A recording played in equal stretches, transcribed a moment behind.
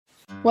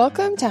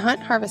Welcome to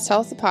Hunt Harvest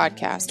Health, the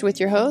podcast, with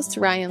your host,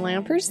 Ryan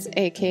Lampers,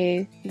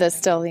 aka The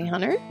Stealthy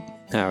Hunter.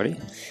 Howdy.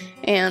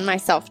 And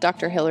myself,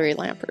 Dr. Hillary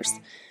Lampers,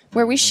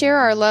 where we share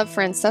our love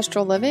for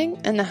ancestral living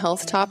and the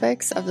health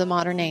topics of the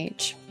modern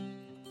age.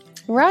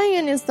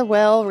 Ryan is the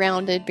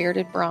well-rounded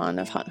bearded brawn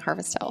of Hunt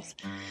Harvest Health.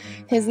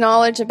 His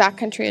knowledge of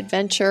backcountry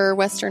adventure,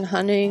 western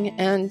hunting,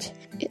 and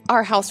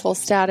our household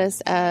status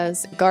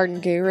as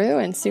garden guru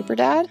and super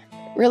dad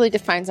really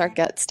defines our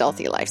gut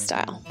stealthy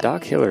lifestyle.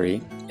 Doc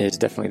Hillary is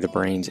definitely the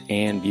brains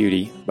and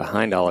beauty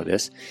behind all of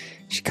this.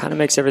 She kind of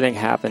makes everything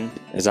happen,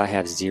 as I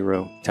have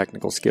zero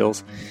technical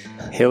skills.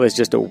 Hill is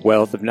just a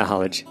wealth of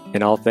knowledge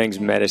in all things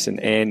medicine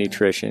and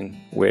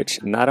nutrition,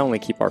 which not only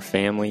keep our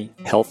family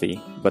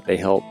healthy, but they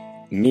help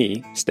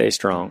me stay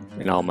strong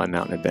in all my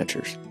mountain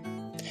adventures.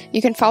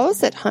 You can follow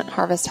us at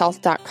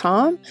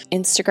huntharvesthealth.com,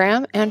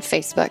 Instagram, and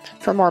Facebook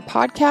for more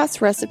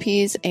podcasts,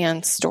 recipes,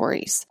 and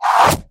stories.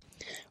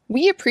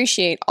 We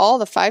appreciate all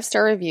the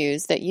 5-star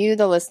reviews that you,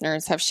 the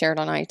listeners, have shared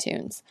on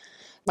iTunes.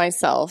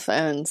 Myself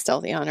and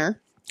Stealthy Hunter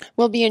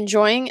will be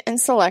enjoying and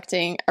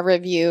selecting a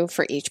review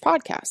for each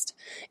podcast.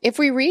 If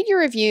we read your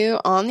review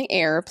on the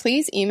air,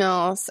 please email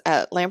us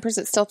at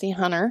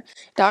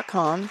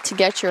lampers@stealthyhunter.com to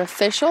get your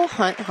official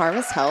Hunt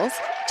Harvest Health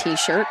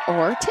t-shirt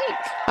or tank.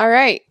 All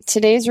right,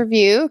 today's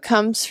review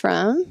comes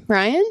from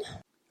Ryan.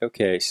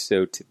 Okay,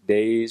 so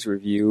today's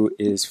review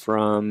is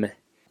from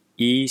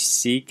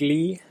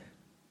Esigley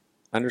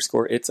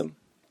 _itsm,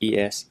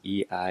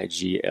 ESEIGLEY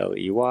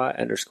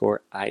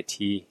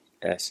 _ITSM.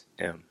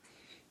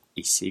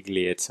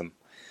 Esigley.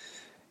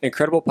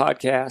 Incredible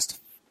podcast.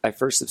 I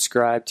first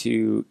subscribed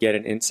to get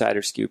an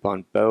insider scoop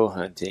on bow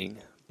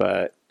hunting,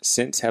 but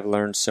since have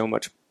learned so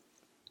much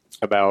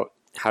about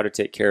how to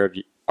take care of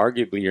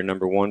arguably your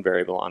number one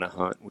variable on a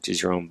hunt, which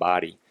is your own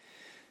body.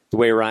 The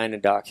way Ryan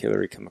and Doc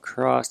Hillary come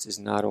across is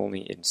not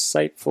only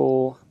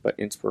insightful, but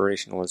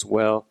inspirational as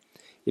well.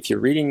 If you're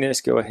reading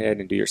this, go ahead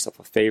and do yourself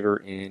a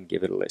favor and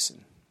give it a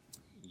listen.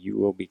 You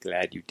will be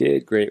glad you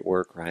did. Great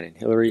work, Ryan and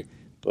Hillary.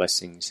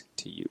 Blessings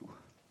to you.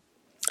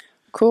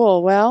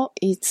 Cool. Well,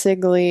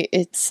 Esigley,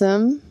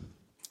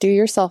 do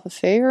yourself a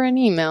favor and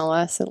email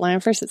us at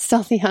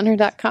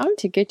lampers@stealthyhunter.com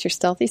to get your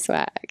stealthy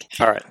swag.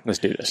 All right, let's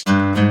do this.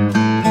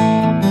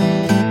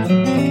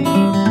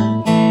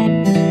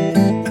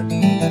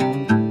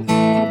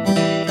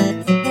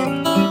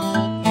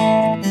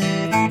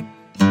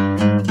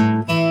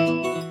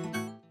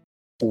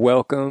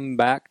 Welcome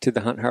back to the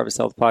Hunt Harvest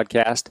Health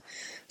podcast.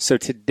 So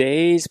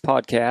today's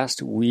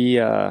podcast,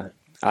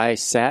 I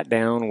sat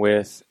down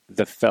with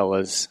the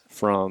fellas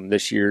from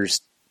this year's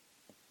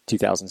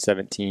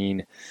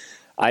 2017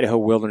 Idaho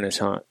wilderness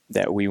hunt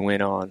that we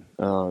went on.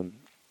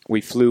 We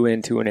flew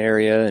into an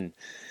area and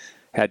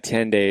had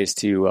 10 days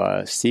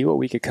to see what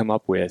we could come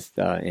up with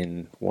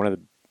in one of the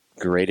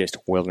greatest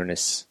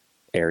wilderness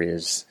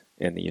areas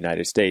in the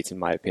United States, in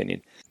my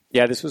opinion.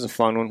 Yeah, this was a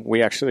fun one.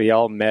 We actually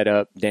all met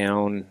up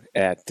down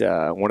at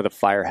one of the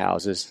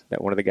firehouses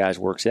that one of the guys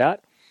works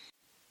at.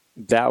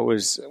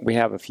 We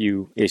have a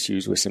few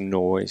issues with some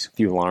noise, a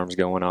few alarms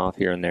going off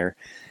here and there.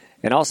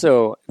 And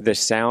also, the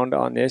sound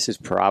on this is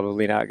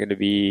probably not going to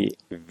be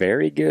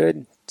very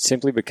good,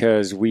 simply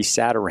because we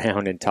sat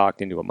around and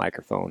talked into a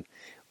microphone.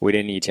 We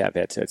didn't each have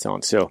headsets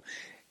on, so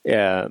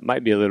it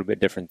might be a little bit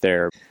different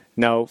there.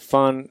 No,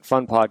 fun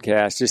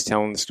podcast, just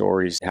telling the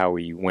stories, how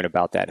we went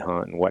about that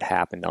hunt and what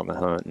happened on the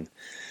hunt, and,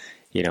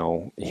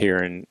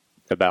 hearing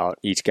about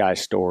each guy's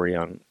story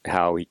on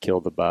how he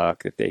killed the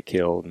buck that they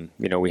killed. And,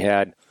 we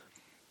had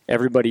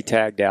everybody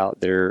tagged out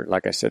there.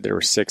 Like I said, there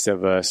were 6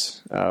 of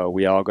us.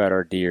 We all got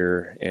our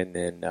deer, and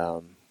then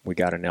we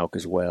got an elk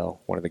as well.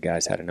 One of the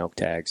guys had an elk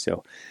tag.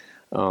 So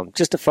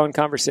just a fun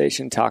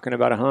conversation talking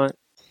about a hunt.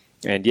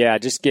 And, yeah,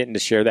 just getting to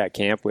share that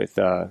camp with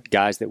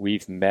guys that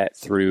we've met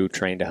through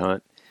Train to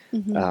Hunt.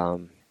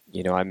 Mm-hmm.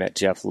 I met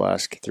Jeff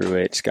Lusk through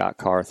it, Scott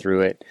Carr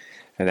through it,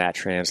 and that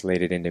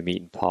translated into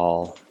meeting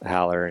Paul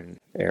Haller and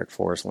Eric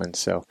Forsland.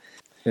 So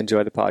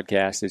enjoy the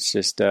podcast. It's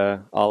just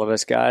all of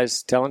us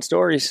guys telling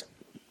stories.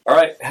 All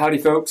right. Howdy,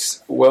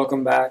 folks.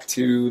 Welcome back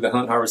to the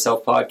Hunt Harvest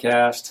Health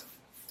podcast.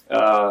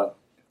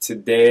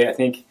 Today, I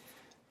think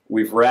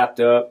we've wrapped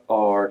up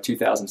our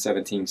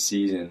 2017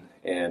 season,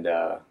 and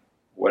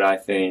what I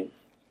think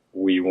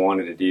we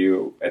wanted to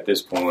do at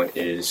this point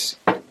is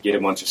get a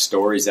bunch of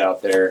stories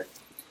out there.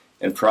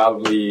 And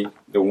probably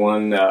the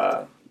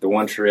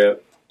one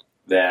trip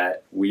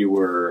that we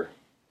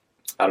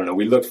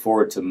looked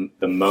forward to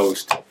the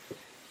most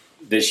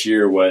this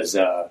year was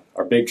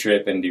our big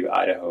trip into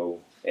Idaho,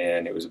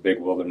 and it was a big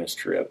wilderness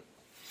trip.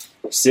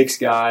 6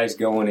 guys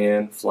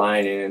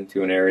flying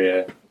into an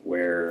area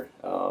where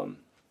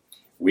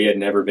we had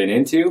never been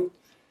into,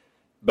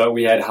 but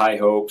we had high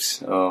hopes,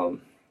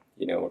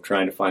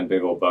 trying to find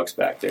big old bucks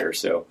back there.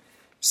 So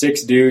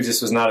 6 dudes,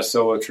 this was not a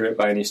solo trip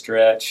by any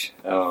stretch.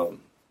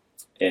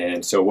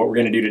 And so what we're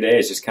going to do today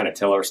is just kind of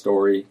tell our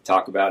story,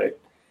 talk about it,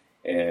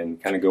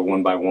 and kind of go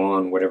one by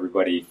one, what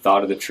everybody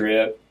thought of the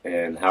trip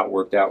and how it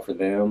worked out for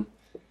them.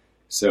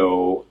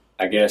 So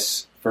I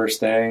guess first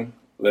thing,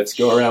 let's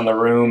go around the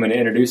room and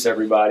introduce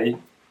everybody.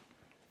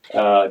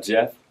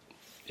 Jeff?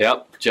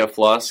 Yep, Jeff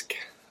Lusk.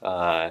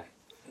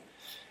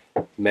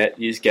 Met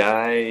these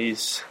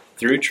guys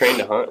through Train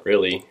to Hunt,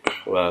 really,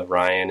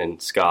 Ryan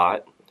and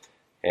Scott,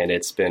 and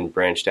it's been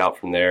branched out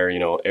from there. You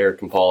know,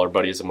 Eric and Paul are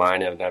buddies of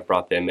mine, and I've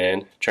brought them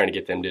in, trying to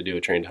get them to do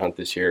a Train to Hunt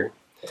this year.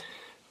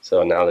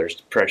 So now there's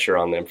pressure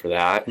on them for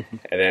that.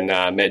 And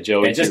then met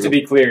Joey. And just to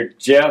be clear,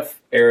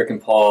 Jeff, Eric,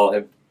 and Paul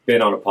have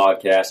been on a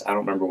podcast. I don't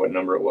remember what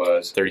number it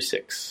was.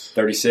 36.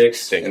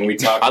 36? And we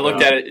talked I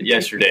looked at it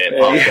yesterday at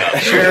podcast.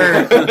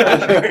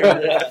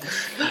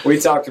 Sure. We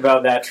talked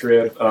about that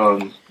trip.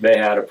 They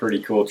had a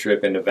pretty cool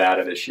trip in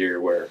Nevada this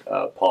year where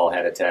Paul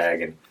had a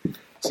tag. And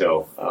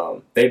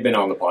so they've been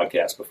on the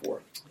podcast before.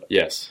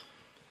 Yes.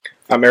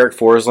 I'm Eric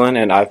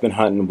Forsland, and I've been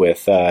hunting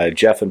with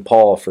Jeff and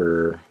Paul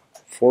for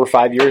 4 or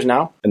 5 years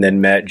now. And then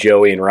met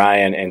Joey and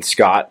Ryan and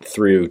Scott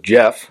through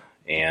Jeff.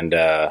 And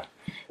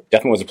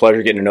definitely was a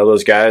pleasure getting to know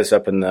those guys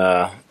up in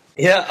the...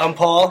 Yeah, I'm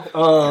Paul.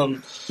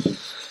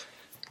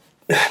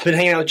 Been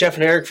hanging out with Jeff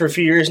and Eric for a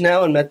few years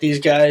now and met these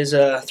guys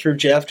through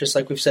Jeff, just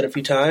like we've said a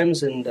few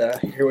times, and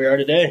here we are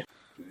today.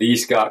 The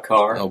Scott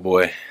Carr. Oh,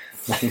 boy.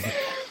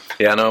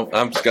 Yeah, no,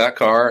 I'm Scott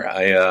Carr.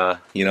 I'm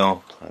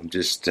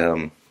just...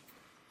 I'm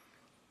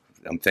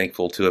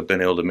thankful to have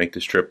been able to make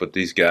this trip with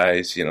these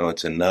guys. You know,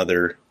 it's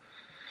another...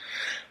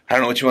 I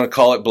don't know what you want to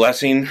call it,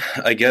 blessing,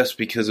 I guess,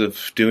 because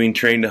of doing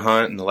Train to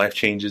Hunt and the life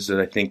changes that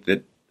I think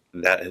that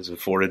has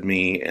afforded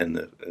me, and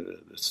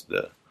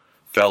the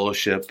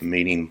fellowship,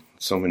 meeting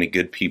so many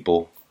good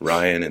people,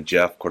 Ryan and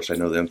Jeff. Of course, I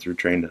know them through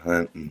Train to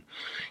Hunt, and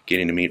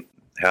getting to meet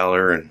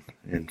Haller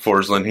and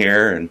Forsland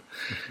here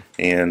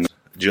and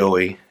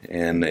Joey.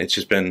 And it's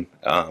just been,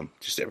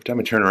 just every time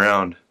I turn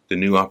around, the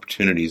new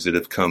opportunities that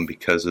have come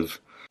because of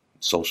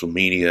social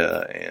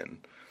media and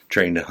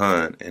Train to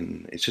Hunt,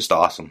 and it's just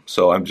awesome.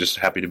 So I'm just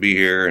happy to be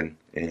here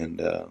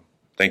and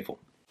thankful.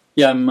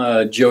 Yeah,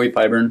 I'm Joey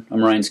Pyburn.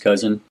 I'm Ryan's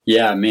cousin.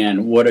 Yeah,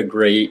 man, what a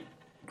great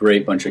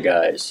bunch of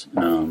guys.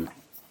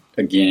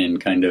 Again,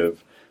 kind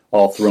of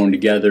all thrown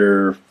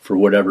together for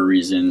whatever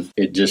reason.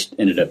 It just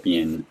ended up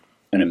being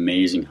an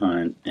amazing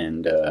hunt,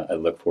 and I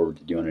look forward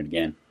to doing it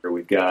again.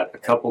 We've got a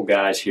couple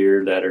guys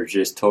here that are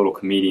just total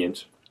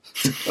comedians.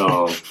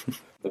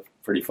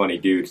 Pretty funny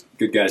dudes.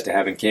 Good guys to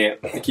have in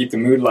camp to keep the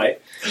mood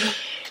light.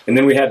 And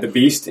then we had the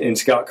Beast in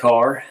Scott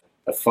Carr,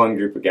 a fun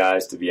group of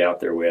guys to be out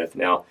there with.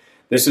 Now,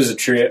 this was a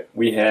trip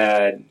we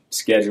had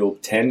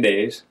scheduled 10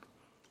 days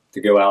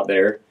to go out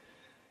there.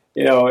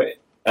 You know,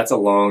 that's a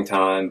long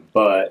time,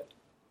 but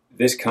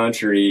this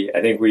country,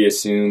 I think we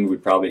assumed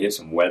we'd probably hit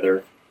some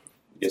weather,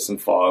 get some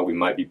fog, we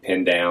might be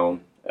pinned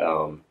down.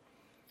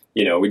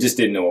 You know, we just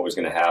didn't know what was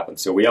going to happen.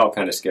 So we all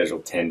kind of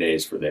scheduled 10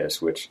 days for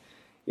this, which,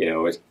 you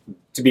know, is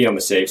to be on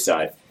the safe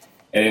side.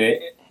 And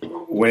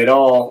when it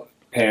all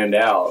panned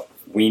out,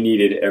 we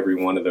needed every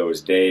one of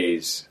those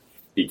days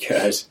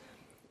because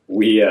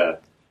we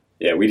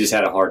just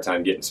had a hard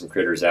time getting some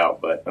critters out.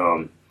 But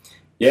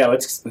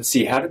let's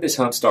see, how did this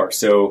hunt start?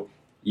 So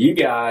you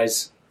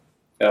guys,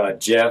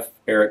 Jeff,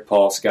 Eric,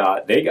 Paul,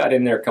 Scott, they got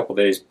in there a couple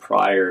days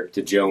prior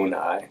to Joe and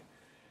I,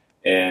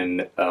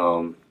 and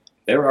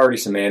there were already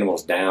some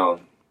animals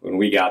down when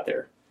we got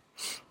there.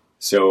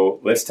 So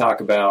let's talk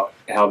about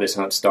how this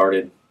hunt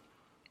started.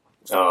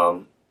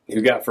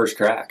 Who got first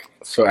crack?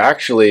 So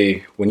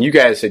actually, when you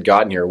guys had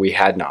gotten here, we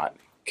had not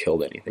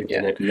killed anything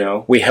yet.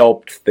 No. We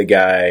helped the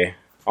guy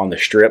on the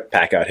strip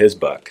pack out his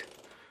buck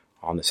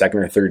on the second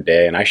or third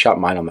day, and I shot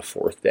mine on the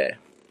fourth day.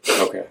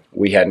 Okay.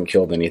 We hadn't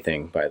killed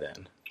anything by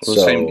then. Well,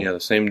 the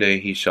same day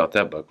he shot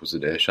that buck was the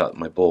day I shot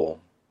my bull.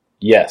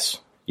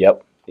 Yes.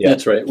 Yep.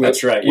 That's right.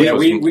 That's right. Yeah,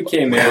 we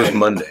came in. It was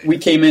Monday. We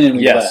came in and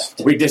we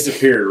left. We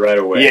disappeared right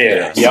away.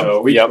 Yeah. So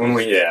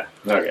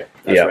Okay.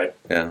 That's right.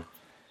 Yeah.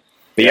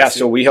 But yeah,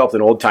 so we helped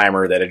an old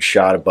timer that had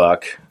shot a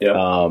buck,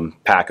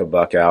 pack a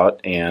buck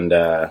out, and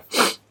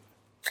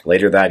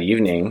later that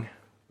evening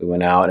we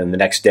went out, and the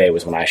next day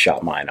was when I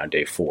shot mine on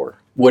day 4.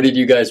 What did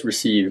you guys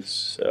receive?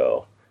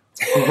 So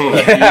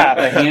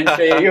a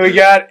handshake? We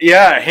got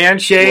a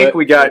handshake.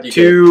 We got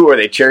 2, or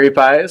they cherry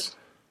pies?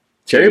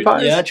 Cherry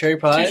pies? Yeah, cherry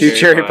pies. 2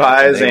 cherry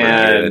pies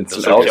and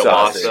some elk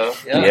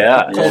sausage.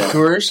 Yeah. Cold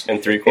Coors.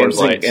 And 3 Coors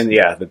Lights. And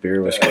the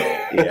beer was great.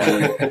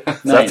 Yeah. So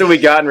that's what we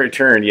got in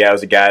return. Yeah, it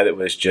was a guy that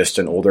was just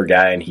an older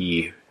guy, and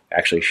he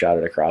actually shot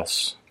it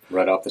across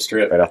right off the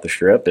strip.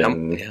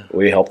 And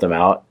we helped him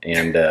out,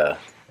 and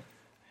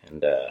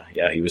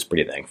he was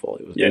pretty thankful.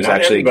 It was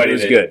actually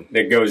good.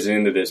 That goes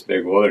into this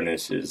big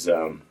wilderness is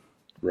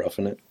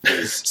roughing it.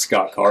 Is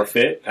Scott Carr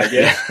fit, I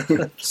guess.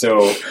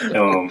 So,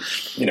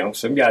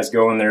 some guys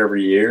go in there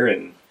every year,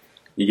 and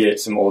you get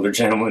some older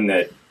gentlemen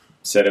that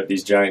set up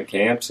these giant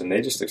camps, and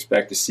they just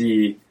expect to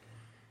see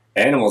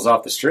animals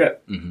off the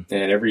strip. Mm-hmm.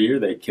 And every year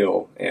they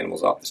kill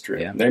animals off the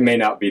strip. Yeah. They may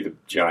not be the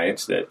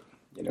giants that,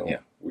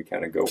 we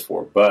kind of go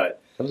for,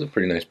 but that was a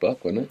pretty nice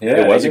buck, wasn't it?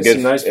 Yeah, it was a good.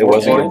 Nice it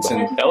was points.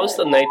 That was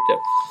the night that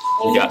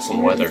we got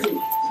some weather.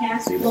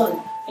 Task 1,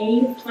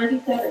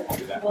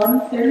 827,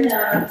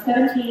 139,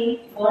 17,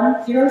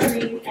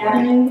 103,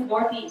 Avenue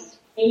Northeast.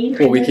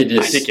 Well, we could I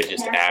just think it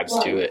just adds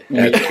to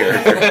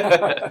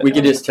it. we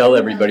could just tell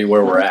everybody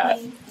where we're at.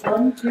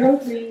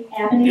 103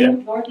 Avenue Yeah.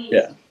 Northeast.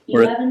 Yeah.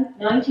 We're-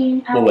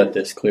 1119 We'll let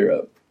this clear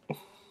up.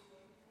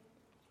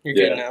 You're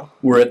Yeah. good now.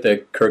 We're at the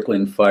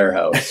Kirkland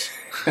Firehouse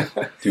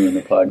doing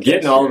the podcast.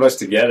 Getting all of us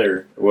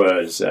together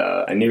was,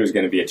 I knew it was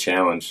going to be a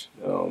challenge.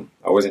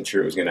 I wasn't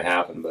sure it was going to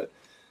happen, but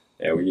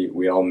yeah,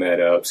 we all met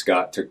up.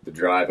 Scott took the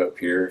drive up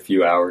here, a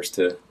few hours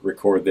to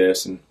record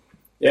this, and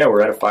yeah,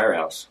 we're at a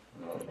firehouse.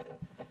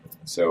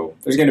 So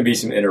there's going to be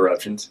some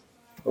interruptions.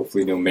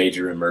 Hopefully no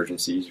major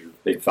emergencies or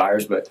big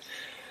fires, but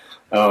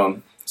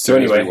so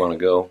anyway. we want to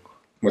go.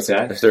 What's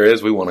that? If there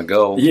is, we want to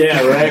go.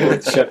 Yeah, right.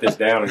 We'll shut this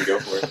down and go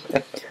for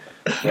it.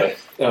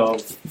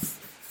 But,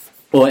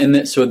 Well,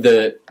 and so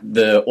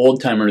the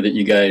old timer that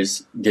you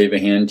guys gave a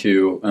hand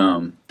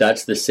to,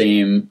 that's the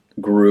same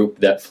group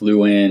that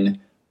flew in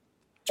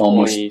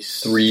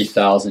almost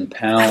 3,000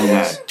 pounds.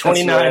 Yeah.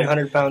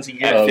 2,900 pounds a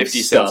year. At Of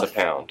 50 cents a stuff.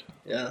 pound.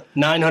 Yeah.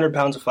 900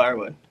 pounds of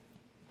firewood.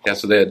 Yeah,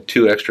 so they had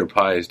 2 extra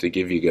pies to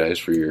give you guys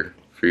for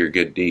your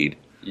good deed.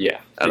 Yeah.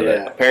 Out of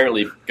that.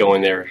 Apparently,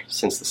 going there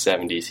since the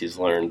 70s, he's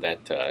learned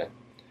that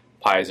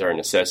pies are a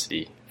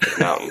necessity for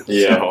the mountain.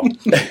 Yeah. So,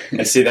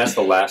 and see, that's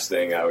the last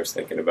thing I was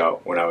thinking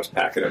about when I was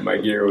packing up my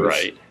gear was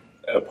right.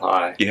 a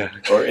pie Yeah.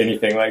 or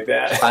anything like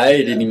that. I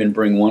didn't even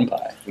bring one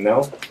pie.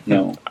 No?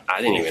 No.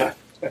 I didn't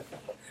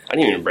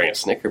even bring a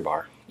Snicker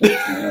bar.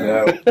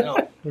 No.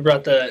 No. We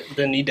brought the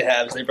need to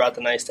haves. They brought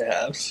the nice to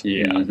haves.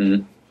 Yeah.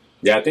 Mhm.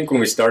 Yeah, I think when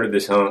we started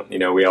this hunt,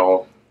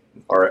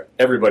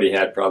 everybody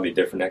had probably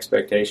different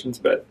expectations,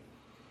 but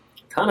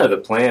kind of the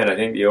plan, I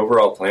think the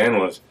overall plan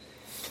was,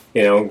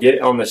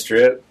 get on the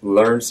strip,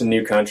 learn some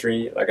new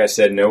country. Like I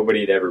said, nobody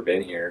had ever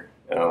been here.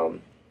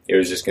 It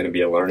was just going to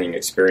be a learning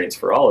experience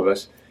for all of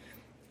us.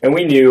 And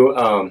we knew,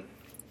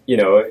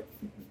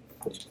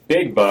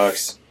 big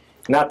bucks,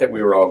 not that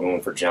we were all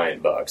going for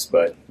giant bucks,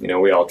 but,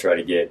 we all try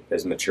to get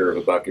as mature of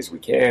a buck as we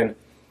can.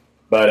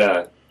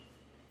 But,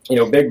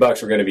 big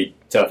bucks were going to be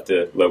tough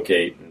to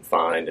locate and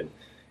find, and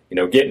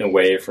getting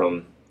away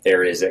from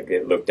areas that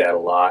get looked at a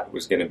lot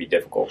was going to be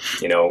difficult.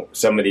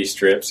 Some of these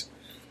strips,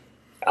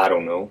 I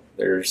don't know,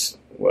 there's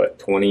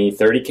 20,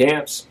 30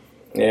 camps,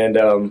 and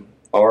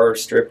our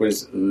strip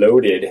was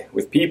loaded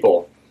with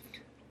people.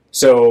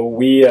 So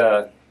we,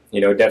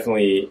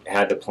 definitely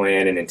had the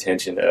plan and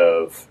intention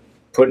of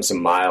putting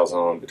some miles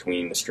on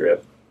between the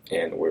strip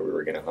and where we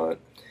were going to hunt.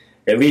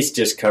 At least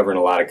just covering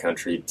a lot of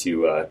country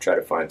to try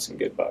to find some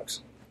good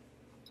bucks.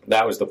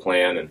 That was the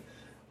plan, and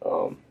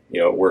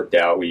it worked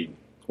out. We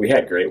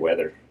had great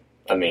weather.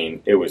 I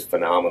mean, it was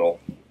phenomenal.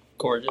 I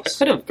Gorgeous.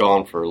 could have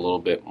gone for a little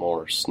bit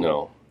more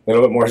snow. A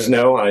little bit more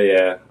snow.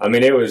 I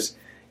mean, it was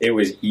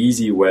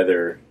easy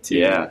weather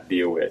to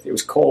deal with. It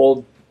was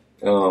cold,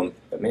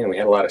 but man, we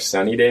had a lot of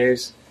sunny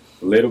days.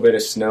 A little bit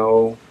of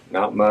snow,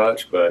 not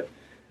much, but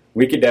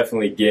we could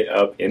definitely get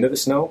up into the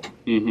snow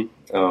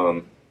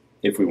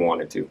if we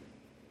wanted to.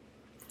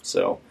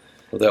 So,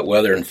 Well, that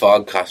weather and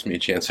fog cost me a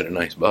chance at a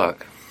nice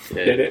buck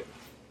did it?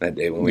 that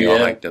day when we all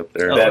hiked up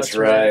there. Oh, That's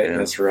right. Yeah.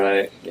 That's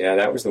right. Yeah,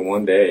 that was the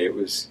one day. It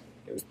was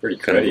pretty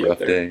Kind of cruddy a rough up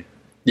there. day.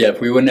 Yeah,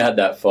 if we wouldn't have had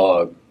that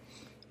fog,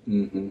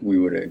 Mm-hmm. we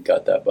would have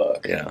got that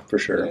buck. Yeah. For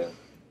sure. Yeah.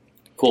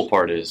 Cool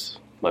part is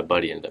my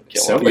buddy ended up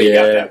killing Somebody Yeah.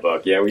 got that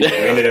buck. Yeah, we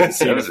ended up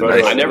seeing That a was a photo.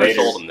 nice- him. I never later.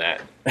 told him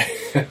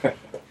that.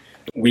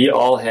 We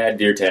all had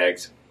deer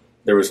tags.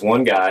 There was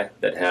one guy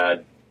that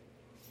had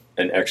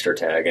an extra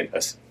tag,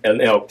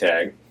 an elk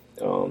tag.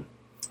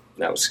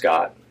 That was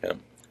Scott. Yeah.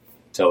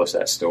 Tell us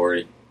that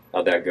story.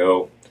 How'd that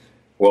go?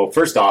 Well,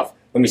 first off,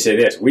 let me say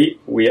this.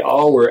 We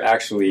all were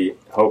actually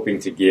hoping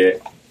to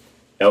get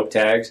elk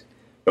tags,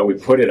 but we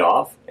put it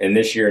off. And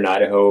this year in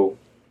Idaho,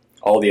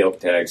 all the elk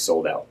tags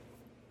sold out.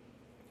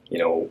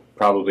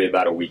 Probably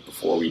about a week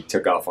before we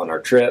took off on our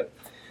trip.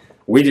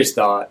 We just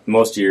thought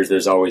most years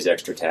there's always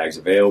extra tags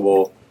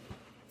available.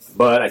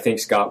 But I think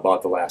Scott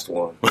bought the last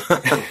one.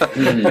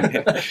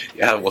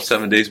 Yeah, well,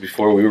 7 days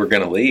before we were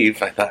going to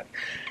leave, I thought,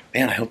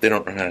 man, I hope they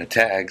don't run out of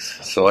tags.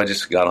 So I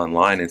just got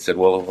online and said,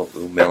 well,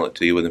 we'll mail it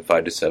to you within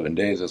 5 to 7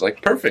 days. I was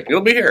like, perfect,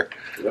 it'll be here.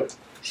 Yep.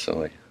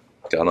 So I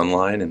got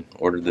online and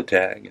ordered the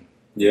tag, and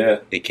Yeah.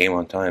 it came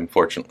on time,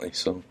 fortunately.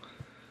 So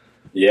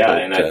Yeah,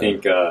 But, and I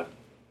think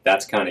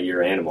that's kind of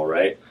your animal,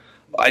 right?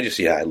 I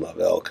love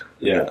elk.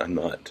 Yeah. I've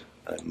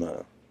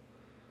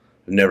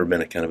never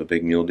been a kind of a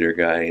big mule deer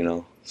guy,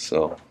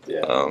 So,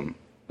 Yeah.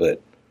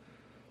 but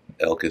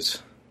elk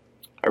is.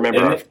 I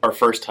remember Isn't our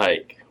first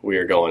hike, we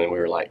were going and we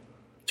were like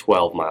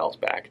 12 miles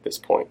back at this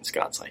point, and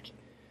Scott's like,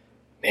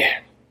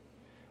 man,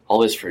 all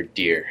this for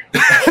deer.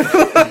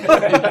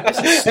 This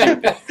is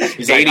stupid.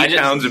 He's like, 80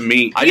 pounds of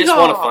meat. I just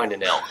want to find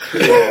an elk.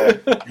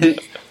 Yeah.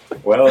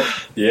 Well,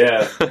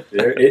 yeah.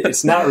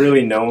 It's not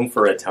really known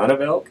for a ton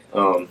of elk.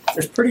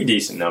 There's pretty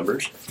decent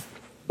numbers,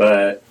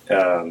 but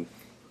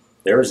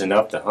there was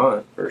enough to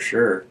hunt for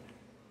sure.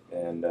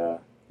 And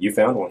you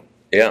found one.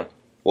 Yeah.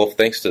 Well,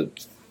 thanks to,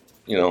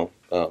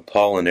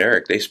 Paul and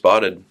Eric, they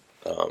spotted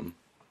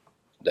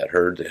that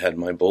herd that had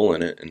my bull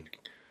in it and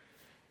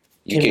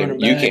You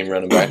came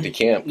running back to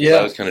camp. Yeah.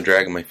 I was kind of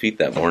dragging my feet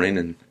that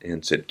morning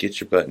and said, "Get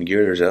your butt in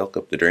gear. There's elk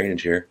up the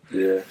drainage here."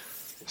 Yeah.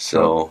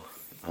 So,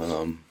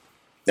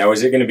 now,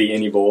 is it going to be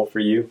any bull for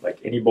you? Like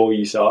any bull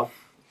you saw?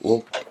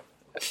 well,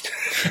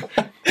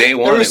 day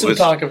one There was it some was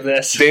talk of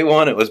this. day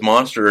one it was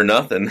monster or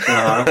nothing.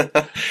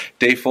 Uh-huh.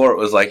 Day 4 it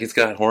was like, it's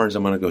got horns.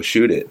 I'm going to go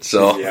shoot it.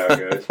 So, Yeah, how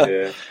it goes.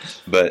 Yeah.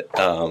 but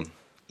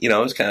it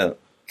was kind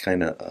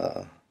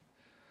of.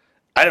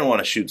 I didn't want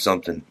to shoot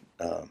something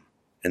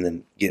and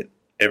then get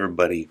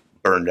everybody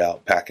burned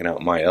out packing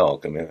out my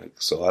elk. I mean,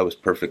 so I was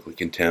perfectly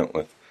content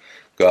with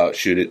go out,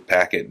 shoot it,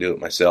 pack it, do it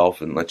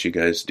myself, and let you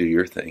guys do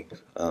your thing.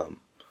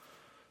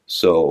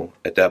 So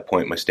at that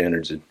point, my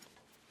standards had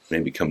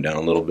maybe come down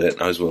a little bit,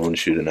 and I was willing to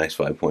shoot a nice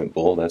 5-point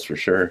bull, that's for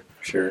sure.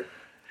 Sure.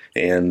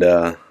 And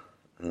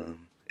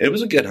it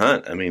was a good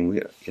hunt. I mean,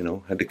 we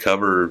had to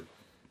cover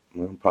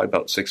probably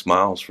about 6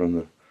 miles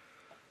from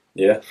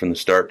the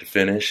start to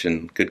finish,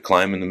 and good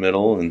climb in the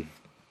middle,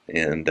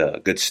 and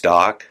good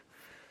stock,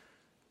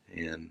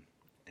 and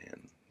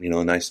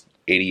a nice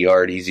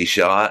 80-yard easy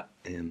shot,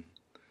 and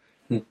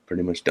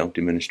pretty much dumped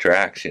him in his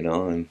tracks,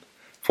 and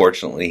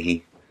fortunately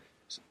he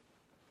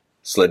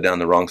slid down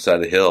the wrong side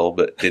of the hill,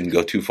 but didn't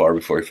go too far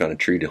before he found a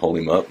tree to hold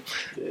him up.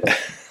 Yeah.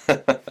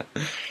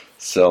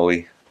 So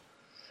we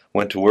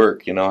went to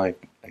work. I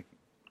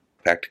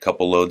packed a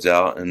couple loads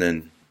out, and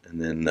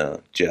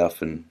then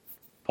Jeff and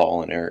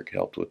Paul and Eric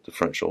helped with the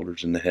front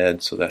shoulders and the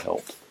head, so that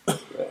helped.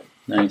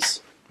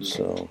 Nice.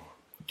 So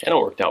Kind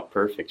of worked out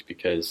perfect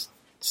because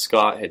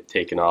Scott had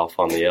taken off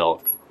on the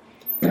elk,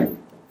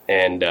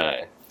 and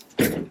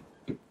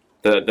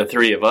the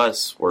three of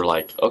us were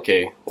like,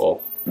 okay,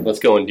 well, let's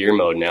go in deer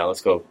mode now.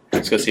 Let's go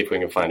see if we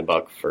can find a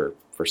buck for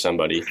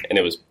somebody. And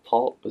it was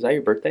Paul. Was that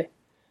your birthday?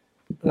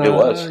 It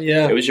was.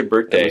 Yeah. It was your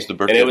birthday. It was the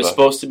birthday and it was buck.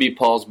 supposed to be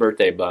Paul's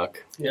birthday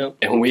buck. Yep.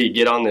 And we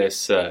get on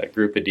this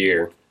group of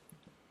deer,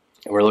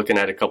 and we're looking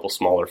at a couple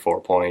smaller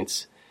 4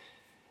 points,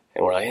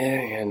 and we're like,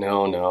 yeah,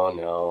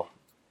 no.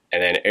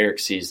 And then Eric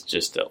sees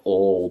just an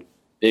old,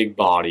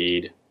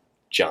 big-bodied,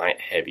 giant,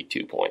 heavy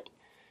 2-point.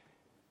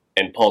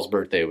 And Paul's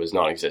birthday was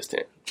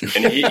non-existent.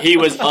 And he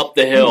was up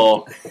the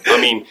hill. I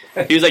mean,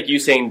 he was like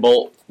Usain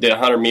Bolt, did a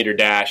 100-meter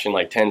dash in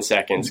like 10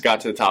 seconds, got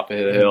to the top of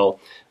the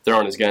hill,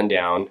 throwing his gun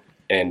down,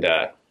 and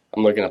I'm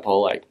looking at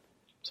Paul like,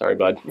 sorry,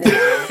 bud.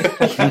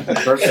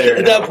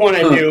 At that point,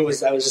 I knew it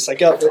was. I was just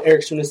like, "Oh,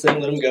 Eric's doing this thing.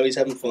 Let him go. He's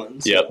having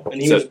fun." So, Yep.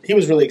 And he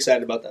was really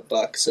excited about that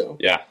buck. So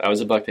Yeah, that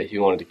was a buck that he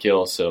wanted to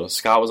kill. So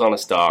Scott was on a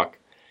stalk.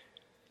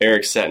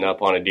 Eric's setting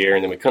up on a deer,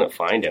 and then we couldn't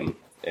find him.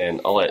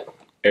 And I'll let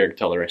Eric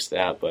tell the rest of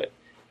that, but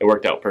it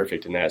worked out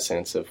perfect in that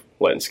sense of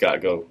letting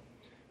Scott go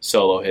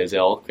solo his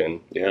elk,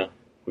 and yeah,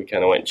 we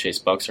kind of went and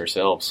chased bucks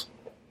ourselves.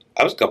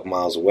 I was a couple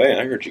miles away, and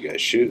I heard you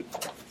guys shoot.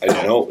 I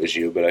didn't know it was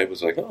you, but I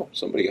was like, oh,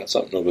 somebody got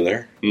something over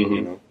there.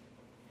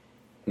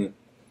 Mm-hmm.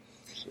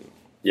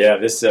 Yeah,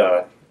 this,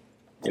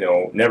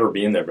 never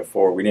being there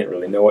before, we didn't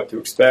really know what to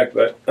expect.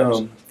 But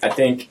I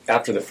think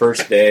after the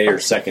first day or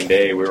second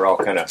day, we were all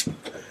kind of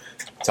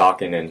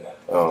talking. And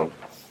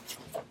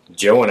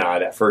Joe and I,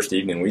 that first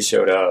evening, we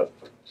showed up.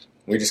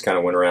 We just kind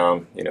of went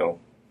around,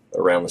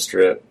 around the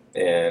strip.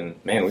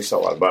 And, man, we saw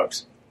a lot of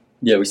bucks.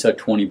 Yeah, we saw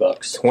 20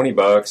 bucks. 20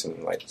 bucks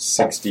and like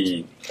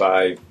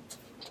 65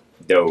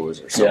 does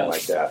or something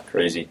like that.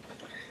 Crazy.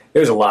 It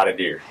was a lot of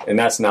deer. And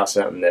that's not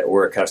something that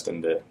we're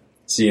accustomed to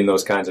seeing,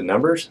 those kinds of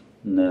numbers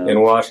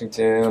in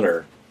Washington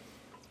or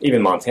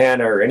even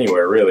Montana or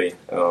anywhere really.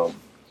 So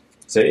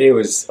it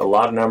was a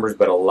lot of numbers,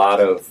 but a lot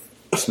of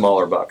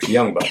smaller bucks,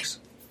 young bucks.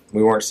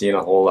 We weren't seeing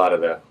a whole lot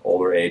of the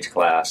older age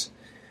class.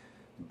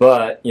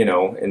 But,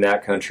 in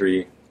that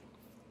country,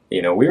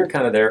 we were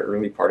kind of there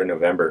early part of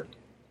November.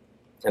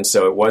 And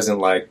so it wasn't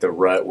like the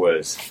rut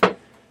was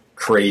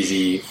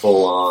crazy,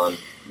 full on,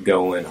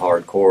 going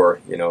hardcore.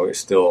 It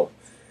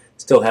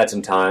still had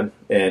some time,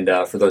 and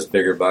for those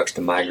bigger bucks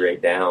to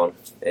migrate down.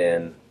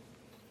 And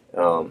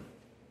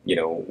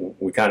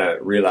we kind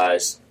of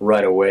realized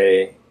right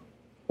away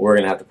we're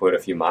going to have to put a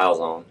few miles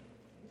on.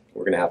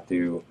 We're going to have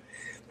to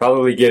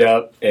probably get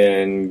up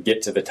and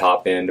get to the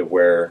top end of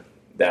where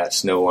that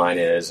snow line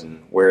is,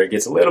 and where it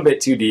gets a little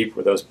bit too deep,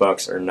 where those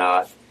bucks are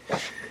not.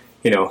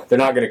 They're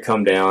not going to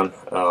come down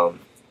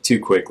too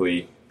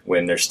quickly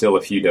when there's still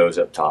a few does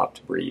up top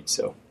to breed.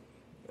 So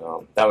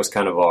that was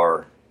kind of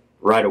our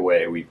right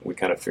away. We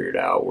kind of figured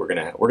out we're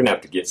gonna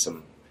have to get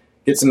some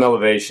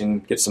elevation,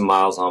 get some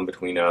miles on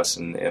between us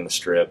and the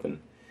strip,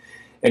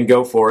 and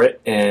go for it,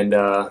 and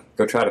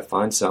go try to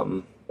find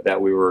something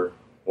that we were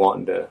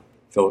wanting to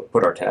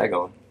put our tag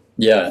on.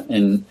 Yeah,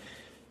 and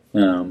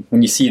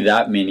when you see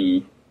that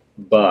many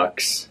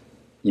bucks,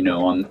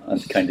 on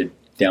kind of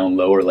down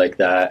lower like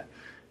that,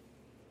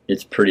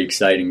 it's pretty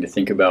exciting to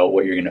think about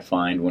what you're going to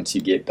find once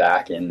you get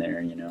back in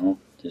there,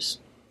 just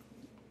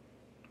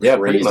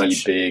pretty crazy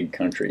much. big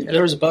country.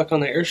 there was a buck on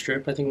the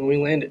airstrip. I think when we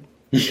landed.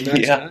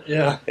 Yeah.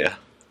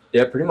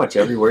 Yeah, pretty much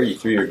everywhere you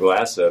threw your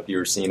glass up, you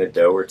were seeing a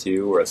doe or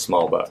two or a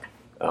small buck.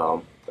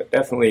 But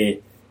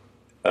definitely,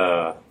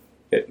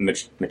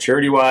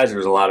 maturity-wise, there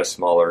was a lot of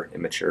smaller,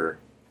 immature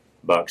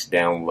bucks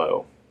down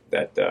low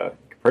that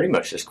pretty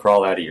much just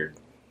crawl out of your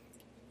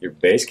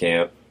base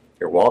camp,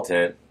 your wall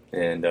tent,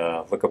 and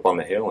look up on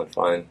the hill and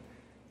find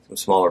some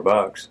smaller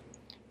bucks.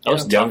 That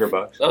was younger tough.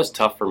 bucks. That was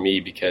tough for me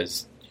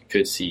because you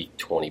could see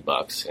 20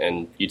 bucks,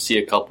 and you'd see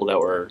a couple that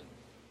were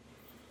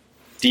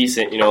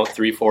decent,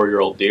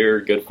 3-4-year-old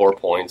deer, good 4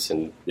 points,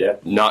 and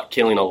not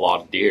killing a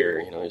lot of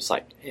deer. It's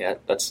like, yeah,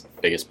 that's the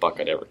biggest buck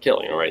I'd ever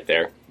kill, right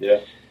there. Yeah.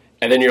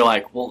 And then you're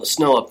like, well, the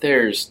snow up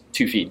there is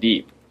 2 feet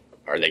deep.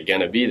 Are they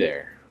gonna be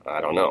there? I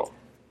don't know.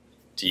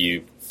 Do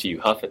you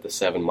huff it the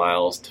 7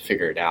 miles to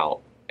figure it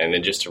out, and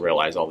then just to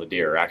realize all the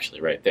deer are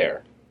actually right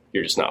there?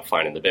 You're just not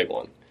finding the big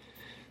one.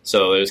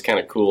 So it was kind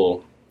of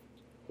cool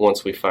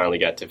once we finally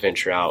got to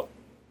venture out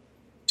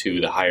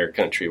to the higher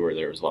country where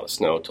there was a lot of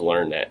snow to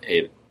learn that,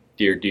 hey,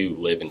 deer do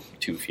live in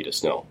 2 feet of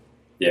snow.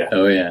 Yeah.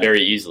 Oh, yeah.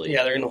 Very easily.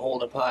 Yeah, they're going to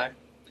hold up high.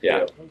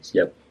 Yeah.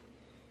 Yep.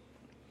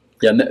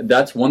 Yeah, and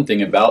that's one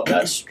thing about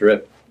that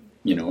strip,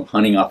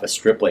 hunting off a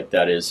strip like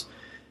that is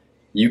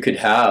you could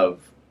have,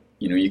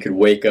 you could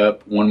wake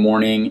up one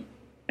morning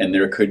and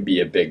there could be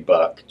a big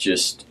buck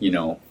just,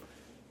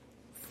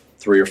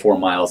 3 or 4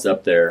 miles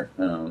up there.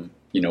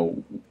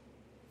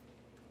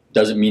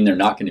 Doesn't mean they're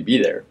not going to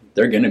be there.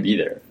 They're going to be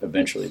there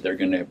eventually. They're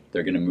going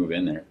to move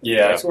in there.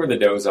 Yeah, that's where the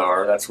does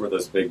are. That's where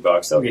those big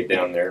bucks. They'll get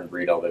down there and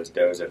breed all those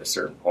does at a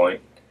certain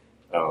point.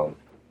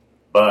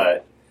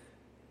 But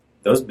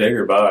those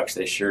bigger bucks,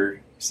 they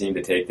sure seem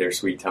to take their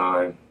sweet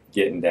time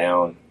getting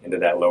down into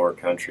that lower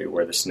country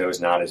where the snow's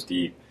not as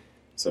deep.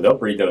 So they'll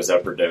breed those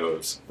upper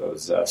does,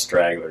 those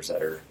stragglers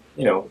that are,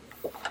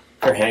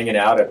 they're hanging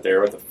out up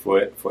there with a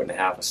foot and a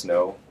half of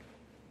snow.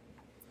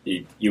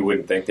 You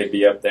wouldn't think they'd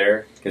be up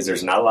there because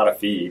there's not a lot of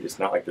feed. It's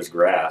not like there's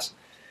grass.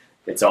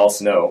 It's all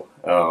snow.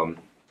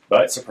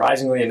 But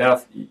surprisingly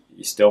enough,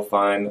 you still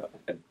find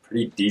a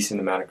pretty decent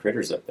amount of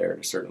critters up there at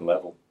a certain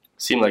level.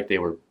 Seemed like they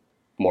were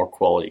more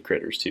quality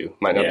critters too.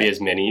 Might not be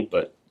as many,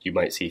 but you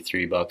might see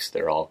 3 bucks.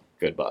 They're all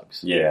good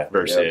bucks. Yeah.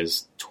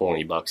 Versus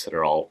 20 bucks that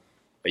are all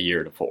a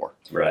year to 4.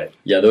 Right.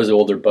 Yeah, those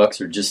older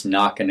bucks are just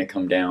not going to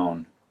come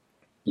down,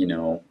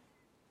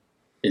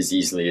 as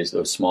easily as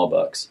those small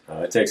bucks.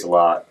 It takes a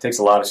lot. It takes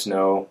a lot of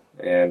snow,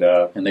 and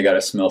they got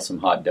to smell some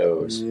hot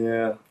does.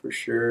 Yeah, for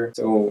sure.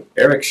 So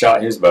Eric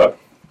shot his buck.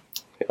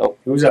 Yep.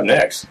 Who was up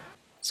next?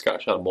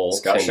 Scott shot a bull.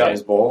 Scott shot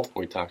his bull.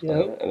 We talked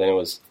about it, and then it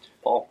was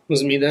Paul.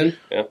 Was it me then?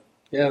 Yeah.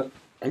 Yeah.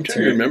 I'm trying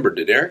to remember.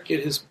 Did Eric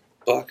get his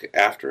buck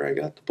after I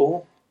got the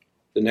bull?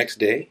 The next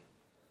day?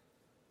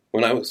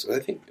 When I was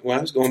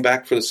going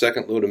back for the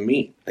second load of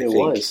meat. I think.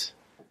 Was.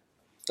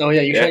 Oh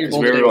yeah, you shot your because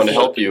bull. we were going to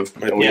help you,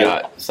 My and we bull.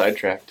 got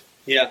sidetracked.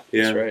 Yeah.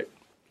 That's right.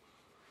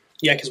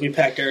 Yeah, because we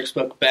packed Eric's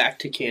buck back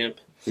to camp,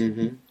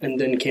 Mm-hmm. and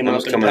then came I up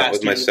was and coming out passed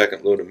with my you.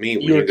 second load of meat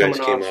when You were you guys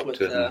coming came off up with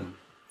to.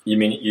 You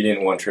mean you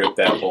didn't one trip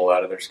that bull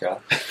out of there,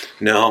 Scott?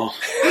 No.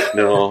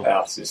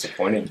 That's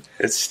disappointing.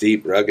 It's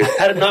steep, rugged.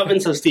 Had it not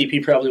been so steep, he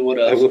probably would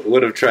I have.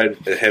 would have tried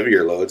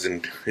heavier loads,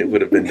 and it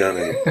would have been done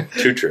in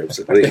 2 trips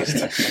at least.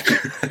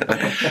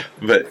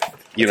 But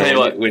Tell you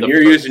what, when the you're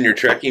first- using your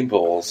trekking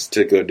poles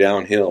to go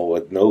downhill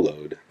with no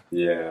load,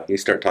 Yeah. you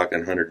start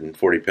talking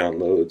 140-pound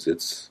loads.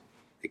 It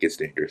gets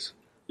dangerous.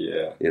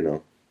 Yeah.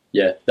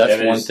 Yeah,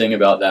 that's Yeah, one thing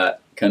about that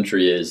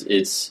country is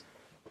it's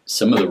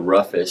some of the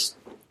roughest,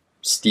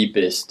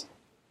 steepest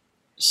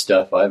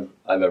stuff I've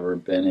ever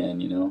been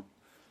in.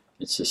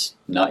 It's just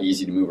not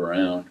easy to move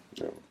around.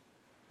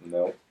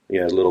 No.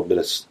 Yeah, a little bit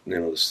of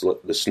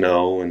the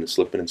snow and the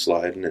slipping and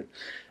sliding, and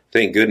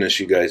thank goodness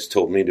you guys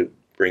told me to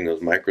bring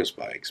those micro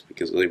spikes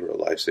because they were a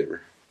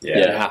lifesaver.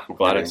 Yeah, I'm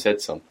glad I said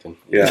something.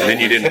 Yeah, and then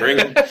you didn't bring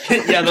them.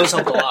 Yeah, those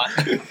helped a lot.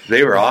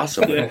 They were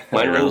awesome. Yeah.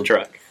 Mine are in the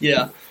truck.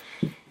 Yeah.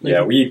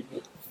 Yeah, we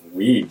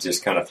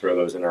just kind of throw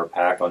those in our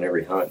pack on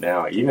every hunt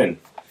now, even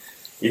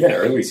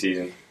early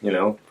season, in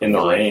the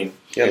rain.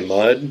 Yeah, the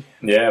mud.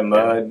 Yeah,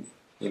 mud,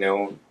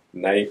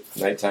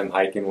 nighttime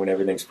hiking when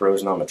everything's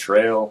frozen on the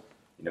trail,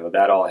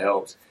 that all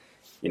helps.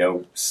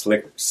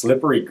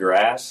 Slippery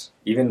grass,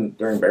 even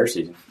during bear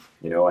season.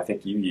 I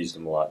think you used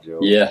them a lot, Joe.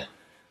 Yeah.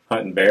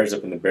 Hunting bears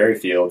up in the berry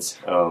fields,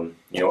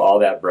 all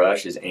that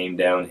brush is aimed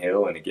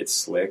downhill and it gets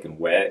slick and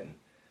wet. And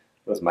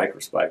those micro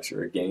spikes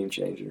are a game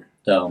changer.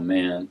 Oh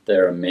man,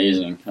 they're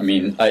amazing. I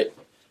mean,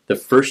 the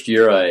first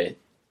year I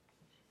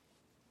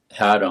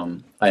had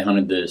them, I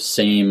hunted the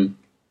same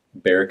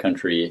bear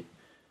country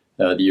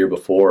the year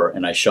before,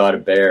 and I shot a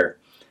bear,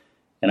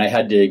 and I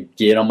had to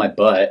get on my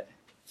butt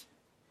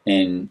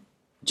and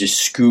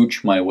just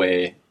scooch my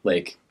way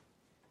like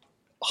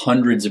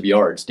hundreds of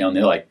yards down the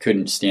hill. I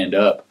couldn't stand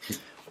up.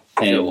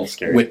 And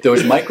with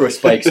those micro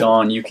spikes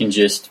on, you can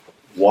just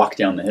walk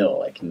down the hill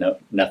like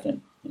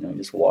nothing.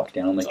 Just walk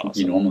down like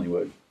you normally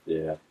would.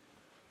 Yeah.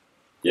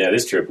 Yeah,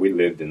 this trip we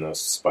lived in those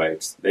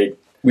spikes.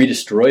 We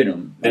destroyed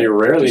them. They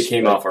rarely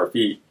came off our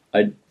feet.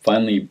 I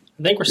finally.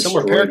 I think we're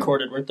somewhere destroyed 'em.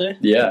 paracorded, weren't they?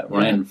 Yeah,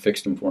 Ryan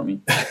fixed them for me.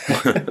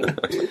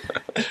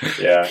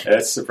 Yeah,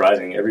 that's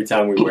surprising. Every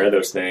time we wear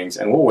those things,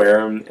 and we'll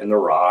wear them in the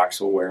rocks,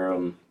 we'll wear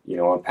them,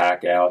 on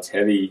pack outs,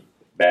 heavy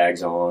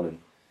bags on, and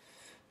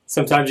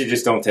sometimes you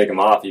just don't take them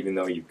off, even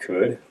though you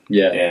could.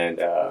 Yeah. And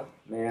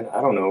man,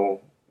 I don't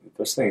know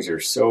those things are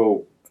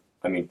so,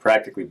 I mean,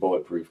 practically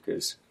bulletproof,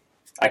 because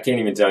I can't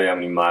even tell you how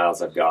many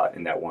miles I've got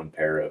in that one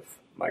pair of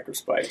micro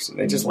spikes, and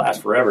they just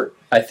last forever.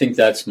 I think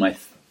that's my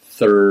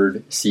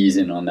third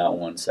season on that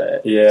one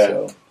set. Yeah.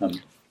 So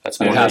That's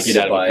I'm more than happy you to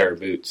get out of buy a pair of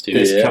boots, too.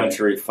 This Yeah.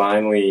 country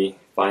finally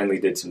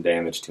did some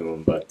damage to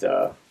them, but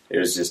it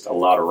was just a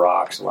lot of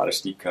rocks, a lot of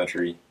steep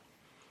country,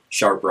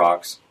 sharp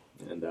rocks,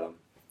 and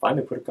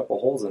finally put a couple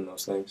holes in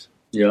those things.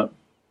 yeah.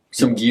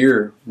 Some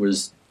gear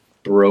was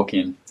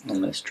broken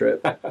on this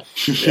trip.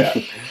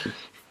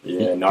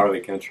 Yeah, gnarly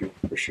country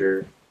for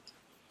sure.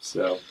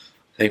 So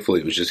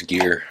Thankfully, it was just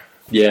gear.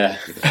 Yeah.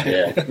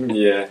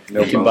 yeah,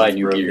 no You can buy bones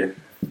new broken. gear.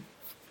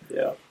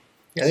 Yeah.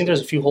 I think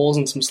there's a few holes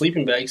in some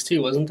sleeping bags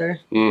too, wasn't there?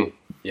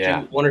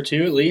 Yeah. One or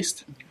two at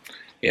least.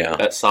 Yeah.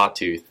 That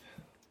sawtooth,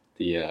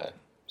 the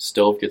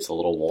stove gets a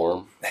little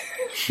warm.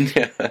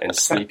 And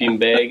sleeping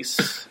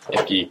bags,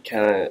 if you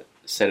kind of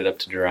set it up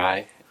to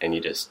dry and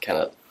you just kind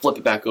of flip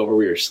it back over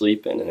where you're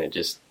sleeping, and it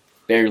just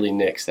barely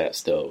nicks that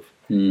stove.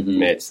 Mm-hmm.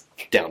 And it's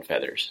down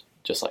feathers,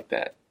 just like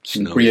that.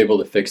 Snow. Were you able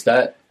to fix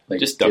that? Like,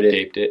 Just duct did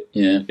taped it.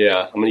 Yeah.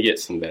 Yeah, I'm going to get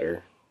some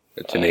better.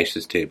 The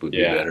tenacious tape would be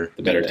Yeah, better.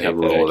 the better To tape have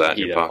a that I roll of can that in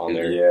heat your up on pocket.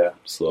 there. Yeah.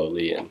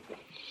 Slowly and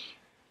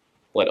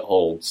let it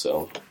hold.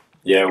 So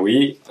Yeah,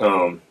 we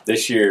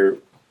this year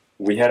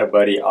we had a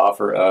buddy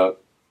offer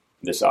up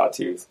the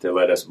sawtooth to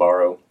let us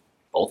borrow.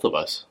 both of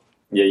us.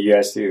 Yeah, you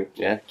guys too.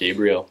 Yeah,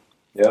 Gabriel.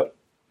 Yep.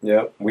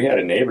 We had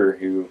a neighbor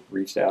who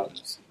reached out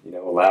and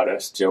allowed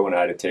us, Joe and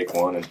I, to take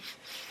one.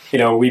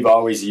 And we've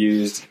always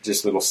used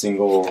just little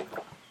single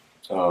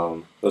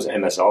those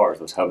MSRs,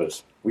 those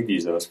Hubbas. We've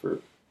used those for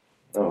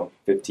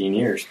 15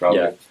 years probably,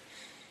 Yeah.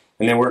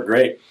 and they work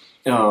great.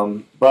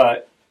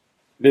 But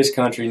this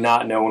country,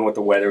 not knowing what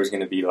the weather was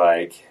going to be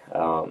like,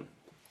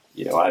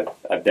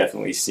 I've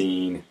definitely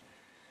seen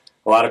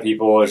a lot of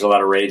people. There's a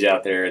lot of rage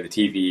out there, the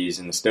TVs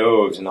and the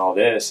stoves and all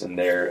this, and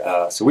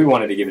so we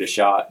wanted to give it a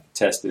shot,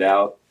 test it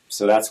out.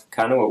 So that's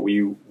kind of what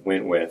we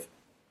went with.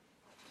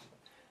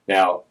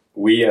 Now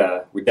we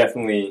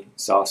definitely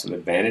saw some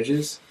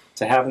advantages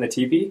to having the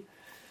TP,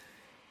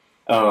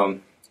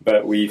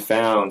 but we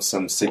found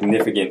some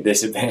significant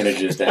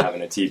disadvantages to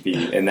having a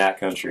TP in that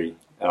country.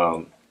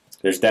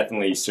 There's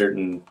definitely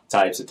certain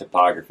types of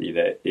topography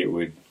that it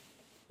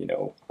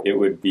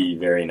would be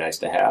very nice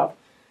to have.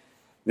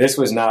 This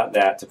was not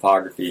that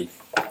topography.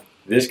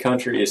 This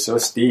country is so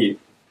steep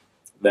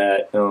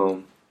that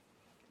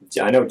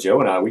I know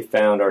Joe and I, we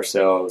found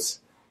ourselves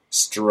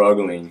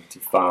struggling to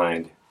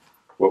find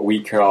what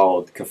we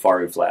called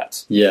Kafaru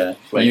flats. Yeah.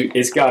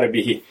 It's got to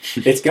be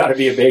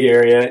a big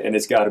area, and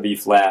it's got to be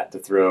flat to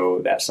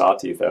throw that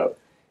sawtooth up.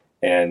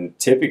 And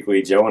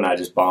typically, Joe and I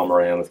just bomb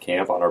around with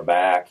camp on our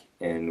back,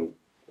 and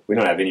we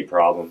don't have any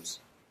problems.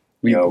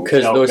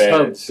 Because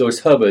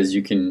those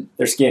hubbas,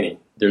 they're skinny.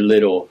 They're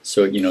little,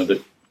 so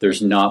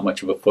there's not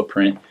much of a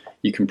footprint.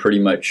 You can pretty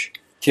much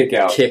kick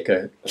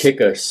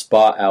a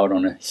spot out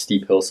on a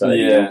steep hillside.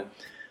 Yeah.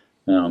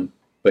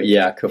 But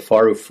yeah,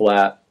 Kafaru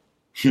flat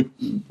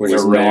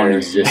was rare.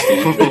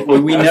 non-existent.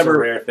 we That's never. a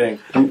rare thing.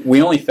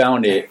 We only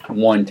found it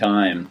one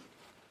time,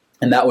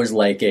 and that was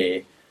like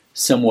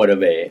somewhat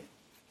of a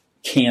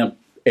camp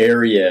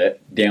area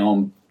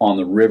down on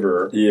the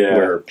river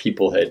where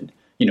people had.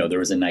 There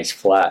was a nice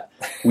flat.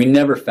 We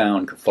never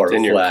found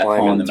Kafaru flat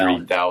on the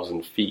mountain.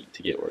 3,000 feet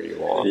to get where you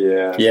want.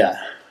 Yeah.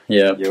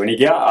 When you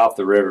get off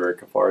the river,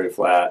 Kafaru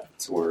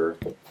flats were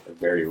a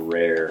very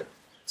rare,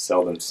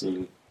 seldom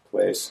seen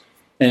place.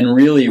 And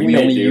really, we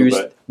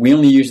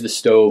only used the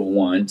stove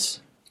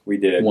once. We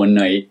did one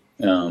night,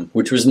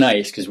 which was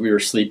nice because we were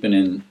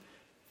sleeping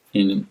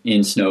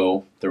in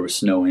snow. There was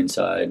snow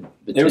inside.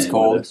 It was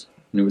cold,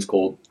 and it was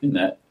cold in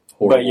that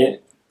horrible.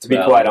 But to be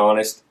quite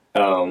honest,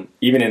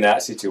 even in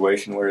that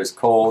situation where it's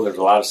cold, there's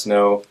a lot of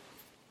snow.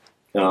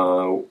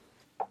 Joe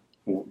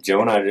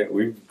and I,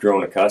 we've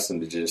grown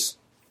accustomed to just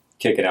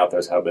kicking out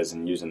those hubbas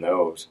and using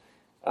those.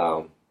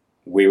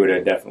 We would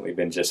have definitely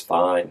been just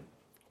fine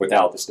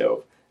without the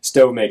stove.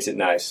 Stove makes it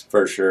nice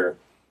for sure,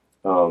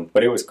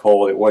 but it was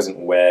cold. It wasn't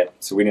wet,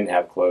 so we didn't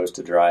have clothes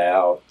to dry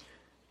out.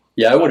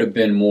 Yeah, I would have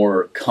been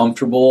more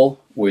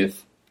comfortable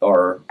with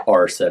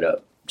our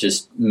setup,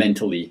 just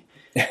mentally,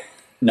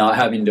 not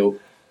having to.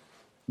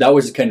 That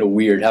was kind of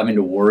weird, having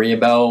to worry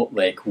about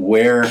like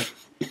where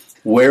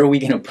are we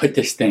going to put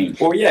this thing?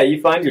 Well, yeah, you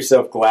find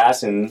yourself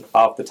glassing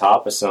off the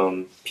top of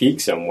some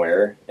peak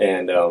somewhere,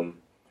 and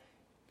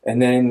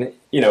then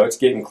it's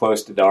getting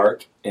close to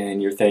dark,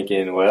 and you're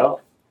thinking,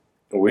 well,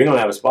 we don't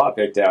have a spot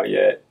picked out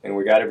yet, and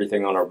we got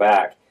everything on our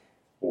back.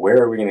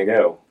 Where are we going to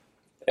go?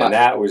 And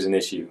that was an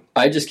issue.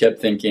 I just kept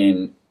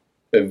thinking,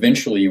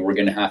 eventually we're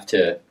going to have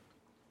to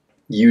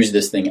use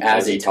this thing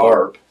as a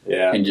tarp,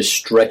 and just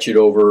stretch it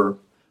over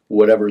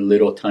whatever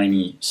little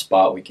tiny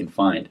spot we can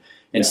find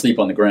and sleep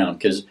on the ground.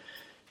 Because,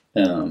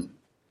 the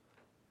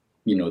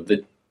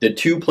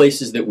two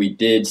places that we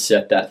did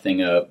set that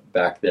thing up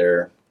back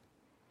there,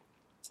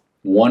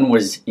 one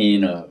was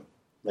in a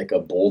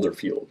boulder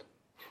field.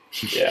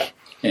 Yeah.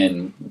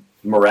 And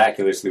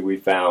miraculously, we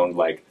found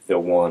like the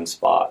one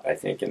spot, I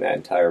think, in that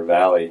entire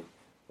valley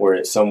where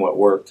it somewhat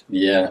worked.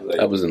 Yeah.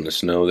 That was in the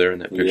snow there in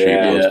that picture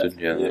Yeah. you posted.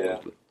 Yeah.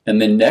 That was-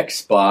 And the next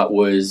spot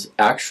was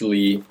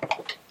actually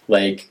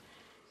like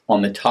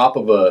on the top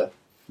of a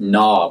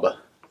knob.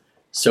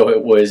 So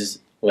it was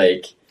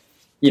like,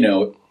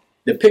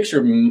 the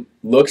picture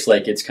looks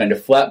like it's kind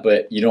of flat,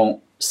 but you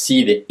don't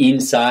see the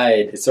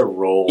inside. It's a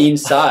roll.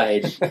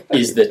 Inside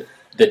is the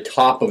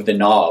top of the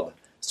knob.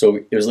 So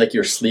it was like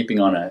you're sleeping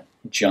on a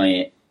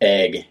giant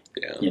egg,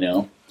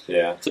 Yeah.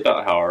 Yeah. It's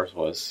about how ours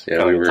was. Yeah,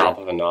 Kind we of were- top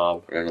of a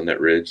knob. Right on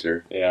that ridge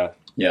there. Yeah.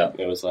 Yeah.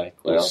 It was like,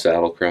 Little well,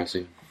 saddle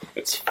crossing.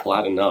 it's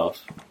flat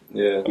enough.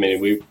 Yeah. I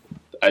mean,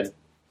 I'd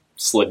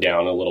slid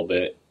down a little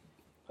bit.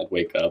 I'd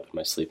wake up and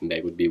my sleeping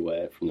bag would be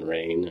wet from the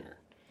rain,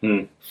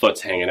 or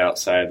foot's hanging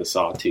outside the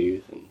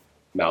sawtooth and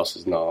mouse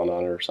is gnawing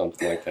on it or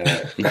something like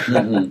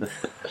that.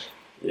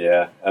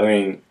 Yeah. I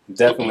mean,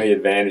 definitely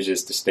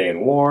advantages to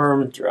staying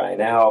warm,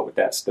 drying out with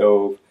that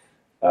stove.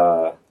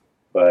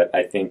 But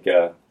I think,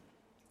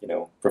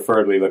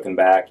 preferably looking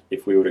back,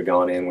 if we would have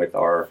gone in with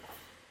our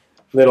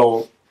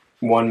little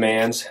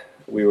one-mans,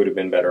 we would have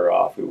been better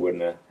off. We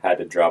wouldn't have had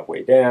to drop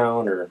way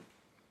down or,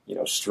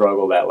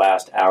 struggle that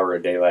last hour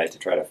of daylight to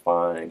try to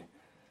find,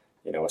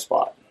 a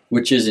spot.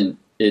 Which isn't,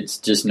 it's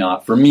just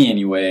not, for me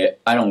anyway,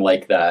 I don't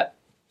like that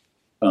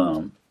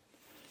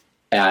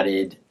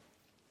added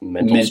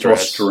mental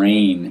stress.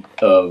 strain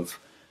of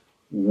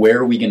where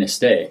are we going to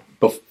stay.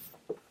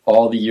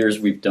 All the years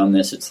we've done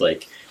this, it's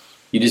like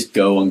you just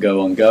go and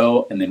go and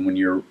go, and then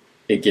when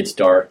it gets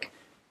dark,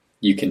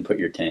 you can put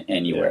your tent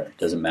anywhere. Yeah. It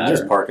doesn't You matter.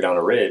 just park it on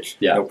a ridge.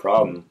 Yeah. No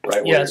problem.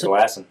 Right where Yeah, you're so-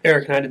 glassing.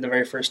 Eric and I did the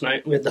very first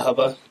night. We had the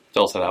hubba.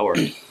 Tell us how that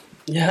worked.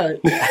 Yeah.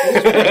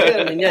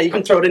 I mean, you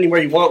can throw it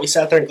anywhere you want. We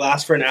sat there and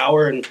glassed for an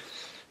hour, and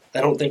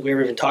I don't think we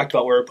ever even talked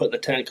about where we were putting the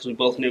tent because we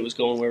both knew it was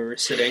going where we were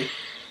sitting.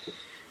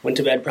 Went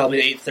to bed probably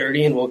at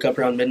 8:30 and woke up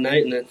around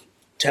midnight, and the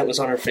tent was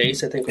on our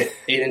face, I think, with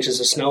 8 inches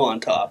of snow on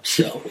top.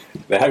 So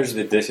That was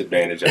the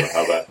disadvantage of a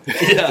hubba.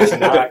 Yeah. Does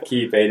not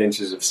keep 8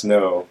 inches of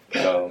snow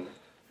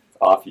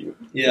off you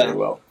Yeah. very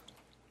well.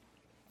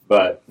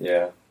 But,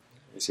 yeah,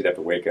 you'd have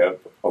to wake up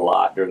a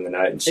lot during the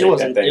night and shake it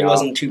wasn't that thing it off.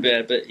 wasn't too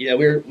bad, but yeah,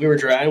 we were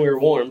dry and we were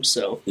warm,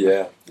 so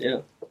Yeah. yeah.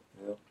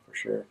 Yeah, for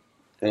sure.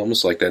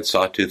 Almost like that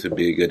sawtooth would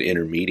be a good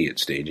intermediate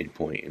staging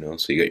point,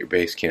 So you got your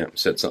base camp,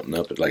 set something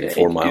up at like Yeah, a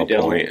 4 you mile do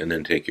point, demo. and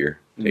then take your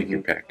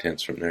pack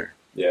tents from there.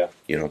 Yeah.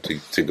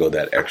 To go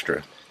that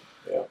extra.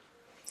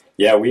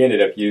 Yeah, we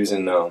ended up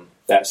using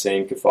that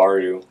same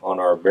Kafaru on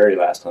our very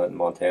last hunt in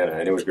Montana,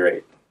 and it was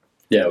great.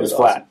 Yeah, It was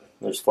awesome. flat.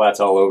 There's flats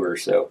all over,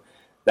 so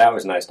that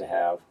was nice to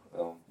have.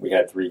 We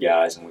had 3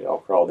 guys, and we all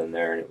crawled in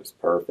there, and it was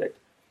perfect.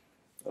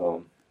 It's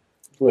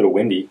a little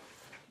windy,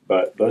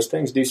 but those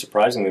things do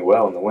surprisingly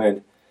well in the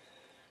wind.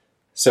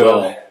 So,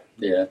 Well,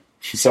 yeah,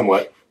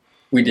 somewhat.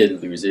 we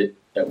did lose it.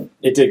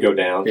 It did go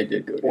down It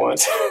did go down.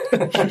 once.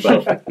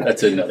 But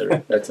that's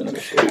another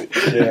story.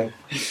 Yeah.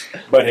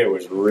 But it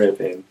was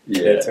ripping.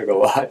 Yeah. It took a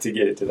lot to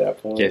get it to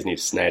that point. You guys need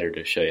Snyder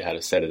to show you how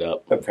to set it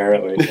up.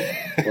 Apparently.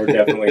 We're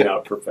definitely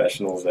not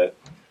professionals at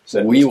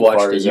setting We these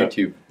watched a Kafarus up.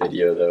 YouTube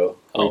video though.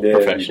 Oh, did,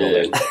 professional. we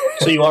did. then.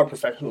 So you are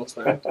professionals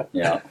then.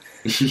 Yeah.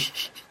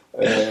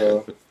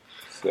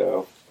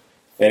 So,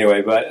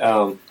 anyway, but,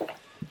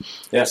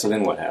 yeah, so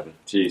then what happened?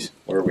 Jeez,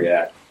 where are we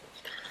at?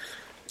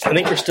 I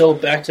think we're still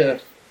back to,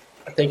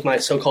 my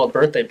so-called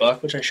birthday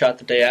buck, which I shot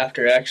the day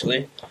after,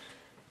 actually.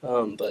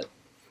 But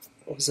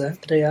what was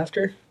that, the day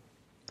after?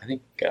 I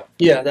think, yeah.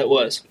 Yeah, that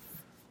was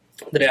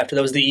the day after.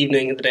 That was the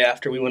evening, the day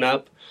after we went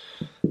up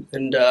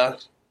and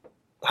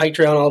hiked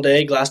around all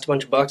day, glassed a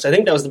bunch of bucks. I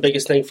think that was the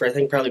biggest thing for,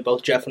 probably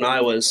both Jeff and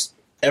I was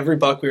every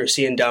buck we were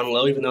seeing down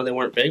low, even though they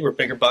weren't big, were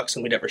bigger bucks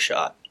than we'd ever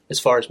shot as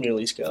far as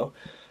muleys go.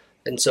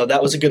 And so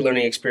that was a good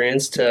learning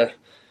experience to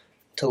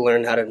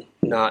learn how to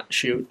not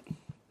shoot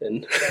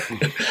and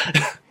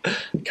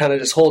kind of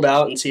just hold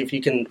out and see if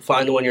you can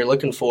find the one you're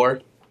looking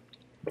for.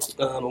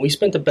 And we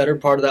spent the better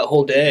part of that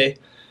whole day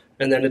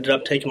and then ended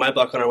up taking my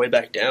buck on our way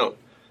back down.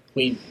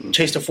 We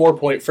chased a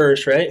 4-point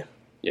first, right?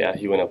 Yeah,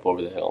 he went up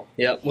over the hill.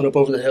 Yeah, went up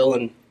over the hill,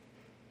 and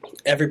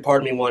every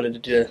part of me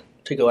wanted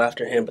to go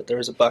after him, but there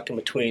was a buck in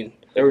between.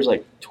 There was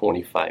like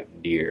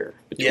 25 deer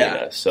between Yeah.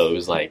 us, so it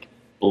was like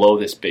blow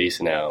this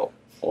basin out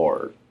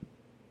or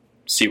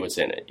see what's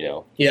in it,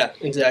 Yeah,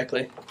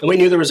 exactly. And we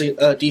knew there was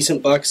a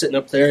decent buck sitting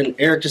up there, and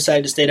Eric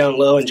decided to stay down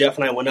low, and Jeff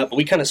and I went up, but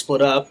we kind of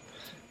split up.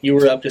 You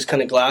were up just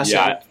kind of glassing.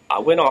 Yeah, I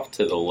went off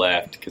to the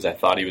left because I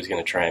thought he was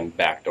going to try and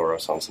backdoor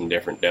us on some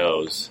different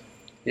does.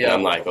 Yeah. And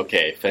I'm like,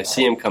 okay, if I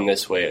see him come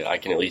this way, I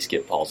can at least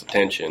get Paul's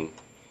attention.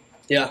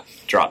 Yeah.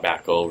 Drop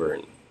back over,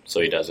 and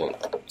so he doesn't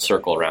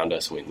circle around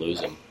us and we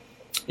lose him.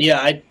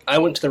 Yeah, I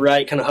went to the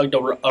right, kind of hugged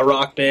a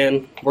rock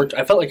band.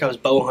 I felt like I was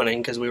bow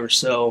hunting because we were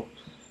so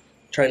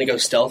trying to go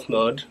stealth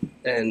mode,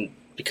 and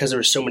because there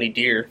were so many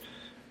deer.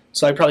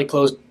 So I probably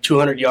closed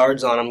 200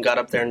 yards on him, got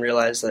up there and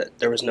realized that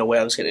there was no way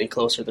I was getting any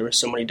closer. There were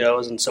so many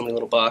does and so many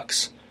little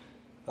bucks.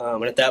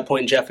 And at that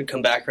point, Jeff had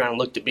come back around and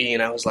looked at me,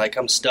 and I was like,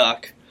 I'm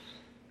stuck.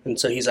 And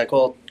so he's like,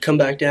 well, come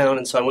back down.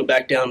 And so I went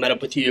back down, met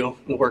up with you,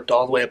 and worked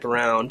all the way up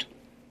around.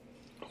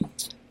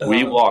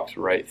 We walked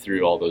right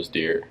through all those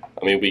deer.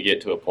 I mean, we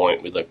get to a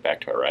point, we look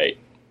back to our right.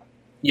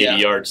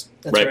 80 yards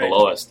right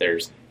below us,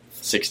 there's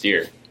 6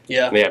 deer.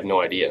 Yeah. And they have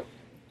no idea.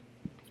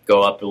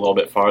 Go up a little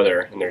bit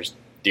farther, and there's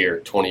deer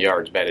 20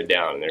 yards bedded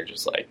down, and they're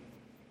just like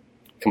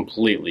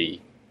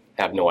completely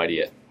have no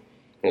idea.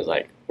 And it's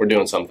like, we're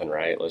doing something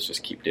right. Let's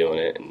just keep doing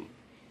it and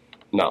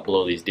not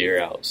blow these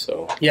deer out.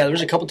 So yeah, there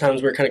was a couple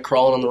times we were kind of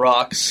crawling on the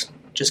rocks,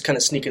 just kind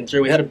of sneaking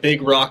through. We had a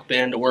big rock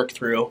band to work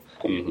through,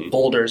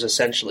 boulders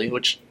essentially,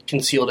 which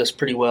concealed us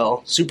pretty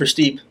well. Super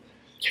steep.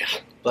 Yeah.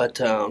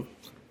 But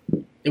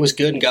it was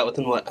good and got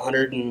within,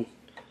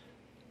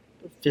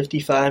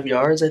 155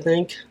 yards, I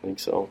think? I think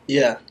so.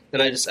 Yeah,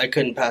 and I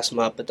couldn't pass him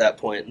up at that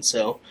point. And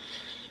so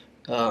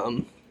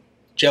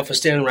Jeff was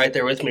standing right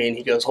there with me, and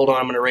he goes, hold on,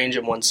 I'm going to range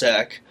him 1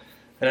 sec.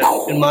 And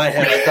in my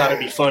head, I thought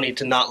it'd be funny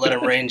to not let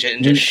him range it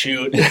and just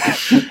shoot.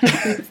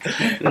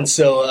 And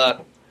so,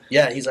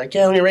 he's like,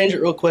 yeah, let me range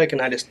it real quick.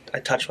 And I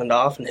touch went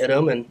off and hit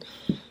him, and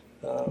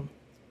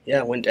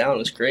went down. It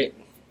was great.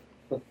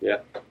 Yeah.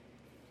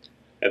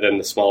 And then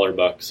the smaller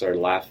buck started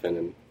laughing,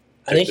 and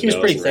I think he was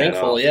pretty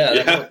thankful.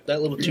 Yeah.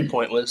 That little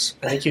 2-point was.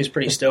 I think he was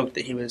pretty stoked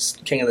that he was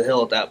king of the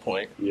hill at that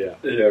point. Yeah.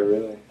 Yeah,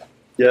 really.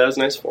 Yeah, that was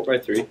a nice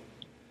 4x3.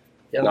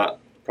 Yeah.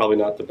 Probably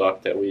not the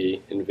buck that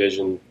we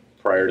envisioned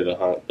prior to the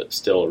hunt, but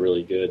still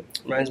really good.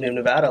 Reminds me of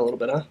Nevada a little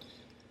bit, huh?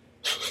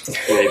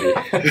 Maybe.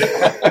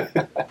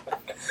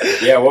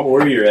 Yeah, what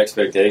were your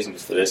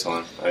expectations for this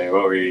one? I mean,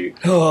 what were you...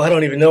 Oh, I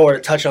don't even know where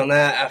to touch on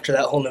that after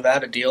that whole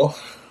Nevada deal.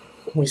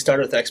 We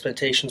started with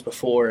expectations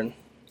before, and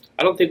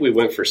I don't think we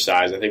went for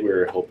size. I think we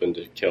were hoping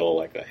to kill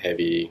like a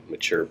heavy,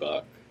 mature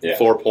buck. Yeah.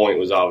 4-point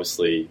was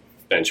obviously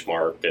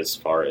benchmark as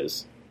far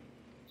as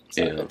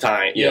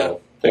time,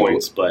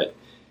 points, but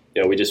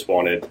we just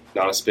wanted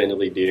not a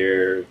spindly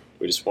deer.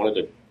 We just wanted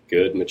a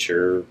good,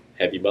 mature,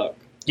 heavy buck.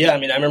 Yeah, I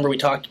mean, I remember we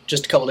talked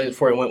just a couple days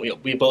before we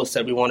went. We both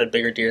said we wanted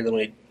bigger deer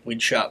than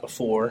we'd shot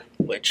before,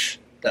 which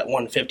that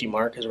 150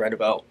 mark is right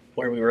about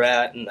where we were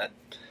at, and that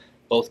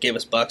both gave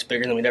us bucks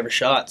bigger than we'd ever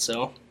shot.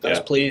 So I was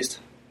pleased.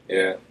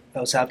 Yeah, I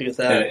was happy with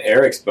that. And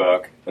Eric's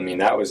buck, I mean,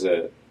 that was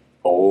a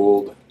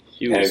old,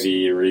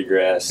 heavy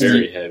regress,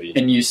 very heavy.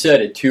 And you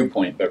said a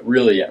 2-point, but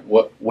really,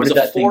 what did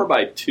that thing?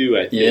 4x2,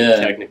 I think. Yeah,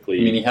 technically.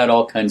 I mean, he had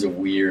all kinds of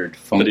weird,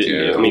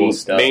 funky, cool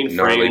stuff. Main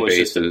frame was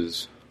bases.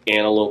 Just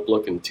antelope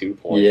looking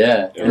 2-point.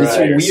 Yeah, and it's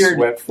a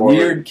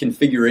weird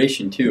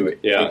configuration too.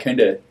 Yeah, kind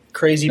of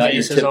crazy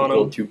bases on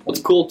him. 2-point. What's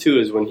cool too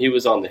is when he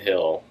was on the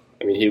hill.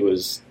 I mean, he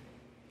was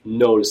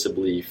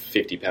noticeably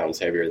 50 pounds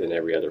heavier than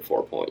every other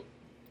 4-point.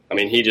 I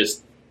mean, he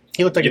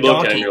looked like a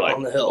donkey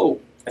on the hill.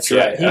 Oh, that's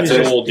right. That's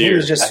an old deer.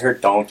 I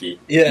heard donkey.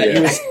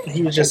 Yeah,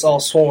 he was just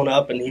all swollen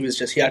up, and he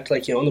acted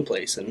like he owned the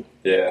place, and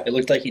it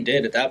looked like he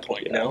did at that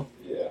point. Yeah.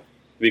 It'd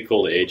be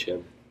cool to age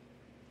him.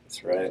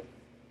 That's right.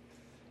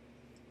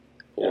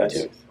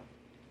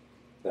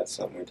 That's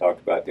something we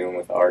talked about doing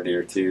with our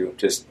deer too.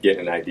 Just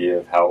getting an idea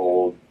of how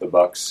old the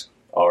bucks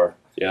are.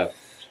 Yeah,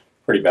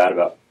 pretty bad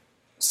about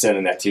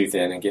sending that tooth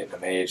in and getting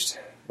them aged.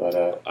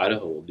 But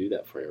Idaho will do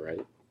that for you, right?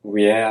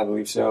 Yeah, I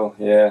believe so.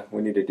 Yeah,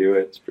 we need to do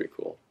it. It's pretty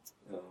cool.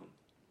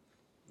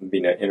 It'd be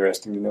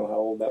interesting to know how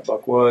old that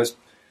buck was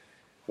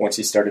once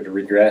he started to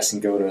regress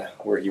and go to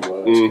where he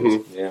was.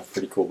 Mm-hmm. Yeah,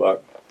 pretty cool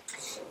buck.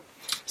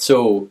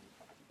 So,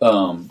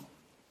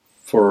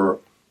 for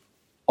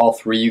all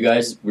three of you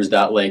guys, was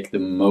that like the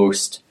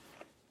most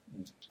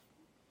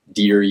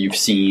deer you've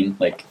seen,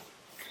 like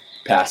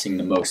passing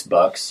the most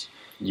bucks?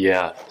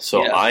 Yeah.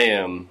 So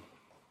I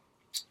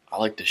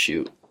like to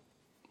shoot.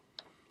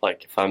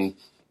 Like if I'm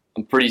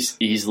pretty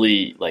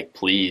easily like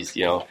pleased,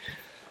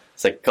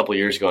 It's like a couple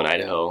years ago in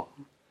Idaho,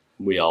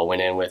 we all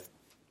went in with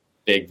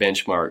big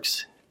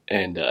benchmarks,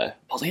 and I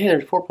was like, "Hey,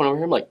 there's a 4-point over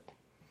here." I'm like,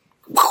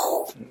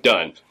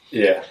 done.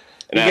 Yeah.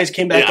 And you guys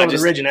came back over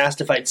the ridge and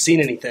asked if I'd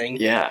seen anything.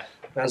 Yeah.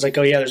 And I was like,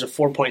 oh, yeah, there's a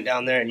 4-point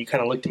down there. And you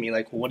kind of looked at me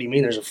like, well, what do you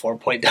mean there's a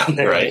 4-point down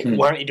there? Right. Like,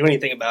 why aren't you doing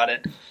anything about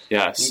it?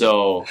 Yeah,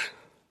 so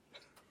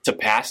to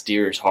pass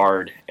deer is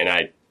hard.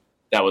 And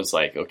that was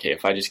like, okay,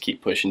 if I just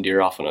keep pushing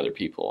deer off on other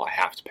people, I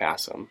have to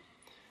pass them.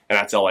 And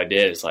that's all I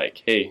did is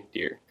like, hey,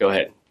 deer, go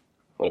ahead. I'm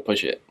going to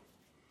push it.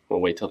 I'm going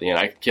to wait till the end.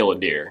 I could kill a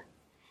deer.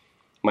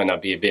 Might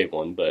not be a big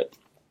one, but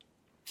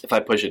if I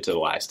push it to the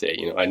last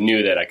day, I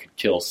knew that I could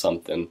kill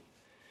something.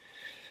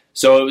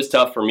 So it was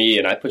tough for me,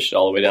 and I pushed it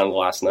all the way down to the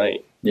last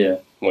night. Yeah.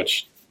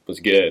 Which was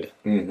good.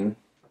 Mm-hmm.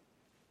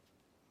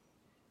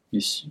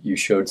 You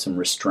showed some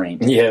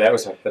restraint. Yeah,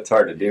 that's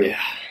hard to do. Yeah.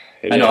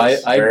 I know.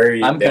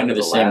 I'm kind of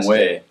the same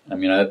way. I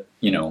mean, I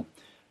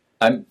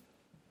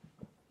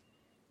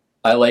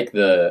like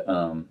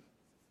the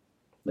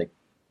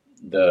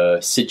the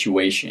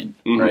situation,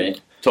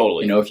 right?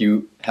 Totally. If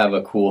you have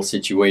a cool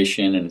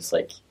situation and it's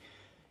like,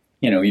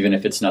 even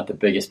if it's not the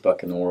biggest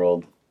buck in the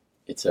world,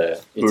 it's a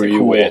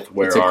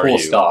cool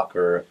stock,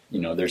 or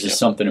there's just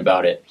something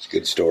about it. It's a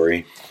good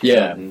story.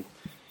 Yeah,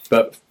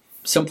 but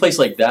someplace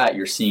like that,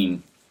 you're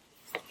seeing,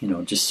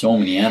 just so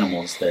many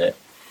animals that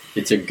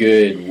it's a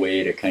good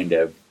way to kind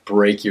of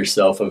break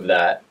yourself of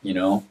that.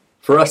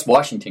 For us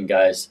Washington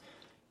guys,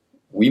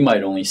 we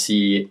might only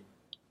see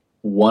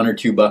 1 or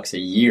 2 bucks a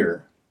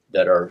year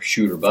that are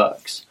shooter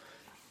bucks,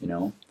 you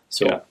know.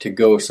 So to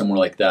go somewhere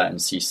like that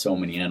and see so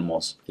many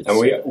animals,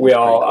 and we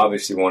all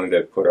obviously wanted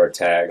to put our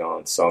tag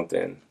on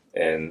something,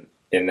 and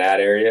in that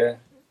area,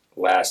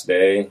 last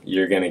day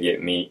you're going to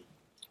get meat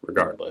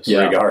regardless.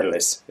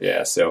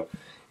 Yeah. So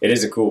it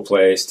is a cool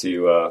place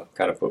to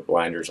kind of put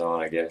blinders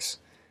on, I guess,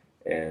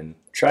 and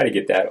try to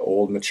get that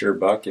old mature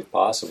buck if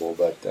possible.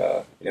 But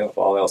if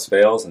all else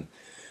fails, and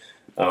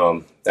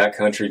that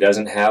country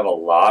doesn't have a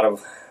lot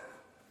of,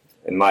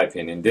 in my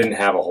opinion, didn't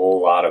have a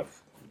whole lot of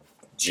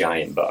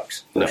giant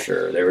bucks for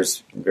sure. There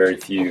was very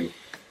few.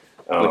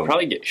 They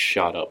probably get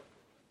shot up,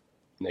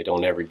 and they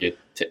don't ever get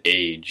to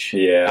age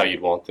how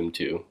you'd want them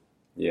to.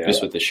 Yeah,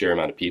 just with the sheer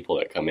amount of people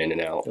that come in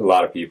and out. A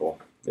lot of people.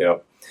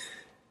 Yep.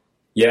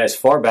 Yeah, as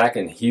far back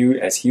and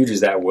as huge as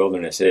that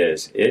wilderness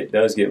is, it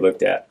does get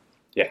looked at.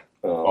 Yeah.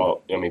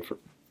 For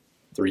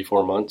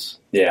 3-4 months.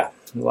 Yeah,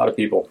 a lot of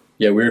people.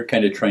 Yeah, we were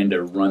kind of trying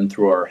to run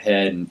through our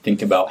head and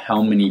think about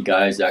how many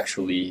guys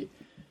actually,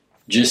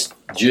 just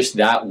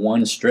that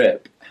one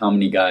strip, how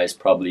many guys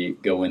probably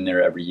go in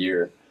there every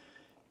year.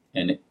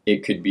 And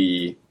it could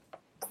be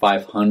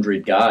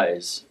 500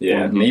 guys,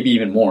 or maybe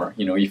even more.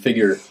 You know, you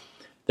figure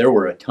there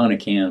were a ton of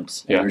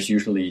camps, and there's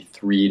usually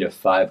 3 to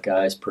 5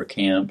 guys per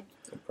camp.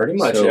 Pretty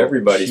much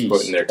everybody's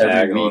putting their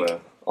tag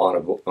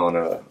on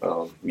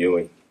a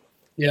muley.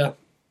 Yeah.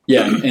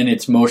 Yeah, and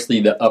it's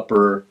mostly the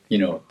upper,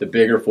 the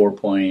bigger 4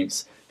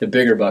 points, the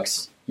bigger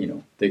bucks,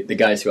 the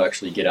guys who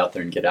actually get out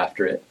there and get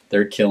after it.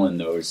 They're killing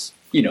those,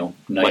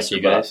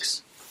 nicer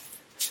bucks.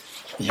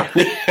 Yeah.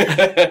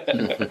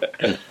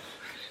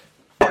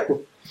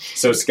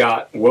 So,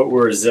 Scott, what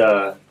was,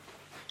 I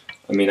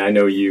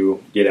know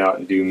you get out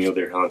and do mule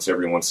deer hunts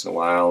every once in a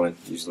while and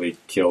usually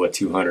kill a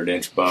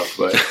 200-inch buck,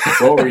 but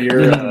what were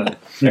your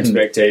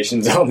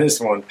expectations on this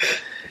one?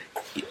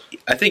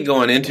 I think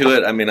going into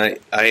it,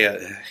 I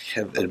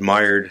have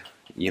admired,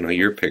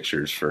 your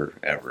pictures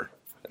forever.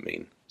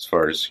 As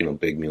far as,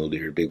 big mule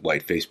deer, big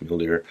white-faced mule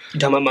deer. You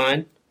talking about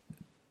mine?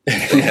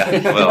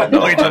 Yeah, well,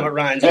 no. You're talking about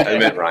Ryan's. I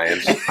meant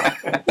Ryan's.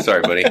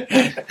 Sorry, buddy.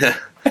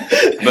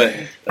 But,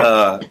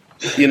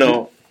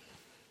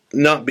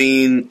 not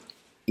being,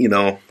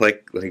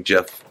 like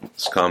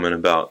Jeff's comment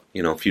about,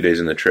 a few days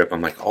in the trip,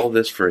 I'm like, all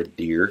this for a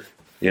deer,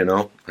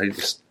 my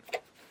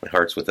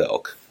heart's with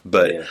elk.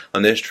 But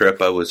on this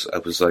trip, I was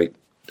like,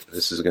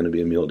 this is going to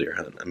be a mule deer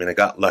hunt. I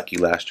got lucky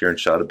last year and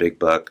shot a big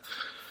buck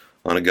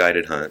on a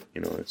guided hunt,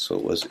 so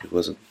it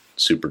wasn't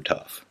super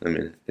tough.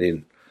 I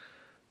didn't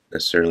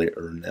necessarily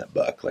earn that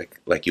buck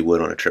like you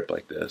would on a trip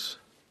like this,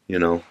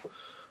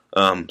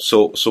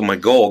 So my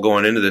goal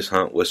going into this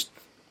hunt was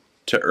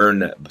to earn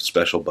that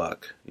special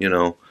buck,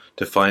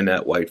 to find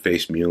that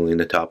white-faced muley in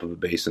the top of a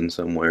basin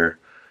somewhere,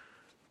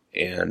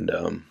 and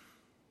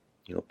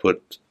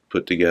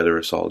put together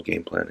a solid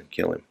game plan and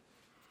kill him.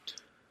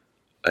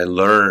 I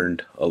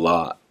learned a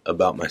lot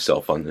about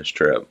myself on this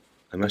trip.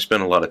 I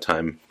spent a lot of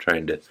time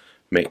trying to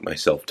make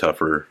myself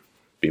tougher,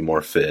 be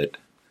more fit,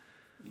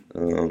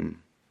 go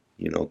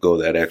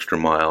that extra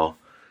mile.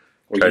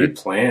 Well, you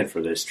planned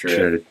for this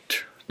trip.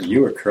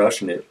 You were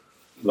crushing it,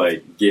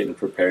 like getting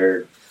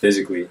prepared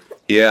physically.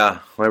 Yeah,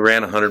 I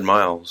ran 100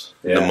 miles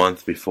the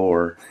month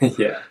before.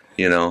 Yeah.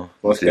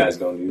 Most guys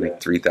don't do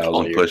that.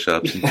 3,000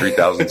 push-ups and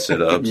 3,000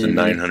 sit-ups and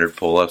 900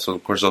 pull-ups. So,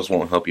 of course, those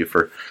won't help you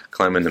for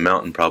climbing the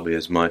mountain probably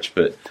as much,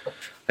 but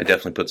I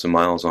definitely put some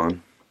miles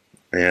on.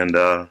 And,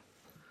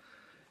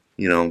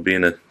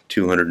 being a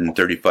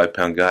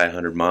 235-pound guy,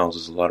 100 miles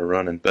is a lot of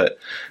running. But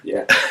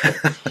yeah,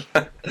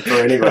 for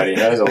anybody,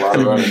 that is a lot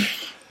of running.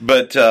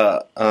 But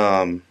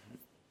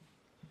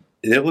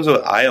it was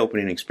an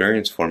eye-opening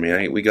experience for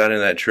me. We got in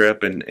that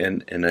trip,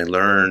 and I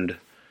learned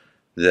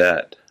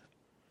that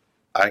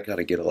I got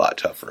to get a lot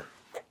tougher.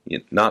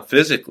 Not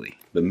physically,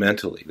 but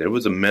mentally. There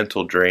was a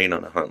mental drain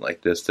on a hunt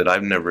like this that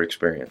I've never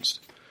experienced.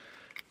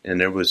 And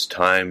there was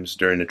times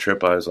during the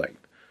trip I was like,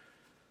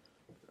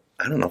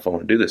 I don't know if I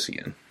want to do this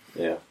again.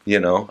 Yeah.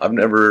 I've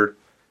never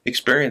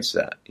experienced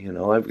that.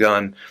 I've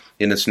gone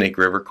into Snake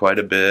River quite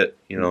a bit,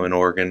 in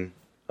Oregon.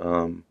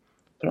 But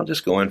I'll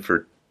just go in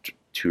for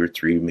 2 or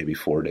 3, maybe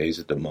 4 days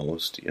at the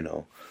most,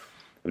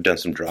 I've done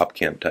some drop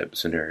camp type of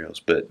scenarios,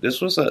 but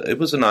it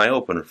was an eye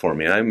opener for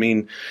me. I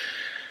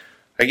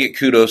get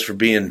kudos for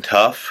being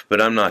tough, but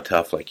I'm not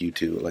tough like you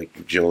two,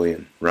 like Joey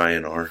and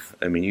Ryan are.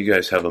 You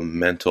guys have a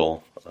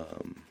mental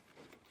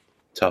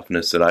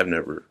toughness that I've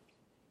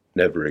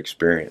never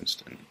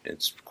experienced, and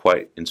it's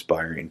quite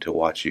inspiring to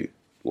watch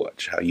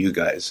how you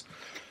guys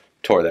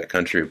tore that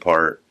country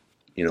apart.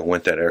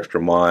 Went that extra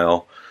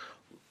mile,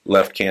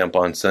 left camp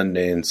on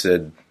Sunday, and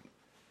said,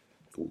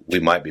 "We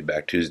might be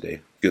back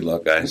Tuesday. Good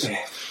luck, guys."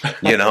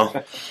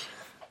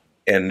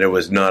 And there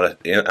was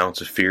not an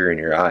ounce of fear in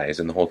your eyes,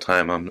 and the whole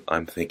time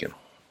I'm thinking,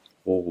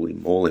 "Holy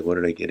moly, what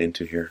did I get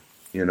into here?"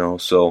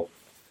 So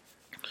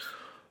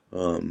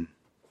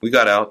we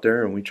got out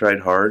there and we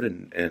tried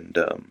hard,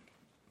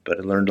 but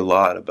I learned a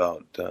lot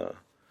about. I'm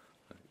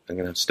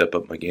gonna have to step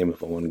up my game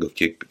if I want to go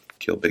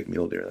kill big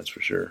mule deer. That's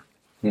for sure.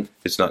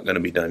 It's not going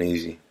to be done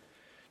easy.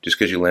 just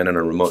because you land on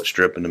a remote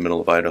strip in the middle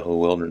of Idaho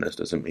wilderness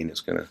doesn't mean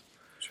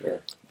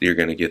you're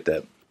gonna get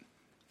that.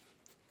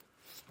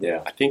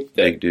 Yeah, I think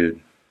that big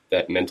dude.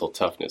 That mental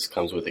toughness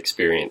comes with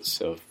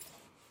experience of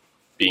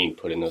being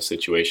put in those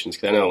situations.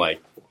 Because I know,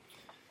 like,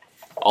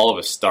 all of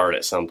us start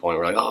at some point.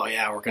 We're like, oh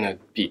yeah, we're gonna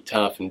be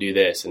tough and do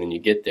this, and then you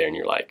get there and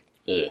you're like,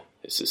 ugh,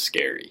 this is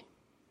scary.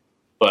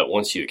 But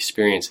once you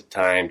experience it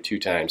time, 2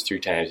 times, 3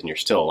 times, and you're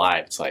still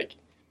alive, it's like,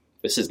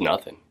 this is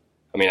nothing.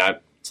 I mean,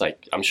 it's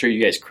like, I'm sure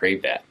you guys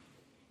crave that.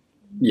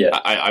 Yeah.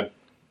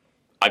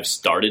 I've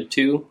started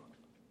to,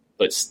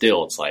 but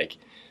still, it's like,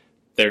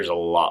 there's a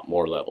lot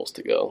more levels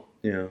to go.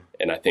 Yeah.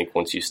 And I think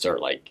once you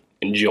start, like,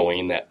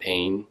 enjoying that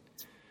pain.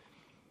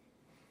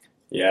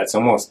 Yeah, it's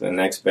almost an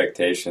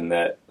expectation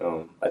that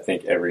I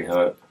think every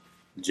hunt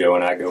Joe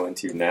and I go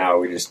into now,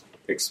 we just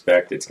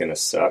expect it's going to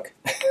suck.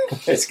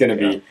 It's going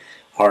to be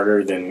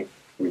harder than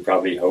we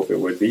probably hope it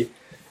would be.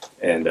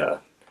 And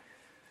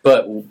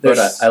but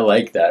I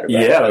like that.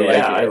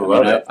 I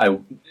love it. I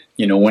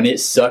when it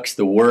sucks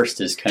the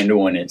worst is kind of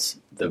when it's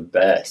the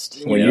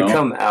best. When you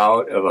come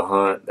out of a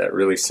hunt that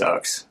really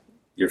sucks,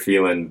 you're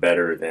feeling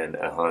better than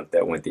a hunt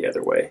that went the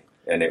other way.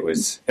 And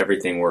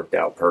everything worked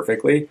out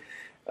perfectly.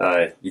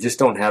 You just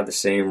don't have the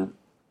same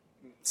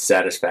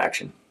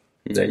satisfaction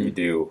that you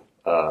do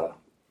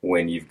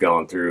when you've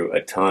gone through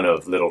a ton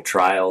of little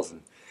trials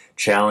and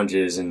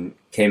challenges and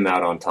came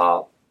out on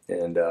top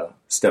and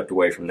stepped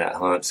away from that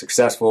hunt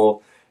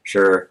successful,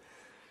 sure,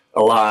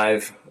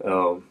 alive,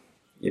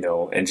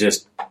 and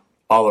just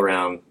all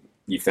around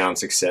you found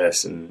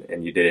success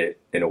and you did it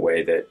in a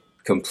way that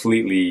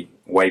completely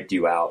wiped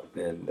you out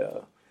and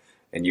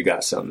you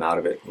got something out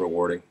of it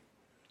rewarding.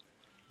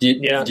 Do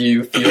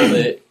you feel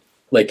that,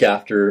 like,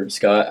 after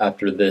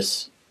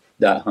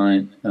that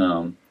hunt,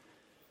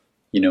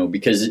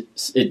 because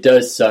it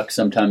does suck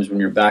sometimes when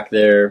you're back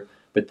there,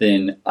 but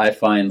then I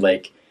find,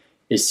 like,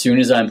 as soon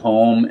as I'm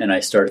home and I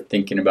start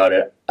thinking about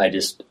it,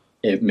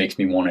 it makes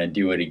me want to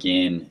do it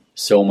again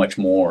so much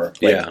more,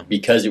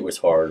 because it was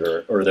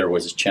hard or there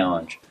was a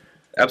challenge.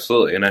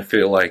 Absolutely, and I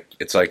feel like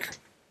it's like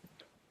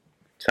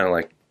kind of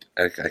like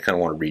I kind of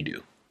want to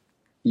redo.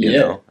 You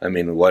know? I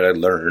mean, what I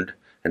learned,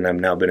 and I've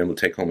now been able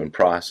to take home and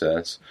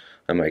process.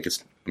 I'm like,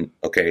 it's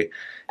okay.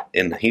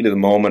 In the heat of the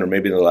moment, or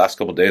maybe in the last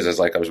couple of days,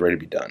 I was ready to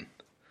be done.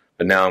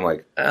 But now I'm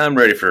like, I'm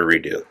ready for a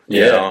redo.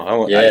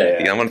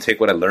 I want to take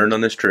what I learned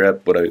on this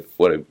trip, what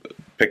I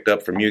picked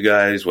up from you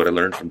guys, what I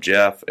learned from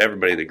Jeff,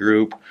 everybody in the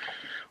group,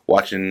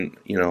 watching,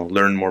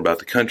 learn more about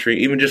the country,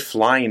 even just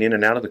flying in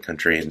and out of the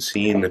country and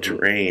seeing the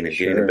terrain and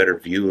getting a better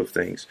view of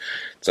things.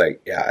 It's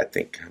like, I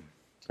think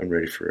I'm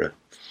ready for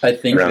I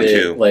think round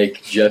that, 2.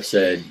 like Jeff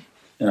said,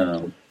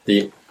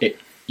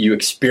 you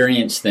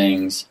experience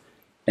things,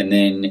 and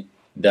then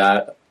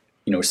that,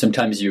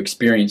 sometimes you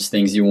experience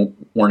things you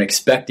weren't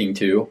expecting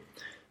to,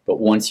 but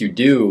once you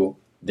do,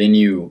 then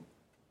you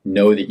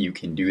know that you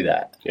can do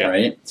that,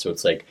 right? So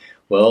it's like,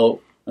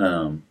 well,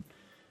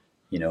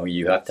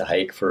 you have to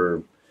hike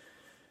for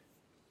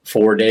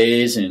 4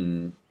 days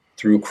and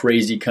through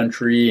crazy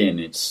country, and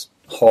it's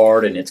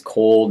hard and it's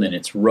cold and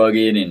it's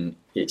rugged and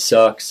it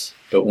sucks.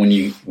 But when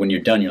you're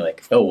done, you're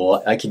like, oh,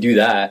 well, I can do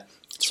that.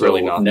 It's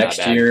really not next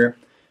that bad. year,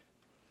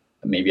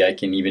 maybe I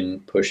can even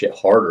push it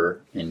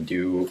harder and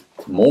do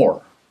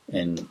more.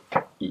 And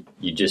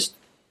you just,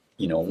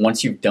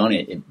 once you've done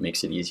it, it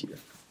makes it easier.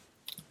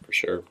 For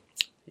sure.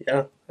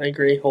 Yeah, I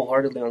agree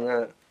wholeheartedly on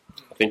that.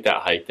 I think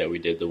that hike that we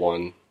did the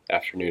one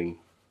afternoon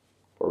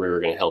where we were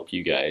going to help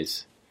you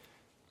guys,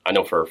 I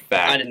know for a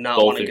fact I did not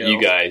both wanna of go.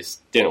 you guys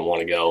didn't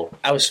want to go.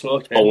 I was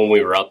smoked, man. But when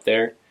we were up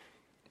there,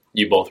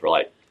 you both were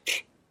like,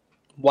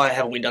 Why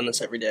haven't we done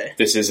this every day?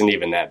 this isn't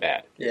even that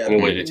bad. Yeah, I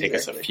mean, what did it take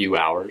exactly. us? A few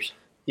hours?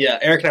 Yeah,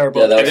 Eric and I were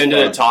both. And then to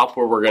the top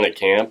where we're going to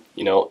camp,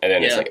 and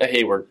then it's Yeah. like,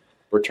 hey, we're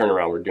turning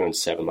around. We're doing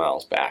 7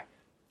 miles back.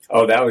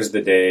 Oh, that was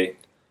the day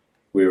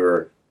we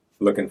were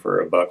looking for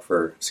a buck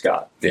for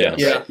Scott. Yeah.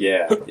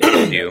 Yeah.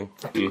 You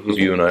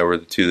and I were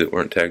the two that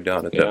weren't tagged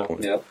out at that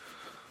point. Yep.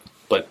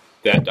 But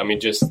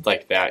just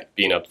like that,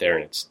 being up there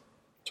and it's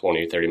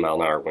 20 or 30 mile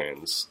an hour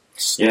winds.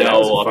 Yeah, that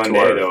was a up fun to day,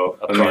 our- though.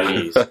 up to our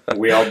knees.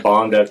 We all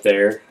bombed up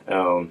there,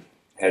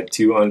 had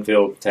 2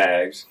 unfilled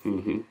tags,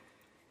 Mhm.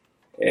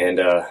 and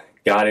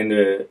got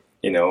into,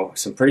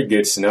 some pretty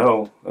good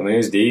snow. I mean, it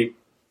was deep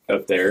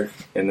up there,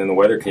 and then the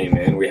weather came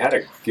in. We had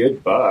a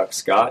good buck.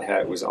 Scott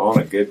was on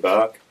a good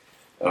buck,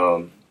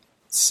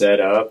 set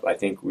up. I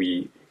think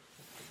we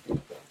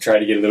tried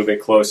to get a little bit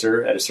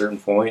closer at a certain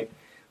point,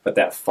 but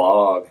that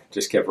fog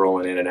just kept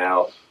rolling in and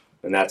out,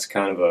 and that's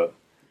kind of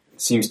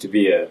seems to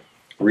be a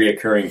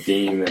reoccurring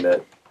theme in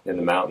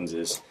the mountains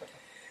is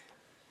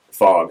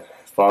fog.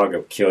 Fog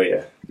will kill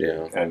you.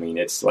 Yeah. I mean,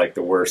 it's like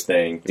the worst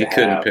thing to You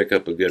couldn't have. pick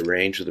up a good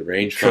range with the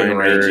Couldn't rangefinder,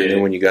 range it. and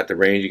then when you got the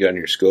range, you got in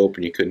your scope,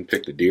 and you couldn't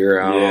pick the deer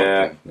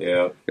out.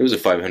 Yeah. It was a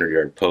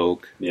 500-yard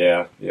poke.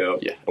 Yeah. Yeah.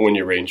 And when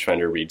your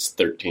rangefinder reads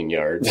 13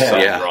 yards, Yeah.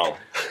 something's Yeah. wrong.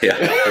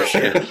 Yeah, for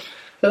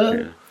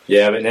sure.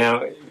 Yeah, but now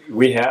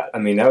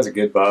that was a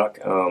good buck.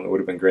 It would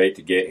have been great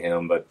to get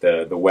him, but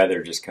the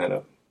weather just kind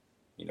of,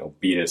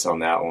 beat us on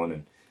that one.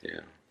 And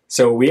Yeah.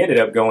 So we ended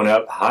up going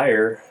up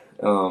higher,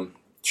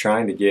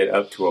 trying to get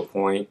up to a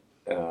point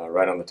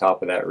right on the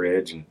top of that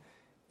ridge. And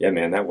yeah,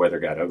 man, that weather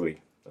got ugly.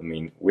 I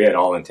mean, we had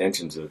all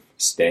intentions of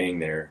staying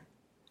there,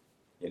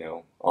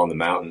 on the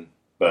mountain,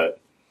 but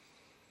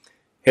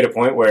hit a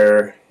point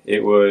where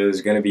it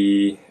was going to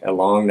be a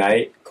long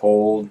night,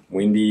 cold,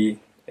 windy,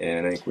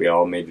 and I think we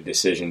all made the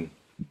decision.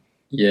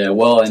 Yeah,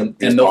 well, and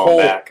the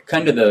whole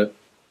kind of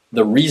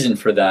the reason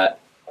for that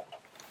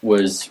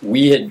was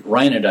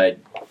Ryan and I,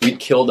 we'd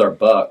killed our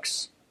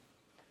bucks,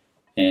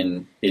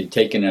 and it'd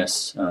taken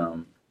us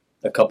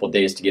a couple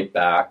days to get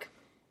back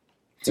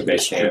to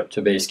base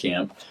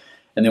camp.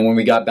 And then when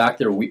we got back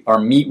there, our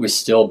meat was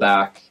still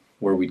back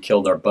where we'd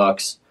killed our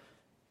bucks,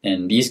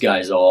 and these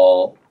guys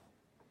all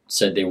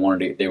said they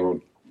were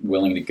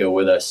willing to go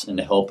with us and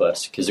to help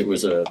us because it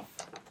was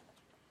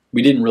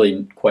we didn't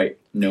really quite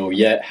know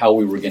yet how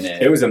we were going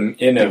to. It was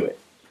in a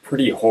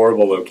pretty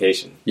horrible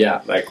location.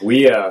 Yeah, like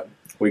we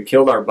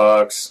killed our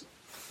bucks,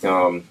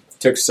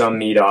 took some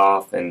meat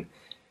off, and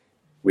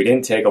we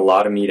didn't take a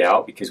lot of meat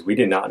out because we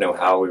did not know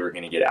how we were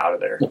going to get out of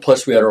there. Well,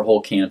 plus we had our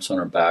whole camps on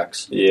our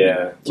backs.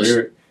 Yeah,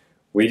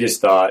 we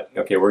just thought,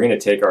 okay, we're going to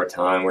take our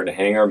time, we're going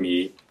to hang our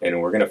meat, and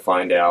we're going to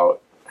find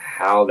out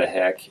how the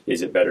heck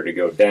is it better to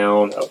go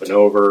down, up and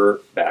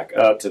over, back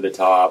up to the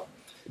top,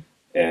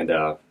 and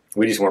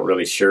we just weren't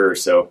really sure.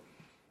 So,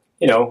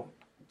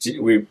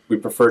 we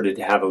preferred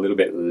to have a little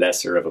bit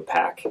lesser of a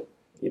pack,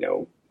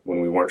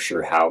 when we weren't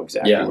sure how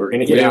exactly we were going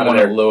to get out of there. We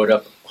didn't want to load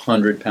up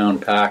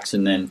 100-pound packs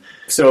and then.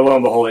 So lo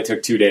and behold, it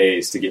took 2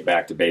 days to get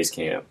back to base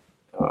camp,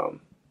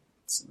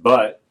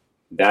 but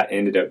that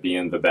ended up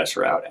being the best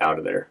route out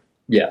of there.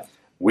 Yeah,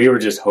 we were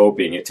just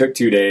hoping. It took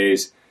 2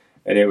 days.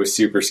 And it was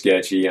super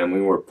sketchy. I mean,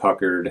 we were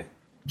puckered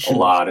a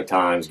lot of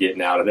times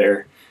getting out of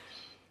there.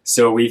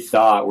 So we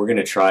thought we're going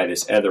to try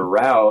this other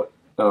route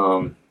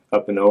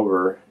up and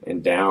over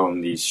and down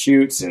these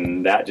chutes,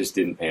 and that just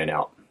didn't pan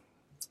out.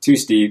 Too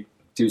steep,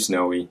 too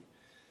snowy,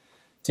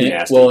 too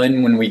nasty. Well,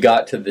 and when we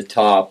got to the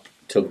top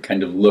to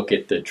kind of look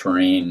at the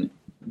terrain,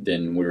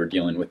 then we were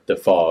dealing with the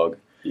fog.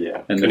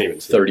 Yeah. And the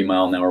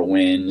 30-mile-an-hour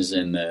winds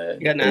and the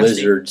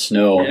blizzard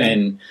snow. Yeah.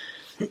 And,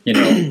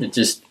 it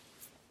just...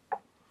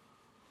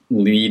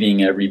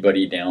 leading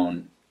everybody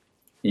down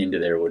into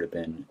there would have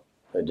been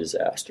a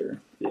disaster.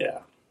 Yeah.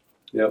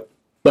 Yep.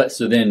 But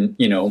so then,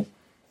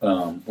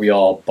 we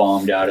all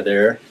bombed out of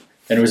there,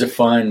 and it was a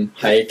fun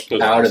hike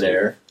out of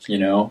there,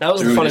 That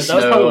was the funnest. That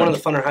was probably one of the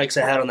funner hikes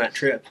I had on that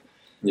trip.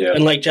 Yeah.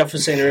 And like Jeff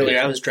was saying earlier,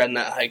 I was dreading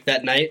that hike.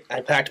 That night,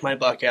 I packed my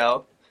buck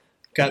out,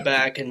 got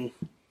back, and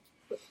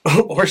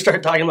we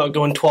started talking about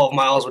going 12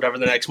 miles, whatever,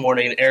 the next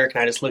morning, and Eric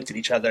and I just looked at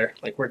each other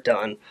like, we're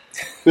done.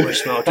 We're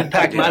smoked. We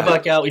packed my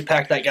buck out. We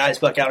packed that guy's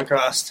buck out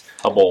across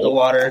the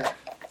water.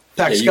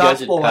 Packed you guys Scott's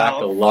had bull packed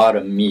out. a lot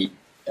of meat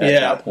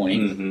at that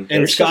point. Mm-hmm.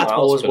 And Scott's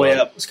bull was way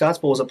up. Scott's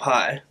bull was up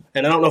high.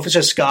 And I don't know if it's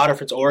just Scott or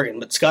if it's Oregon,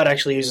 but Scott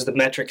actually uses the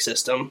metric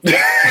system.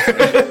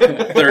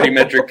 30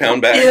 metric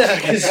pound bags. Yeah,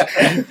 because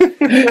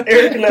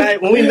Eric and I,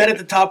 when we met at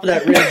the top of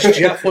that ridge,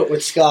 Jeff went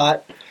with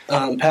Scott,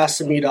 passed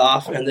the meat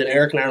off, and then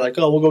Eric and I are like,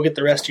 we'll go get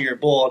the rest of your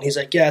bull. And he's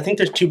like, I think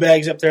there's 2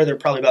 bags up there. They're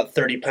probably about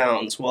 30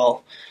 pounds.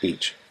 Well,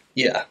 each.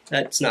 Yeah,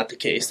 that's not the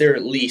case. They're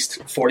at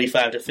least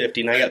 45 to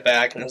 50. And I got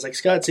back, and I was like,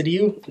 Scott, so do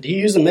you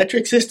use the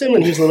metric system?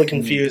 And he was a little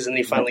confused, and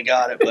he finally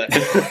got it. But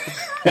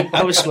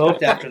I was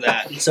smoked after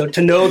that. And so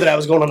to know that I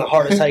was going on the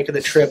hardest hike of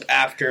the trip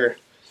after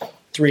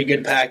 3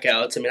 good pack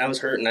outs, I mean, I was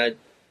hurt, and I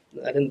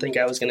didn't think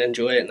I was going to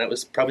enjoy it, and that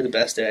was probably the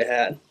best day I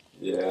had.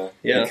 Yeah.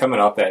 And coming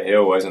off that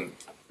hill wasn't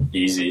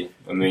easy.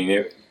 I mean,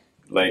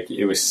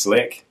 it was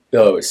slick.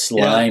 Oh, it was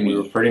slimy. We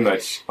were pretty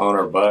much on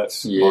our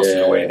butts most of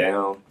the way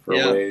down for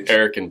a ways.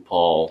 Eric and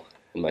Paul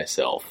and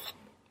myself,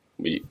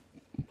 we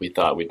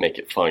thought we'd make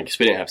it fun because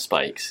we didn't have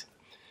spikes.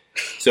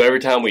 So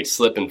every time we'd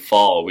slip and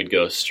fall, we'd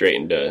go straight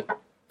into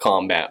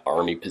combat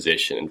army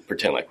position and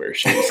pretend like we were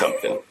shooting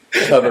something.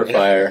 Cover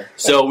fire.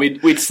 So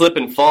we'd slip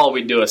and fall.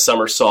 We'd do a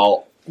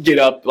somersault, get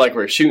up like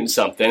we were shooting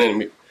something,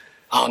 and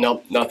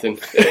nope, nothing.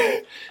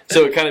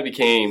 So it kind of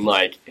became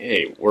like,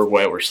 hey, we're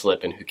wet, we're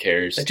slipping, who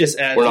cares? It just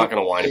adds, we're not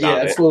going to whine about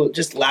it. Yeah, it's a little,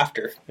 just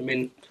laughter. I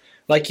mean,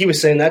 like he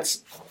was saying,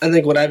 that's, I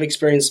think, what I've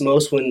experienced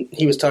most when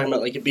he was talking about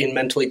like it being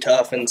mentally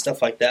tough and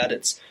stuff like that.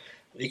 It's,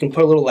 you can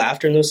put a little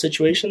laughter in those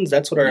situations.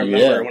 That's what I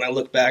remember when I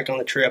look back on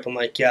the trip. I'm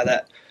like, yeah,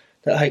 that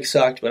hike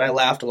sucked, but I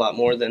laughed a lot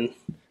more than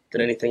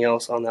anything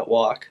else on that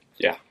walk.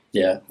 Yeah.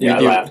 Yeah, I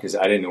laughed because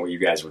I didn't know what you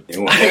guys were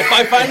doing.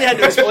 I finally had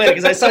to explain it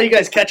because I saw you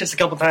guys catch us a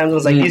couple times. And I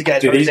was like, these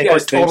guys, do these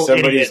guys think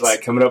somebody's idiots.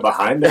 like coming up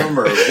behind them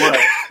or what?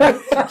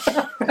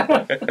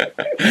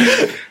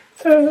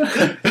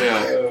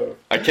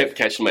 I kept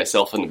catching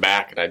myself in the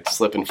back, and I'd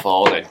slip and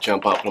fall, and I'd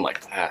jump up, and I'm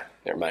like,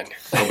 never mind.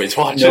 Nobody's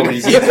watching.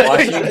 Nobody's even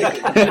watching.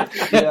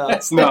 Yeah,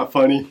 it's not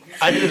funny.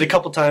 I did it a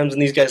couple times,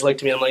 and these guys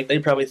looked at me. I'm like, they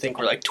probably think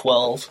we're like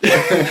 12.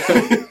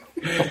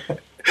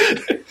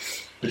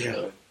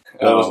 Yeah.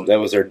 That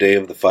was our day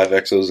of the 5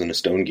 Exos and a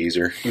stone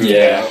geezer.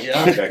 Yeah.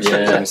 5 Exos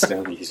and a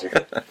stone geezer.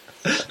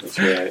 That's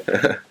right.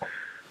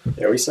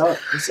 Yeah, we saw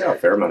a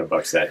fair amount of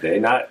bucks that day.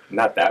 Not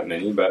that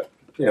many, but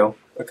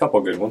a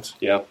couple good ones.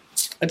 Yeah.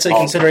 I'd say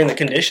considering the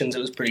conditions, it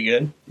was pretty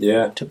good.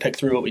 Yeah. To pick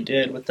through what we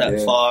did with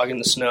that fog and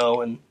the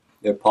snow. And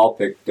yeah, Paul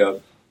picked up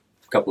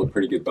a couple of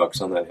pretty good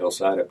bucks on that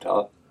hillside up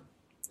top.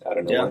 I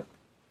don't know. Yeah.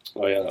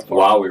 Oh, yeah. That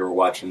While we were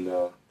watching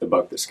the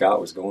buck that Scott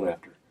was going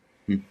after.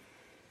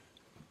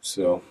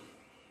 So.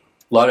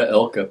 A lot of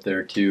elk up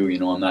there, too. You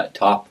know, on that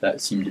top,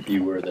 that seemed to be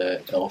where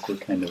the elk were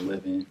kind of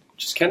living.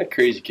 Which is kind of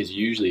crazy because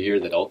you usually hear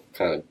that elk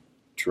kind of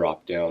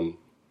drop down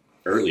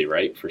early,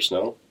 right, for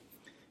snow?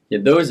 Yeah,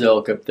 those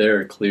elk up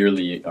there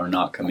clearly are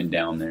not coming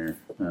down there.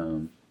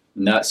 And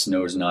that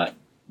snow's not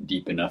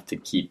deep enough to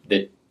keep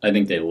that. I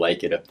think they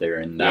like it up there,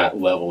 and that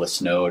level of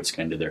snow, it's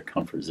kind of their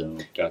comfort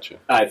zone. Gotcha.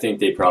 I think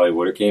they probably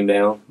would have came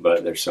down,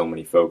 but there's so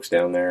many folks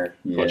down there.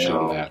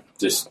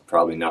 Just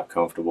probably not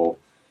comfortable.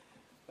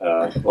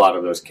 A lot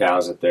of those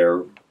cows up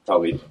there,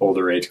 probably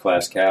older age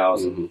class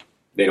cows,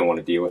 they don't want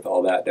to deal with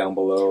all that down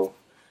below.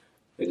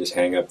 They just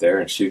hang up there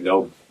and shoot.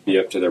 They'll be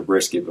up to their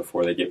brisket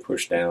before they get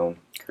pushed down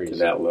to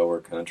that lower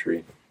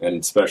country,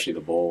 and especially the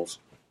bulls.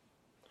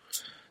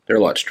 They're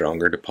a lot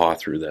stronger to paw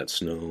through that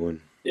snow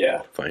and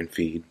find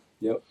feed.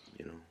 Yep.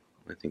 You know,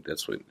 I think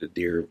that's what the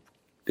deer,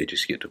 they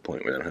just get to a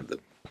point where they don't have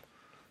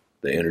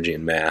the energy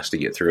and mass to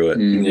get through it.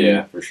 Mm-hmm.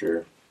 Yeah, for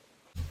sure.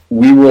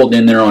 We rolled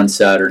in there on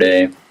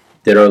Saturday,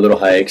 did our little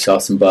hike, saw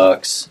some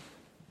bucks.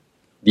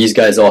 These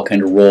guys all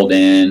kind of rolled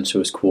in, so it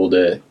was cool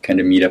to kind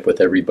of meet up with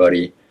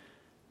everybody.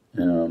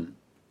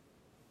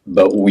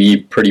 But we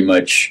pretty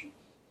much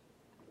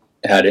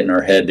had it in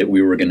our head that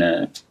we were going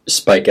to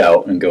spike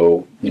out and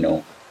go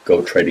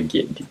try to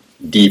get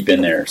deep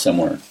in there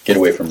somewhere, get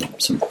away from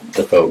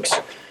the folks.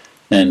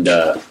 And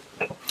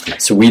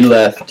so we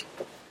left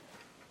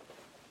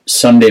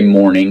Sunday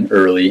morning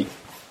early,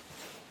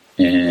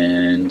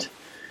 and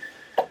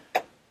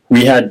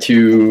we had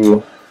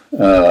to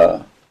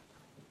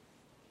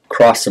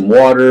cross some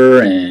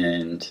water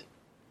and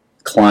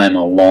climb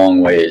a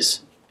long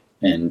ways,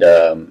 and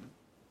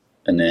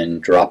then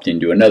dropped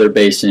into another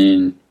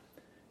basin,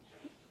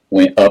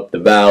 went up the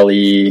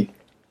valley,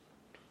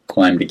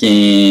 climbed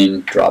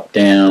again, dropped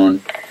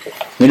down.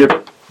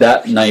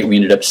 That night we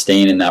ended up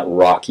staying in that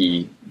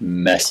rocky,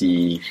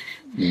 messy,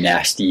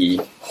 nasty,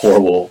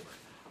 horrible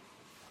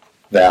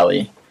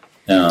valley.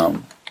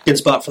 good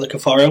spot for the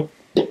Cafaro.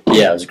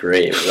 Yeah, it was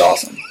great. It was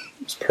awesome.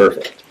 It was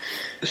perfect.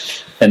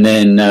 And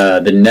then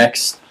the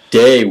next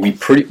day,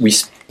 we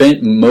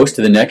spent most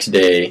of the next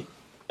day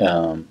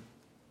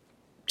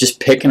just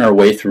picking our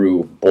way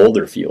through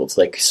boulder fields,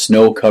 like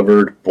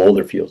snow-covered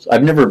boulder fields.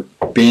 I've never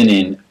been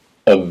in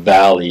a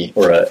valley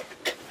or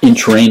in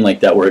terrain like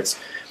that where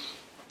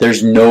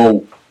there's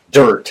no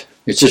dirt.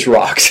 It's just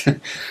rocks,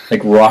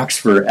 like rocks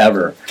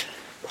forever.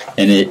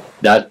 And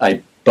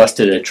I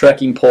busted a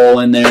trekking pole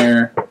in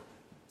there.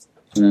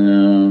 I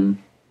don't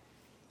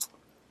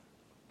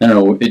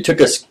know. It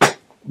took us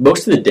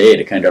most of the day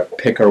to kind of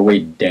pick our way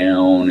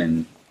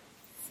down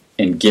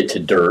and get to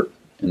dirt.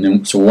 And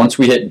then, so once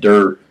we hit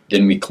dirt,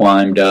 then we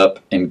climbed up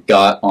and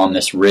got on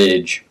this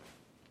ridge.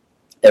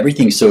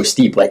 Everything's so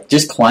steep, like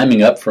just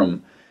climbing up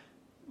from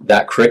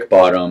that creek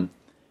bottom.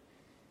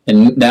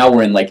 And now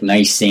we're in like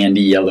nice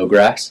sandy yellow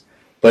grass,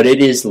 but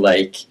it is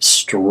like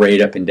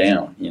straight up and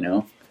down, you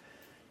know?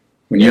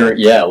 When you're,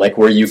 like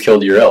where you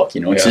killed your elk,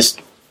 you know, it's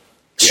just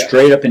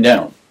straight up and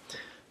down.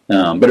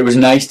 But it was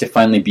nice to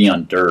finally be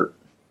on dirt.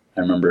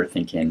 I remember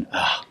thinking,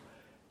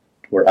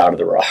 we're out of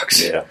the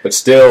rocks. Yeah, but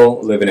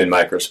still living in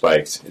micro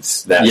spikes.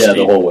 It's that steep.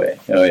 The whole way.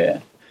 Oh, yeah.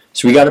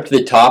 So we got up to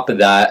the top of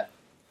that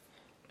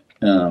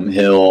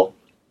hill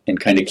and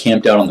kind of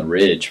camped out on the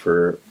ridge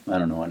for, I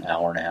don't know, an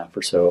hour and a half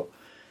or so.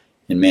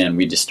 And, man,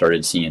 we just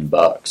started seeing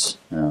bucks.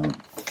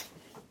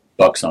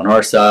 Bucks on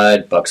our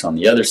side, bucks on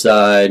the other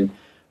side.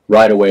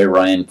 Right away,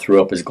 Ryan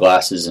threw up his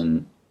glasses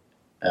and,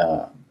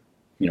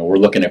 we're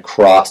looking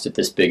across at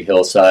this big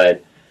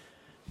hillside.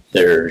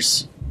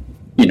 There's,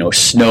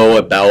 snow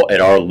about at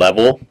our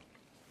level.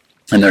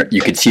 And there,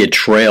 you could see a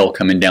trail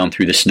coming down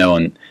through the snow.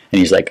 And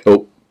he's like,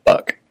 oh,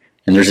 buck.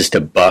 And there's just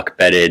a buck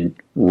bedded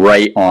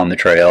right on the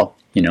trail,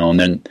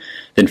 and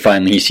then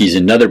finally he sees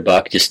another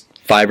buck, just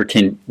 5 or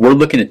 10. We're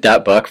looking at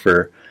that buck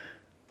for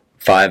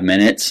 5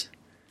 minutes.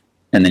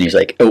 And then he's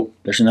like, oh,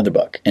 there's another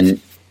buck. And,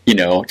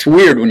 it's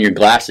weird when you're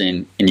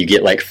glassing and you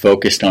get like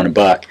focused on a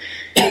buck.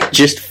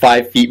 Just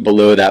 5 feet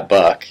below that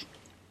buck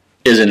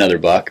is another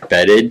buck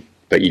bedded,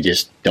 but you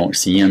just don't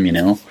see him,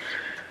 because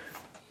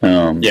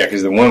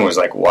the one was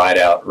like right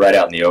out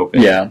in the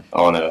open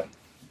on a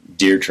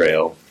deer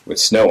trail with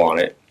snow on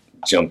it,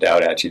 jumped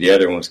out at you. The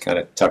other one was kind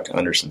of tucked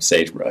under some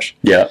sagebrush.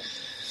 Yeah.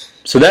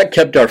 So that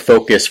kept our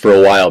focus for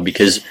a while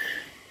because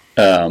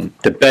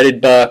the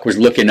bedded buck was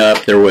looking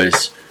up. There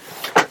was,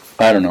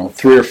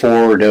 3 or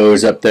 4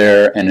 does up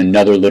there and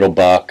another little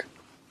buck.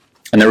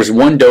 And there was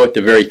one doe at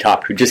the very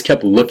top who just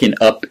kept looking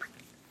up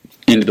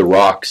into the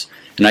rocks.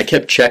 And I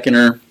kept checking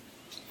her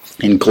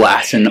and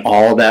glassing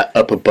all that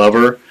up above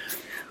her.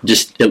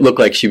 Just, it looked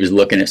like she was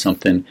looking at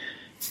something.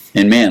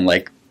 And man,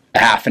 like a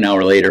half an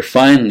hour later,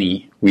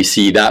 finally we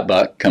see that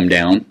buck come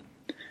down.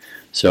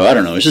 So I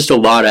don't know, it's just a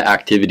lot of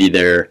activity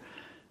there.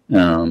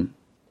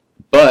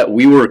 But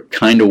we were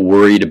kind of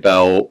worried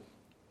about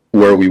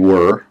where we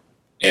were.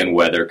 And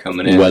weather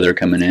coming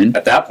in.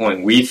 At that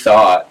point, we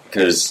thought,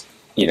 because,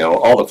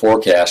 all the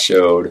forecasts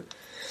showed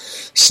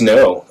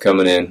snow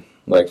coming in,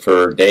 like,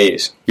 for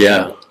days.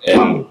 Yeah.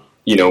 And,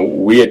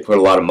 we had put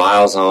a lot of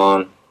miles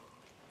on.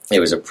 It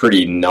was a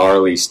pretty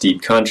gnarly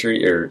steep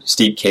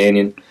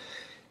canyon.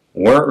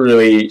 Weren't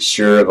really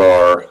sure of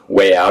our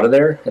way out of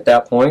there at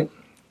that point,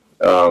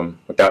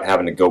 without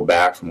having to go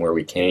back from where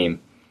we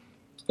came.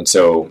 And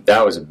so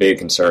that was a big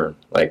concern.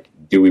 Like,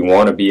 do we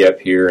want to be up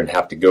here and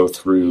have to go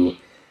through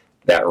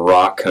that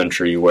rock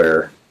country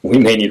where we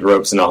may need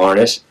ropes and a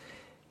harness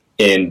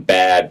in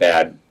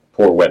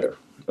poor weather?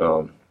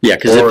 Yeah,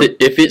 because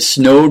if it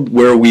snowed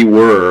where we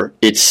were,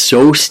 it's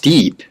so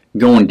steep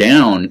going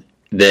down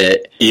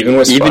that even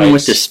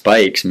with the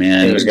spikes,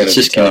 man, it's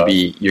just going to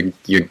be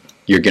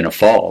you're going to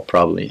fall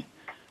probably.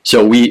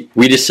 So we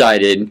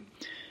decided,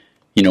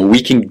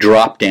 we can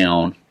drop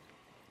down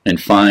and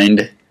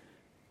find,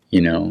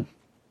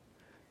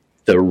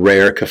 the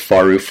rare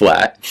Kafaru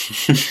Flat,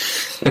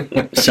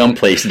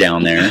 someplace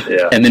down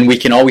there, and then we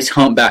can always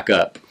hump back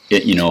up.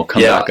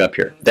 Back up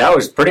here. That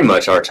was pretty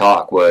much our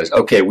talk was,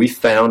 okay, we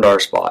found our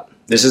spot.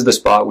 This is the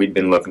spot we'd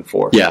been looking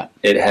for. Yeah.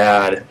 It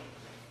had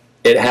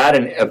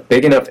a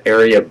big enough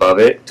area above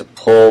it to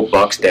pull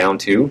bucks down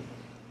to.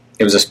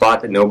 It was a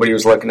spot that nobody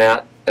was looking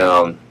at.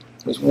 It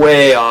was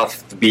way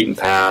off the beaten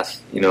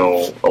path,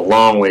 a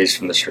long ways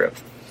from the strip.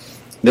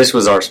 This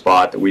was our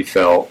spot that we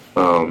felt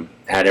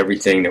had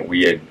everything that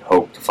we had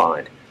hoped to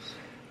find.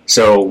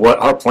 So what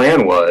our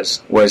plan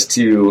was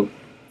to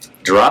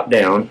drop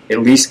down, at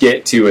least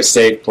get to a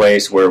safe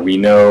place where we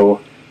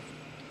know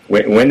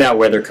when that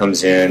weather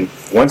comes in.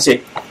 Once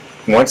it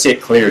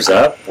clears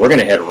up, we're going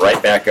to head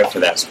right back up to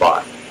that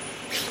spot.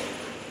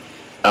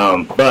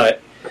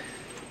 But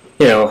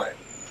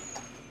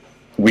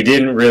we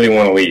didn't really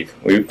want to leave.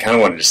 We kind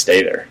of wanted to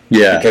stay there.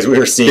 Yeah, because we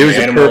were seeing it was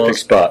animals. A perfect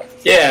spot.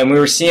 Yeah, and we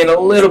were seeing a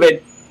little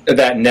bit of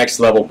that next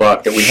level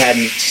buck that we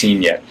hadn't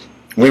seen yet.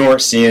 We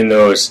weren't seeing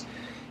those,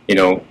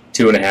 2.5,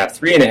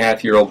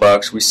 3.5-year-old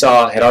bucks. We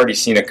had already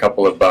seen a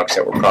couple of bucks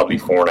that were probably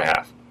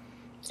 4.5,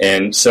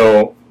 and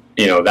so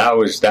that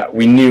was that.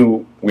 We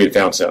knew we had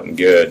found something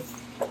good,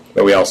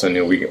 but we also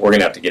knew we're going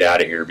to have to get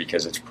out of here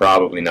because it's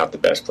probably not the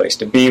best place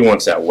to be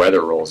once that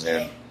weather rolls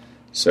in.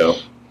 So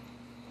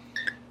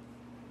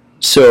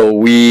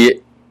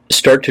we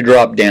start to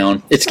drop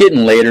down. It's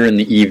getting later in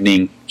the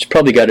evening. It's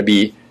probably got to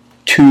be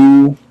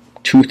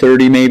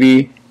 2:30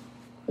 maybe,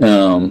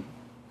 and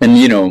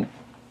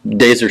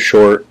days are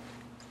short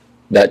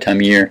that time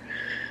of year.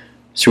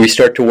 So we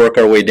start to work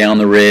our way down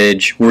the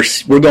ridge. We're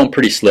going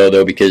pretty slow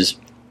though because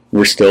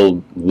we're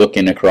still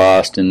looking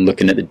across and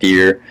looking at the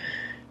deer.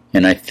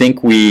 And I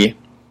think we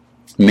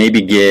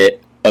maybe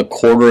get a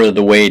quarter of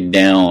the way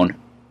down,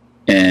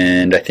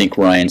 and I think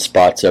Ryan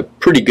spots a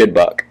pretty good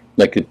buck,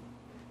 like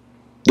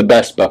the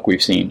best buck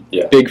we've seen.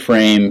 Yeah. Big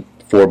frame,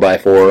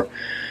 4x4.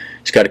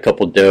 He's got a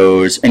couple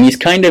does, and he's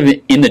kind of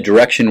in the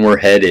direction we're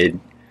headed.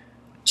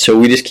 So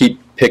we just keep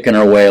picking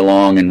our way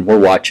along, and we're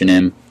watching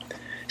him.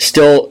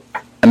 Still,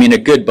 a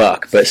good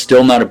buck, but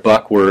still not a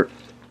buck we're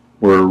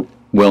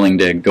willing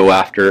to go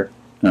after.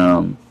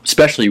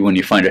 Especially when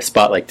you find a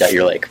spot like that,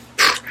 you're like,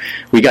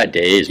 we got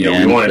days,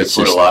 man. We wanted to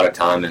put a lot of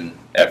time and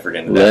effort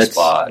into that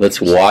spot. Let's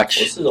watch.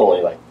 This is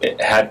only it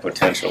had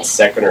potential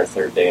second or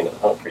third day in the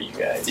hunt for you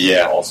guys.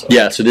 Yeah. Also.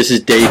 Yeah. So this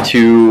is day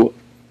 2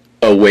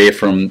 away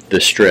from the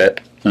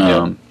strip.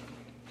 So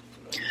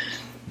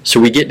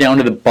we get down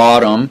to the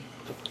bottom.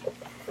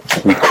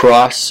 We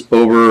cross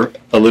over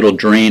a little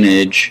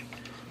drainage,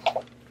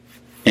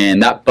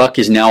 and that buck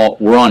is now,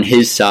 we're on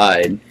his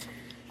side,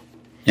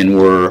 and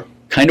we're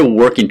kind of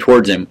working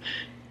towards him.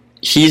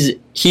 He's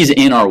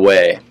in our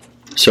way,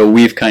 so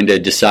we've kind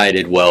of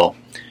decided, well,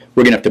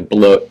 we're gonna have to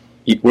blow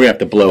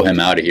him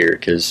out of here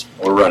because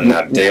we're running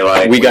out of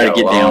daylight. We got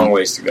to get down. Long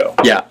ways to go.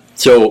 Yeah.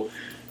 So,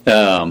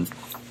 but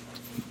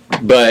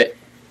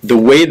the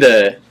way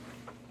the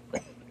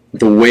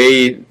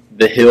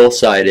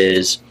hillside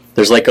is,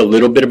 there's like a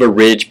little bit of a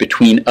ridge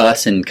between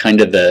us and kind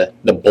of the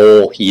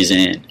bowl he's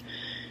in,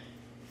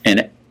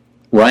 and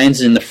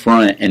Ryan's in the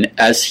front, and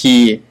as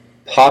he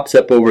pops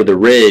up over the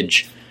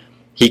ridge,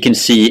 he can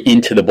see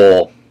into the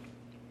bowl.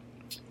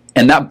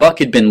 And that buck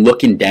had been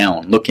looking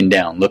down.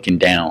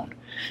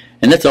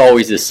 And that's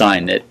always a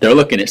sign that they're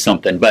looking at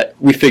something. But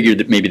we figured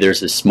that maybe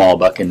there's a small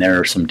buck in there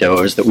or some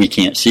does that we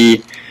can't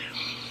see.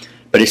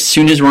 But as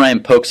soon as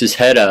Ryan pokes his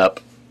head up,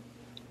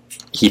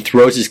 he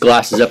throws his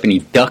glasses up and he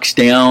ducks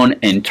down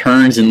and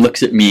turns and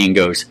looks at me and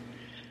goes,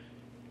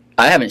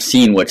 I haven't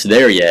seen what's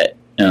there yet.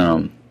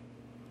 And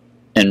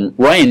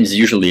Ryan's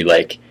usually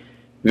like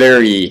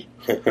very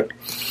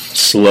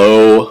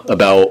slow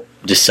about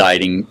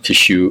deciding to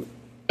shoot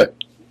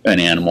an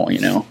animal, He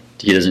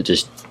doesn't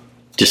just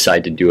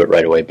decide to do it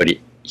right away, but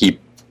he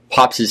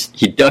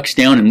ducks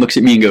down and looks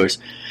at me and goes,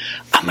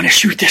 I'm going to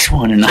shoot this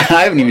one, and I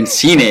haven't even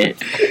seen it.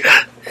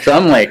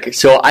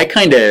 So I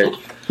kind of,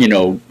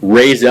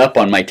 raise up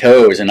on my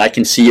toes, and I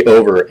can see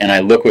over, and I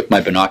look with my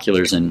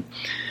binoculars, and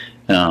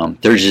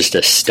There's just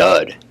a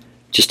stud,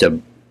 just a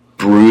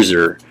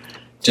bruiser.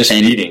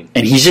 Feeding.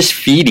 And he's just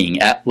feeding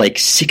at like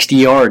 60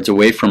 yards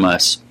away from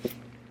us.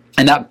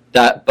 And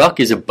that buck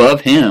is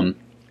above him.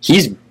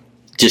 He's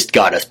just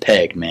got us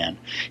pegged, man.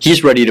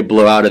 He's ready to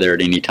blow out of there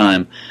at any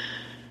time.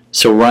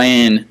 So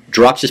Ryan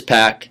drops his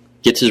pack,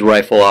 gets his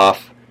rifle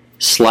off,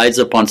 slides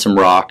up on some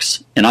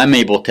rocks, and I'm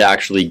able to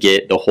actually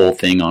get the whole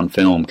thing on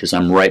film because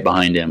I'm right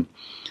behind him.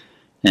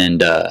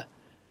 And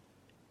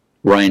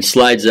Ryan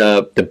slides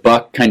up. The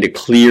buck kind of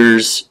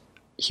clears.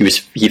 He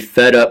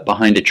fed up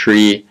behind a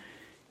tree.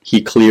 He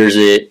clears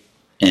it,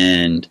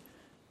 and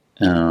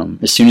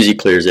as soon as he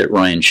clears it,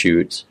 Ryan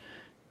shoots.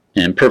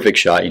 And perfect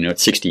shot,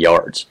 it's 60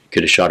 yards.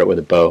 Could have shot it with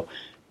a bow.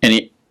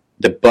 And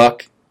the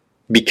buck,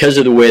 because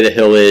of the way the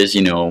hill is,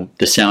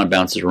 the sound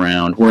bounces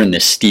around. We're in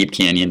this steep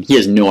canyon. He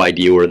has no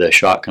idea where the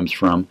shot comes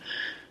from.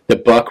 The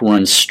buck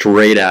runs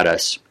straight at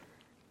us.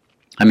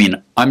 I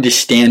mean, I'm just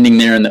standing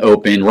there in the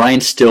open.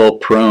 Ryan's still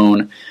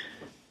prone,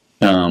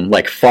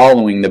 like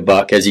following the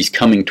buck as he's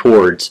coming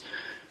towards,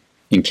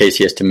 in case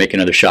he has to make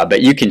another shot.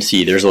 But you can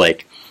see there's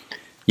like,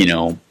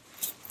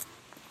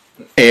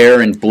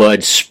 air and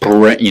blood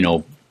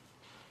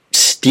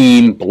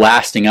steam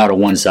blasting out of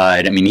one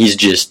side. I mean, he's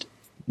just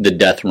the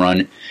death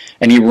run.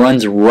 And he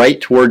runs right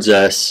towards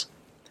us.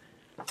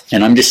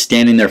 And I'm just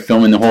standing there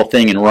filming the whole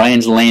thing. And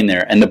Ryan's laying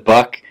there. And the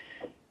buck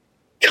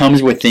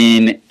comes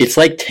within, it's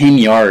like 10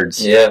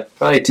 yards. Yeah,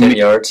 probably 10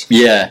 yards.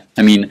 Yeah.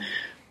 I mean,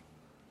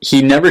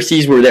 he never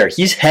sees we're there.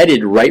 He's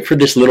headed right for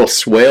this little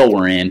swale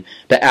we're in,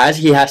 but as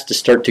he has to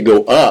start to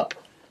go up,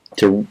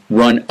 to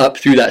run up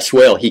through that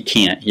swale, he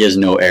can't. He has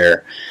no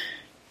air.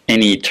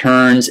 And he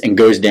turns and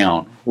goes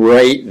down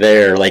right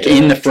there, like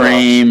in the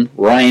frame.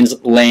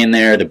 Ryan's laying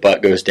there, the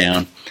buck goes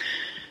down.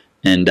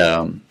 And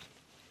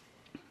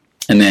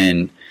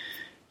then,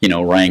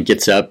 Ryan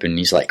gets up and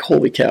he's like,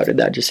 holy cow, did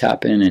that just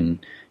happen? And,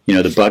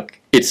 the buck,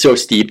 it's so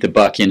steep, the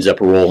buck ends up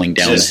rolling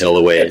down the hill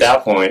away. At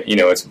that point,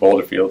 it's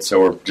Boulder Field,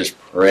 so we're just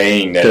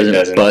praying that he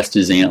doesn't bust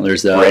his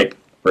antlers up.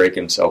 Break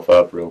himself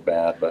up real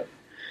bad. But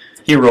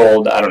he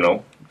rolled, I don't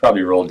know,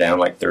 probably rolled down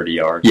like 30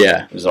 yards.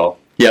 Yeah. Is all.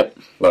 Yep.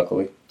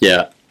 Luckily.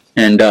 Yeah.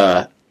 And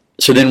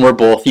so then we're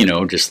both,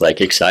 just like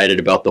excited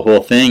about the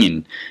whole thing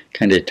and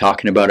kind of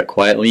talking about it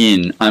quietly.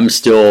 And I'm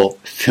still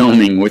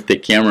filming with the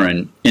camera,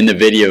 and in the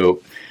video,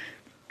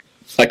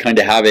 I kind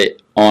of have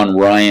it on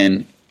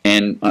Ryan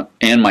and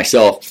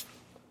myself,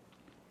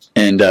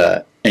 and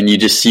you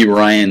just see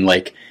Ryan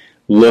like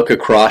look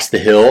across the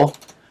hill,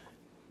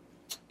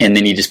 and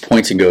then he just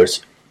points and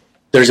goes,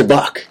 "There's a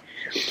buck."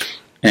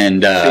 And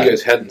you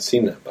guys hadn't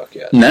seen that buck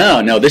yet.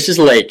 No, this is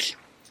like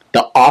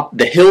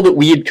the hill that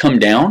we had come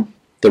down.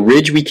 The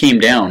ridge we came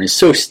down is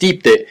so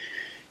steep that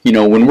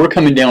when we're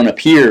coming down up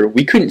here,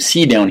 we couldn't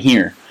see down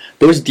here.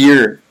 Those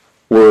deer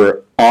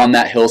were on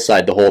that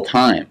hillside the whole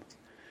time.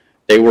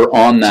 They were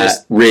on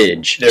that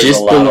ridge,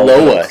 just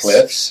below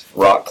us.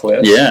 Rock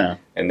cliffs. Yeah.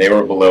 And they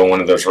were below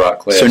one of those rock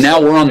cliffs. So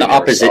now we're on the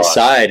opposite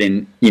side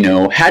and,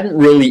 hadn't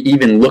really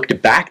even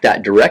looked back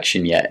that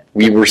direction yet.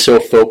 We were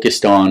so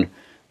focused on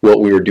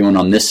what we were doing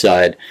on this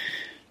side.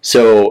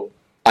 So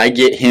I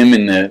get him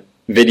in the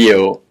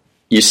video.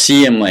 You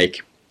see him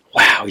like,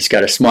 wow, he's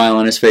got a smile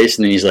on his face.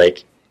 And then he's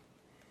like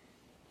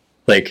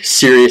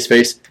serious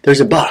face. There's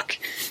a buck.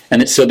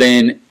 And so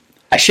then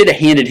I should have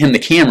handed him the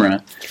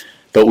camera.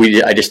 But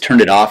I just turned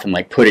it off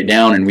and put it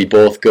down, and we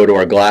both go to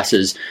our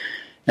glasses,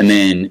 and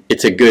then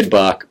it's a good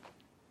buck.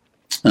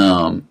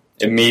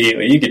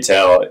 Immediately, you could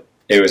tell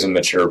it was a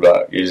mature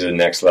buck. He was a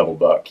next level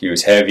buck. He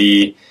was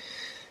heavy.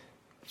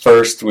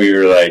 First, we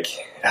were like,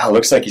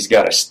 looks like he's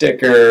got a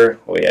sticker.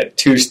 Well, he had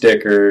 2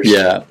 stickers.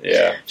 Yeah.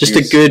 Just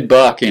a good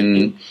buck,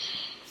 and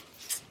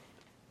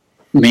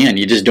man,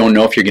 you just don't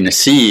know if you're going to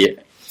see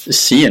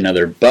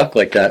another buck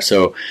like that.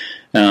 So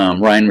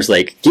Ryan was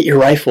like, "Get your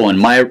rifle," and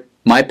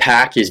my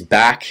pack is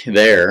back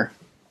there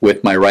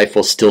with my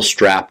rifle still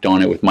strapped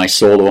on it with my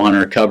Solo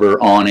Hunter cover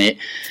on it,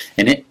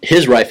 and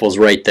his rifle's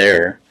right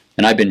there.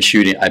 And I've been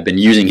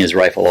using his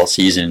rifle all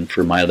season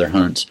for my other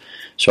hunts.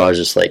 So I was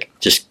just like,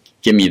 just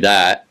give me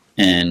that.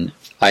 And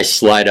I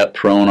slide up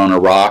prone on a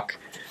rock.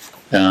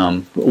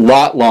 A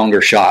lot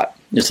longer shot.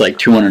 It's like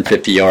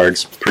 250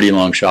 yards, pretty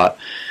long shot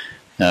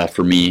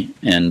for me.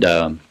 And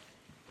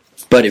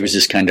but it was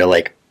just kind of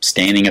like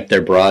standing up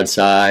there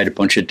broadside, a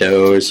bunch of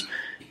does.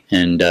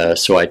 And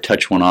so I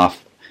touch one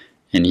off,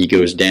 and he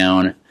goes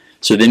down.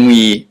 So then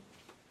we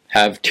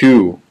have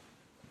two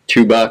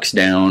bucks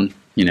down,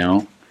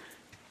 And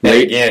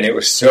again, it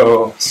was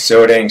so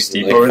dang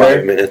steep over 5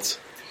 there. minutes.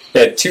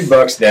 Yeah, 2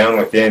 bucks down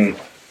within,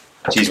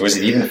 was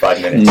it even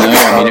 5 minutes?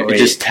 No, it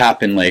just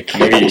happened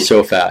maybe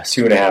so fast.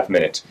 2.5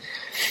 minutes.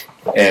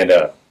 And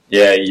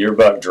your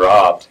buck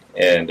dropped,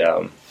 and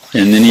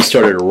then he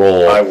started to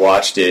roll. I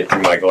watched it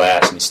through my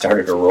glass, and he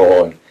started to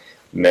roll, and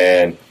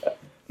man,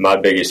 my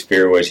biggest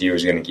fear was he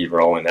was going to keep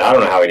rolling. I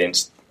don't know how he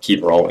didn't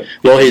keep rolling.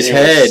 Well, his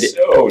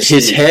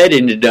head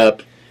ended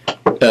up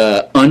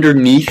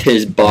underneath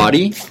his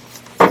body,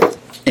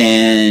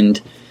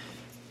 and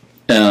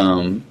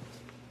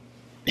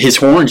his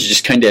horns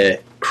just kind of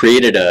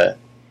created a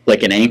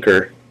like an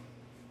anchor.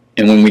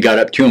 And when we got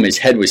up to him, his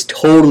head was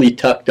totally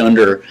tucked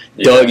under,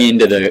 dug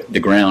into the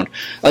ground.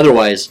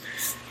 Otherwise,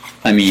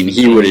 I mean,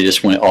 he would have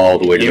just went all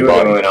the way to the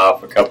bottom. He went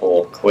off a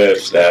couple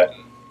cliffs that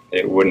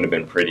it wouldn't have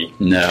been pretty.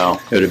 No,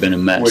 it would have been a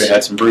mess. Would have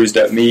had some bruised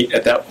up meat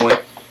at that point.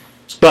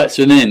 But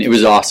so then it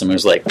was awesome. It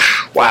was like,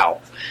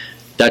 wow,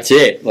 that's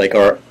it. Like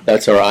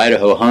that's our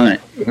Idaho hunt.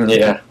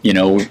 Yeah. You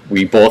know,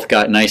 we both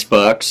got nice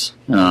bucks.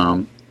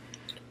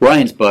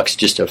 Ryan's buck's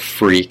just a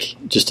freak,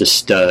 just a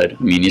stud.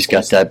 I mean, he's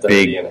got that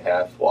big.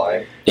 30.5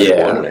 wide.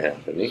 Yeah.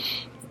 1.5, isn't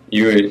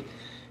he?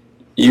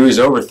 He was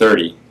over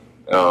 30.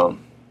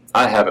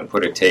 I haven't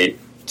put a tape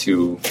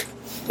to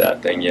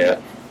that thing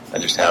yet. I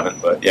just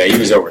haven't. But yeah, he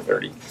was over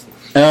 30.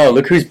 Oh,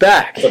 look who's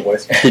back.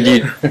 Did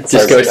you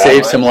just go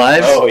save some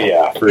lives? Oh,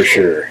 yeah, for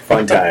sure.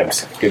 Fun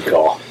times. Good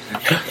call.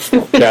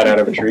 Got out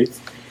of a tree?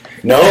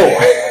 No.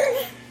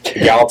 The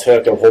gal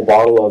took a whole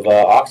bottle of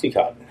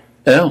Oxycontin.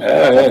 Oh.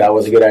 That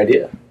was a good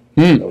idea.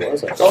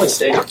 It's always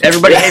safe.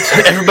 Everybody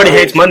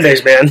hates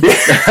Mondays, man.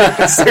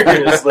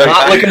 Seriously.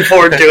 Not looking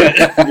forward to it.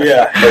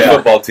 Yeah. The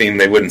football team,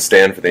 they wouldn't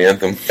stand for the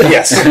anthem.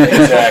 Yes,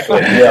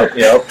 exactly.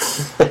 Yep.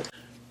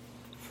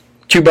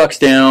 2 bucks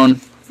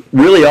down.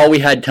 Really, all we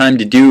had time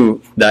to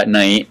do that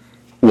night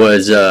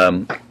was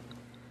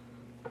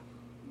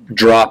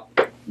drop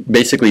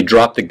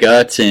the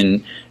guts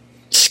and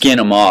skin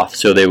them off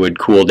so they would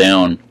cool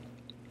down,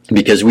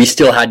 because we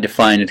still had to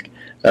find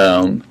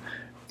the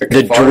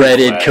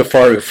dreaded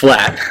Kafaru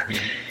Flat.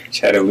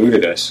 Which had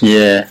eluded us.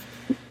 Yeah,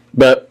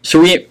 but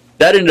so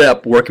that ended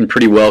up working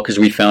pretty well because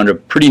we found a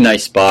pretty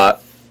nice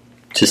spot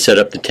to set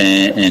up the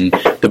tent, and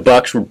the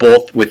bucks were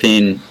both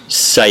within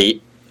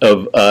sight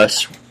of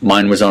us.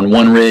 Mine was on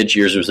one ridge,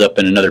 yours was up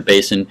in another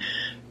basin,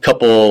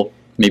 couple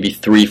maybe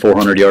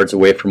 300-400 yards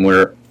away from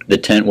where the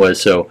tent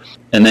was. So,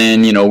 and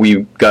then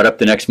we got up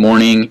the next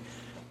morning,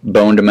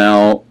 boned them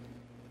out,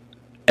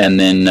 and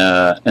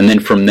then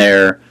from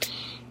there,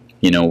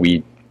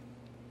 we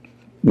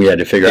had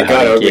to figure out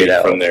how to get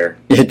out from there.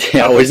 It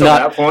was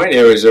not. At that point,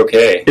 it was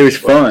okay. It was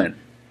fun,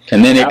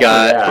 and then it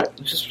got.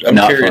 I'm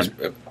not curious.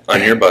 Fun.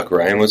 On your buck,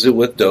 Ryan, was it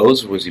with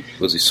does? Was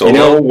he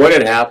solo? What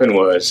had happened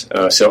was,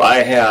 so I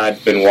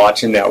had been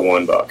watching that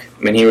one buck.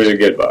 I mean, he was a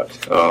good buck.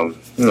 It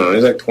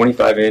was like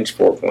 25-inch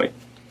 4-point.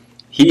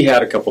 He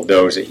had a couple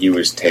does that he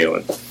was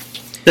tailing.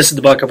 This is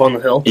the buck up on the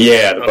hill?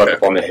 Yeah, the buck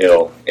up on the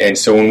hill. And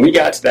so when we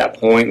got to that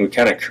point, we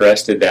kind of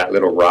crested that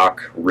little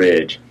rock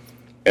ridge.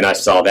 And I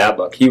saw that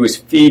buck. He was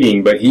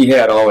feeding, but he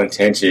had all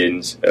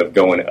intentions of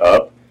going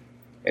up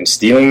and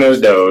stealing those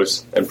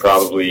does, and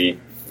probably,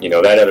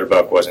 that other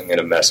buck wasn't going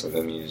to mess with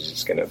him. He was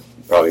just going to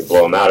probably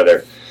blow him out of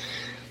there.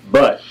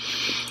 But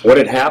what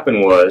had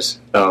happened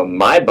was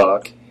my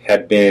buck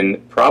had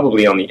been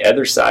probably on the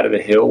other side of the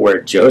hill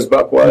where Joe's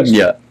buck was.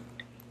 Yeah.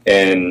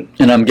 And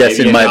I'm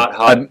guessing my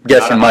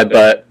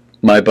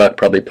buck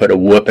probably put a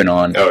whooping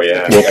on. Oh,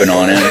 yeah. Whooping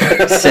on him.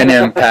 Sent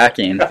him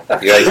packing.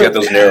 Yeah, he's got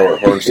those narrower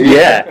horns.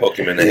 Yeah. Poke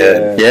him in the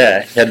head.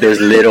 Yeah. He had those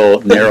little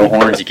narrow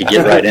horns you could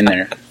get right in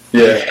there.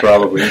 Yeah,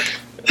 probably.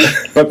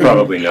 But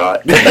probably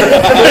not.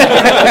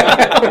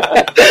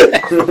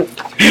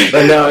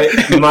 But no,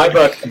 my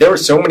buck, there were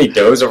so many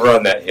does over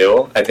on that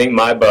hill. I think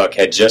my buck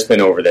had just been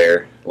over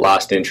there,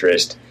 lost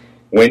interest,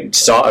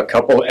 saw a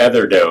couple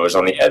other does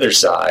on the other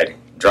side,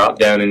 dropped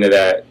down into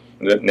that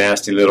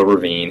nasty little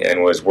ravine,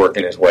 and was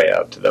working his way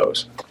up to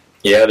those.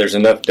 Yeah, there's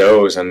enough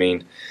does. I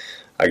mean,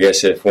 I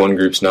guess if one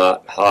group's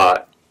not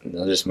hot,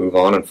 they'll just move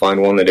on and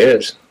find one that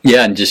is.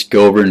 Yeah, and just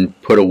go over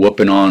and put a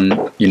whooping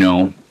on,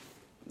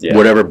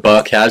 whatever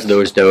buck has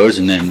those does,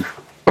 and then.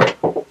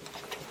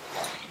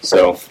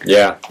 So,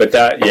 yeah, but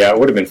it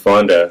would have been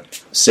fun to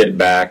sit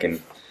back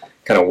and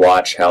kind of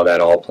watch how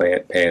that all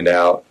panned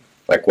out,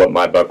 like what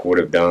my buck would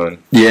have done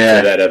for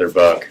that other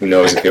buck. Who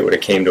knows if it would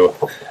have came to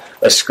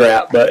a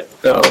scrap, but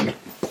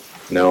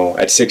no,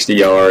 at 60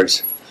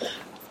 yards,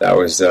 that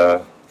was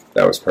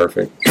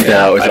perfect.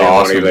 That was I didn't awesome.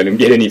 want to let him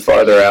get any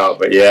farther out,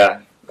 but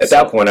yeah, at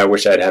that point, I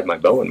wish I'd had my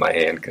bow in my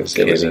hand because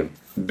it was a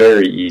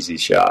very easy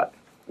shot.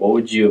 What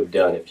would you have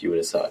done if you would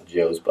have shot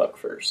Joe's buck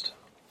first?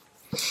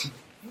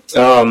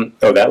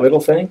 That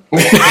little thing?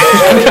 Well,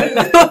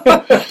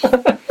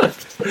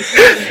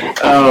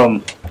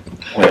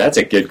 that's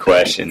a good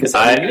question.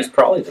 Because he was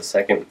probably the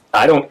second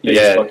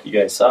biggest buck you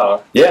guys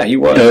saw. Yeah, he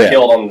was.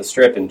 Killed on the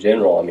strip in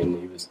general. I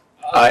mean, he was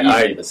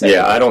easily the second.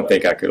 Yeah, I don't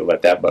think I could have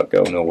let that buck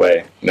go. No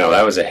way. No,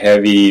 that was a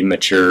heavy,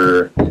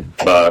 mature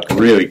buck.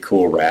 Really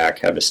cool rack.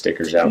 Had the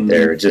stickers out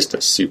there. Just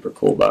a super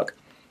cool buck.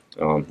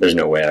 There's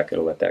no way I could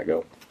have let that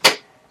go.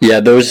 Yeah,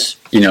 those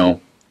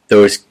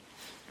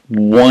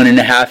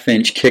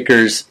 1.5-inch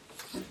kickers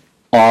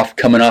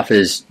coming off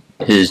his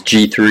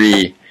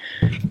G3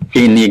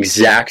 in the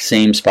exact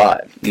same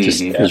spot.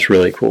 It was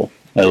really cool.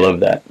 I love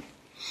that.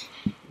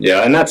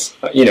 Yeah, and that's,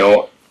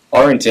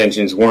 our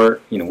intentions weren't,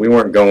 we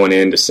weren't going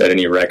in to set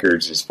any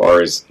records as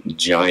far as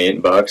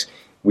giant bucks.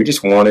 We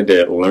just wanted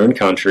to learn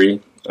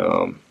country,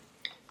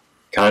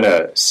 kind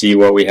of see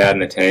what we had in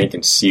the tank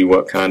and see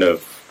what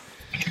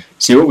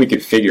we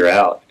could figure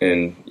out.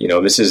 And,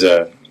 this is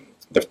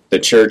the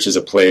church is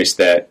a place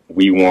that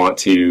we want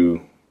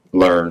to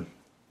learn.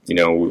 You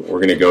know, we're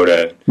going to go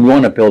to. We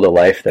want to build a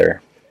life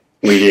there.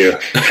 We do.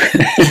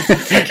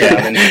 A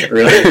cabin,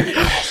 really.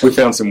 We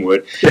found some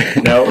wood.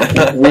 No,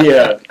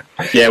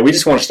 we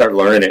just want to start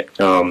learning it.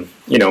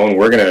 You know, and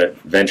we're going to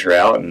venture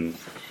out and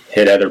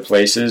hit other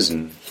places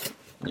and,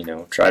 you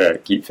know, try to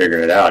keep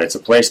figuring it out. It's a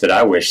place that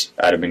I wish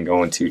I'd have been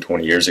going to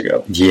 20 years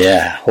ago.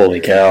 Yeah,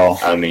 holy cow.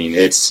 I mean,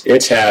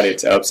 it's had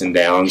its ups and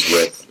downs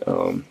with,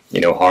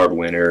 you know, hard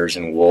winters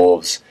and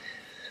wolves.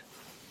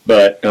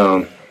 But,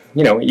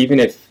 you know, even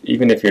if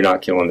you're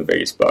not killing the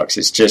biggest bucks,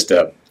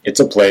 it's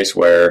a place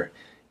where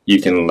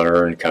you can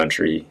learn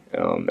country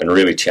and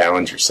really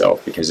challenge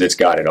yourself because it's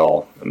got it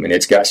all. I mean,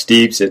 it's got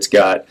steeps, it's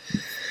got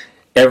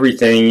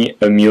everything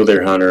a mule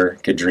deer hunter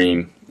could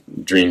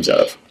dreams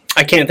of.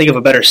 I can't think of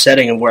a better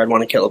setting of where I'd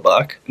want to kill a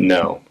buck.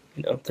 No.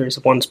 You know, if there's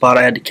one spot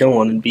I had to kill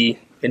one, it'd be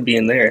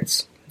in there.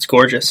 It's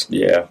gorgeous.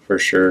 Yeah, for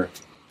sure.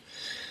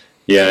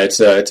 Yeah, it's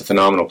a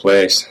phenomenal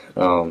place.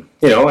 You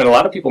know, and a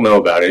lot of people know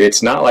about it.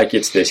 It's not like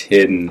it's this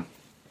hidden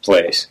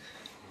place.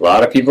 A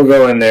lot of people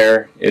go in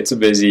there. It's a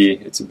busy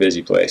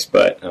place,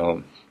 but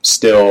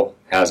still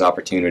has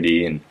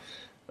opportunity. And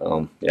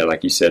yeah,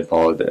 like you said,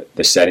 Paul,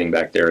 the setting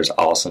back there is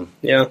awesome.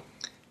 Yeah.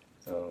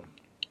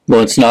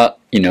 Well, it's not,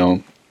 you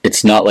know,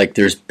 it's not like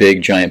there's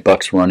big giant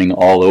bucks running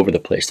all over the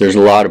place. There's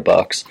a lot of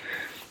bucks,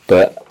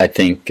 but I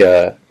think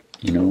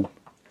you know,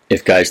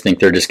 if guys think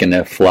they're just going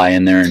to fly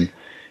in there and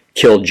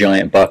kill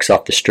giant bucks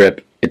off the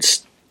strip,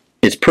 it's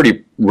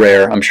pretty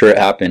rare. I'm sure it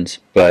happens,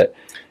 but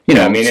you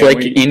know, I mean, it's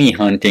like any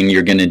hunting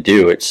you're going to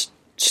do. It's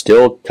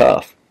still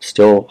tough,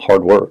 still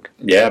hard work.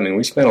 Yeah, I mean,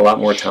 we spent a lot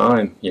more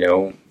time, you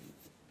know,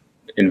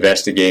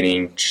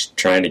 investigating,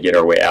 trying to get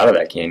our way out of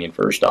that canyon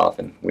first off,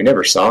 and we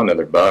never saw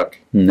another buck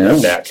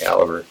of that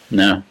caliber.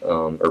 No,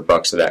 or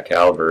bucks of that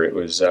caliber. It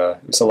was a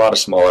lot of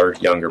smaller,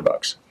 younger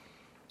bucks,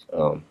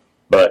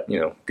 but you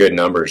know, good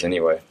numbers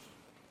anyway.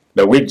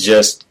 But we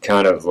just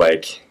kind of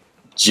like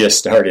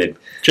started.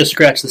 Just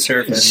scratch the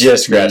surface.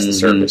 Just scratch the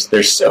surface.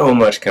 There's so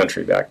much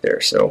country back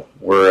there, so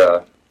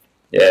we're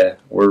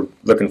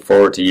looking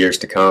forward to years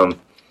to come.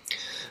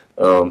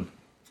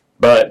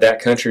 But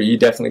that country, you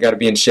definitely got to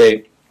be in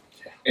shape.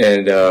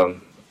 And,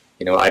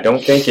 you know, I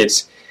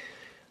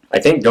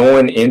think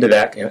going into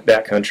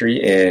that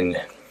country, and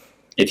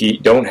if you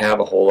don't have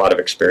a whole lot of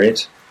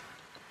experience,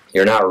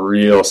 you're not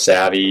real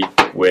savvy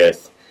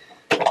with,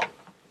 I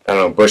don't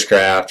know,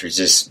 bushcraft or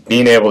just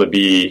being able to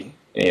be,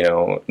 you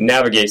know,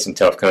 navigate some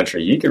tough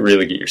country, you could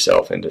really get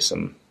yourself into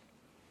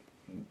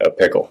a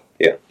pickle.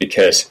 Yeah.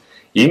 Because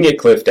you can get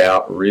cliffed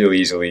out real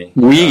easily.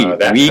 We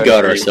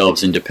got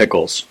ourselves into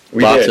pickles.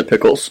 Lots of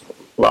pickles.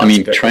 I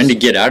mean, trying to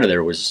get out of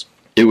there was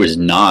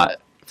not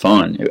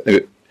fun.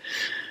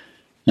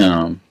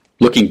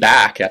 Looking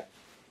back,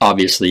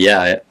 obviously,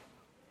 yeah,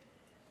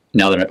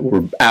 now that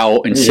we're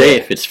out and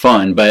safe, it's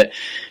fun. But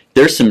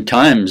there's some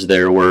times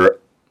there where,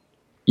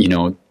 you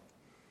know,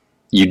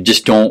 you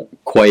just don't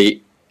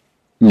quite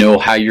know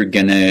how you're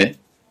going to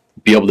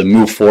be able to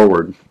move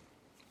forward.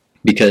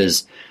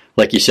 Because,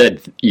 like you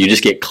said, you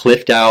just get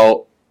cliffed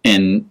out,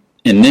 and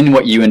then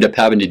what you end up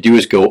having to do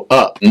is go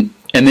up.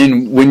 And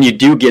then when you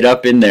do get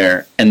up in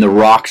there and the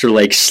rocks are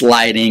like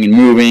sliding and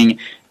moving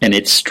and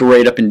it's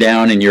straight up and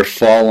down and your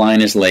fall line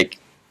is like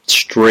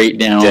straight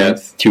down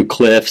to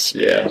cliffs.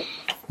 Yeah.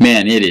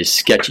 Man, it is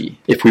sketchy.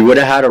 If we would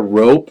have had a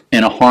rope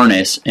and a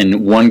harness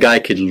and one guy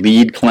could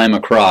lead climb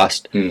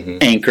across,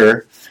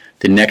 anchor,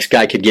 the next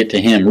guy could get to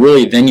him.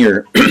 Really, then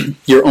you're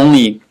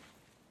only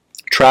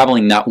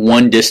traveling that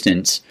one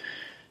distance,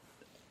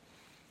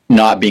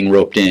 not being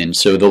roped in.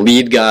 So the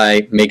lead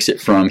guy makes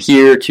it from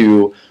here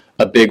to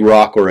a big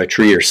rock or a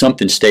tree or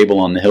something stable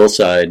on the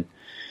hillside.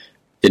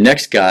 The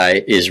next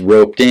guy is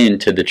roped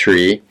into the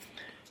tree,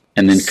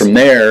 and then from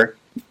there,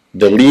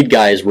 the lead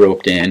guy is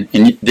roped in,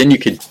 and then you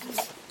could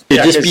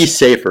just be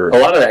safer. A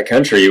lot of that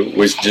country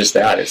was just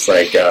that. It's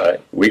like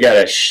we got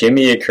to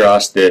shimmy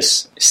across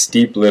this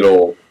steep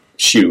little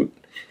chute,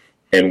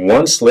 and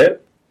one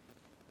slip,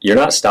 you're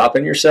not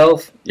stopping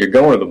yourself. You're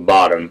going to the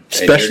bottom,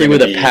 especially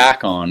with a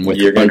pack on, with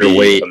you're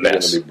underweight. Be a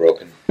mess. You're going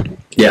to be broken.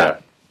 Yeah,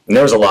 and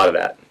there was a lot of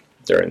that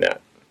during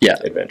that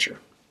adventure.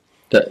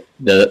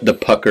 The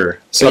pucker.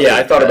 So yeah,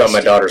 I thought about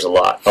my daughters a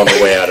lot on the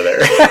way out of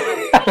there.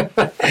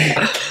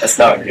 That's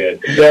not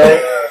good.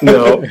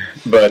 No,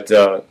 but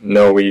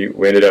no, we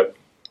ended up,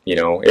 you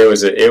know,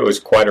 it was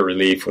quite a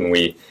relief when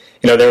we,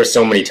 you know, there were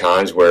so many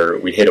times where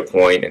we hit a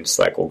point and it's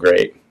like, well,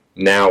 great,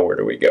 now where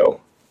do we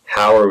go?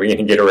 How are we going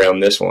to get around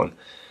this one?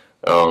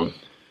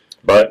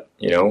 But,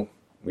 you know,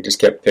 we just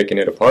kept picking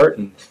it apart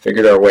and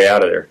figured our way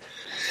out of there.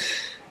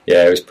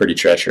 Yeah, it was pretty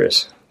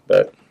treacherous,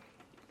 but.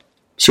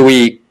 So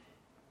it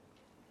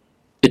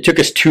took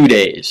us 2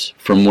 days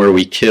from where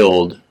we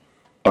killed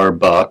our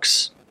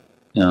bucks,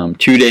 2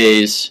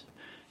 days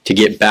to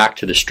get back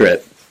to the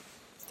strip.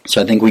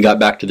 So I think we got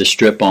back to the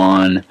strip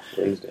on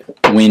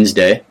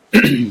Wednesday.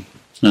 We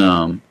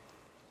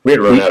had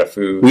run out of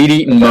food. We'd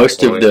eaten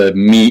most of the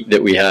meat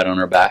that we had on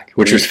our back,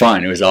 which was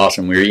fine. It was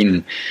awesome. We were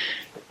eating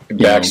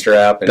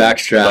backstrap and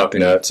buck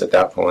and nuts at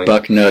that point.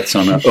 Buck nuts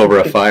over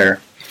a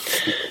fire.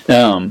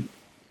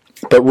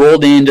 But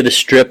rolled into the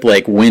strip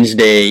like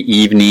Wednesday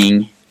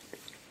evening,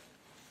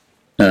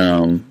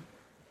 and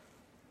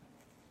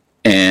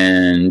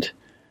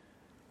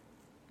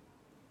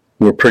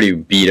we're pretty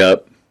beat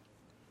up.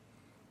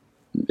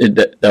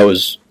 That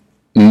was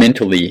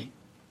mentally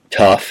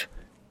tough.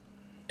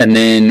 And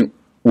then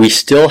we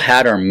still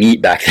had our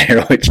meat back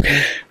there, which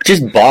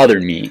just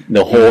bothered me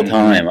the whole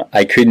time.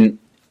 I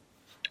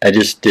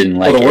just didn't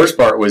like it. Well, the worst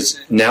part was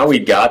now we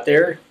got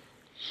there,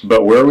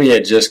 but where we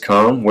had just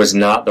come was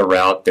not the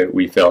route that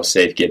we felt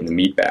safe getting the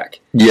meat back.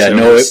 Yeah,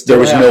 so there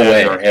was no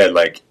way. In our head,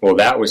 like, well,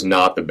 that was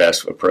not the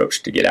best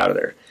approach to get out of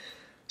there.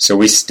 So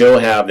we still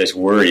have this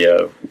worry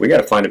of, we got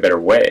to find a better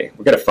way.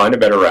 We got to find a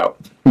better route.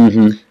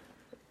 Mm-hmm.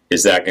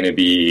 Is that going to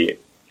be...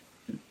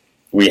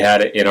 We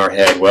had it in our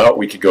head, well,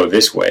 we could go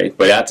this way,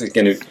 but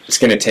it's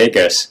going to take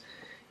us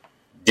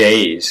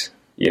days,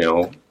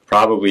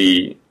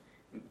 probably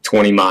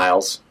 20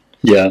 miles.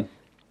 Yeah.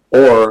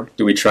 Or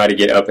do we try to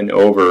get up and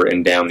over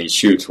and down these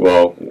chutes?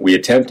 Well, we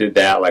attempted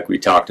that like we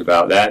talked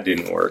about. That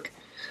didn't work.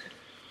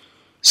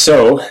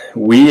 So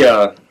we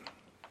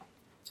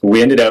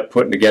ended up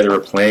putting together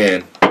a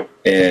plan,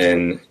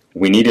 and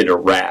we needed a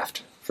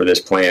raft for this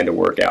plan to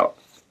work out.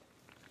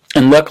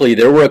 And luckily,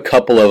 there were a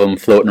couple of them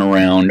floating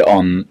around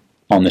on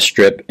the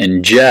strip,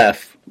 and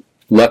Jeff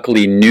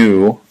luckily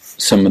knew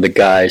some of the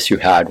guys who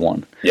had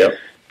one. Yep.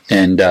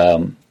 And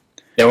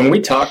when we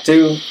talked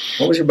to,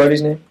 what was your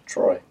buddy's name?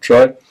 Troy.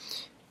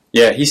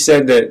 Yeah, he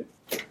said that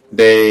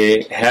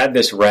they had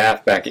this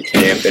raft back at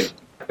camp,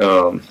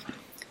 and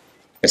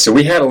so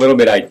we had a little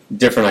bit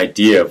different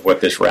idea of what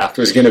this raft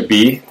was going to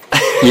be.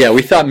 Yeah,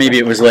 we thought maybe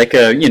it was like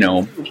a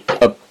nice...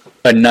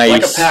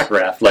 Like a pack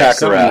raft. Like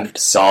something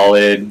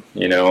solid,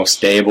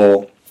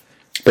 stable.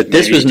 But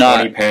this was not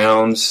 20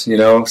 pounds,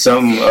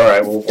 something. All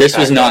right, this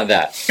was not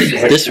that.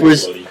 This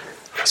was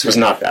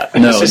not that.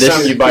 No, this is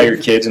something you buy your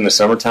kids in the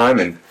summertime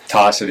and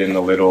toss it in the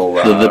little.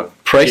 The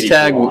price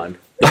tag.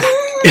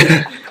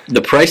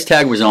 The price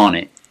tag was on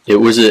it. It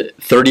was at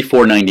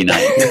 $34.99.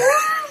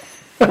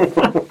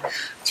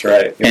 That's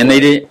right. And they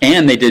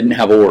didn't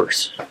have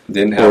oars.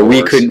 Or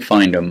we couldn't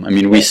find them. I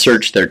mean, we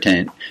searched their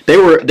tent. They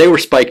were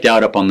spiked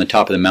out up on the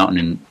top of the mountain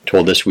and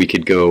told us we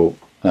could go.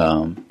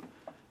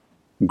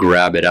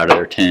 Grab it out of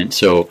their tent.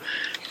 So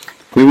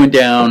we went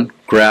down,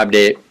 grabbed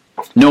it,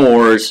 no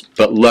oars,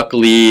 but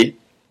luckily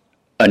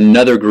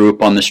another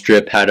group on the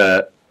strip had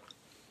a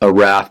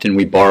raft, and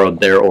we borrowed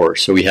their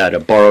oars. So we had a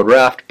borrowed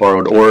raft,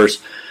 borrowed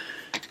oars.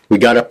 We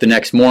got up the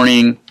next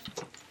morning,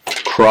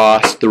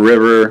 crossed the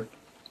river,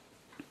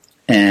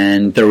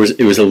 and it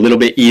was a little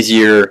bit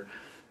easier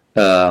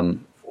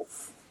kind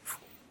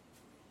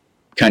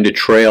of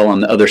trail on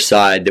the other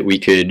side that we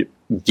could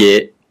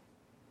get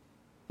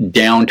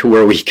down to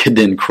where we could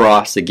then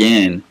cross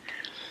again.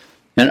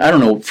 And I don't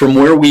know, from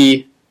where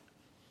we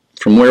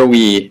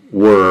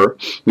were,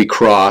 we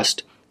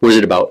crossed, was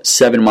it about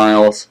 7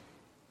 miles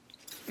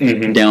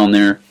down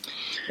there?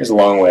 It's a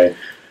long way.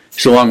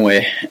 It's a long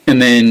way.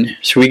 And then,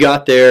 so we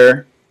got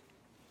there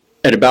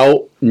at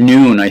about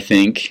noon, I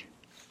think.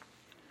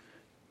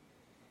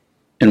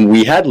 And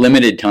we had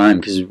limited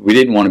time because we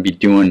didn't want to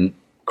be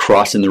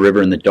crossing the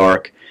river in the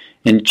dark.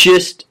 And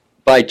just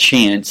by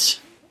chance,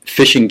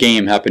 Fish and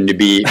Game happened to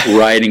be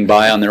riding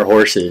by on their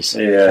horses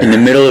in the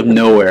middle of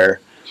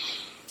nowhere,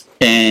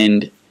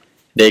 and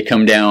they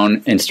come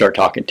down and start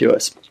talking to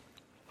us.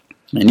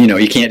 And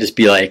you can't just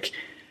be like,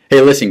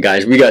 "Hey, listen,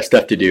 guys, we got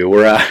stuff to do.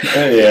 We're out.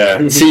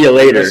 See you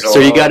later." So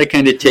you got to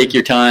kind of take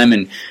your time,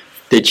 and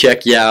they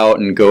check you out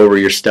and go over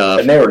your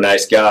stuff. And they were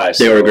nice guys.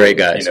 They were great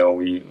guys.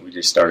 We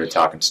just started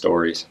talking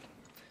stories.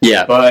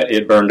 Yeah, but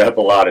it burned up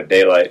a lot of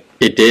daylight.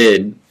 It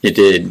did.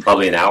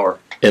 Probably an hour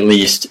at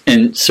least.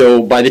 And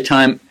so by the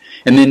time.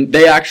 And then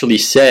they actually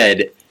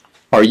said,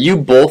 "Are you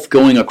both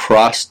going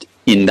across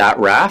in that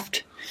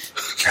raft?"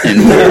 And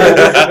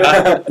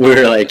we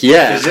were like,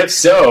 "Yeah." Because if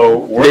so,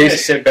 we're going to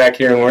sit back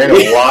here and we're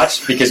going to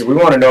watch because we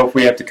want to know if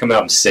we have to come out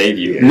and save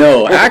you.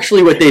 No,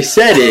 actually what they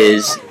said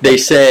is,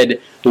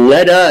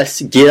 let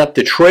us get up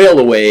the trail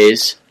a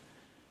ways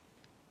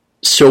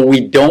so we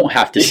don't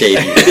have to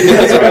save you.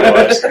 That's what it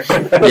was.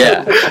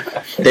 Yeah.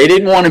 They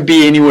didn't want to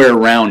be anywhere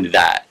around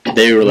that.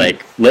 They were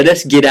like, let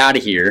us get out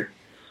of here.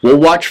 We'll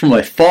watch from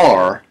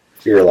afar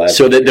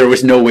so that there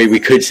was no way we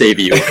could save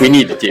you if we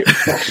needed to.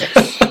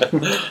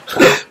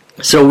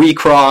 So we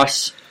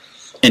cross,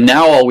 and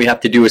now all we have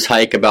to do is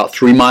hike about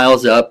 3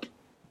 miles up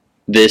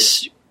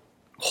this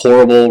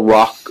horrible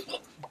rock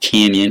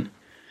canyon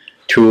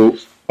to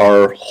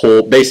our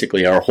whole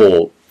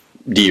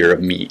deer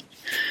of meat.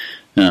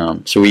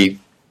 So we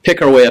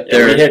pick our way up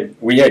there.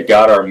 We had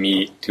got our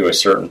meat to a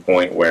certain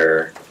point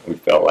where we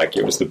felt like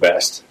it was the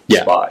best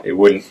spot. It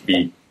wouldn't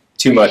be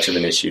too much of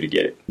an issue to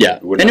get it. Yeah,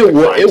 and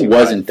it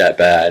wasn't that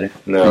bad.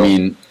 No, I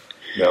mean,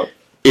 no,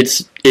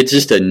 it's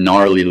just a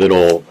gnarly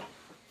little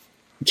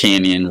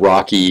canyon,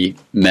 rocky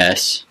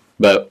mess.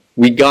 But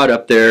we got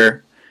up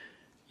there,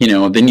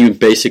 then you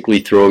basically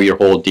throw your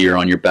whole deer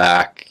on your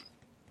back,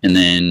 and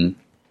then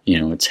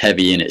it's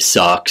heavy and it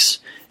sucks.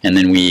 And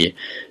then we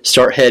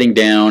start heading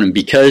down, and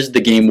because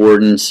the game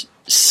wardens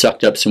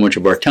sucked up so much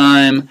of our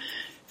time,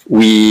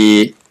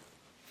 we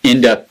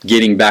end up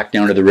getting back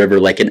down to the river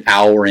like an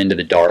hour into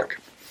the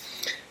dark.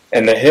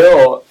 And the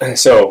hill,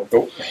 so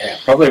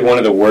probably one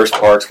of the worst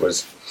parts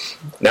was,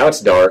 now it's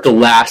dark. The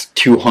last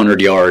 200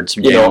 yards.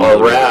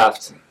 Our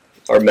raft,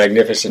 our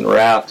magnificent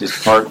raft is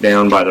parked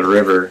down by the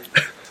river,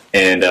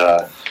 and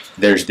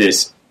there's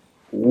this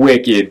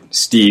wicked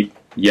steep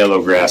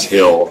yellow grass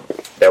hill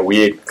that we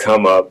had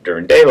come up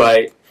during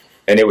daylight,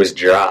 and it was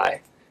dry,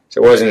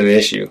 so it wasn't an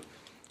issue.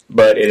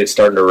 But it had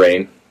started to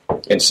rain,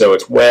 and so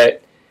it's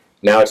wet.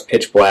 Now it's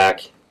pitch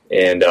black,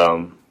 and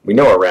we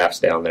know our raft's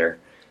down there.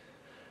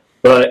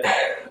 But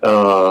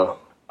I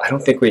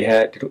don't think we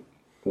had... Did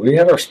we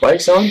have our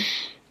spikes on?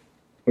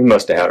 We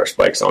must have had our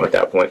spikes on at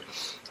that point.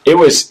 It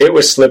was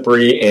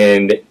slippery,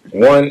 and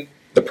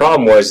the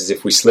problem was is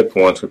if we slipped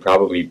once, we'd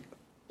probably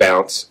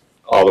bounce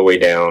all the way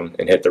down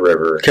and hit the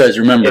river. Because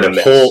remember,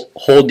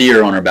 whole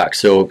deer on our back,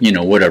 so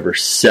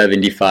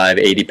 75,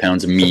 80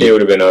 pounds of meat. It would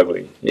have been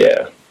ugly,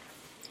 yeah.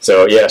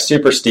 So yeah,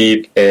 super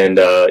steep, and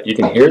you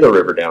can hear the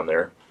river down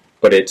there,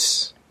 but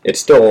it's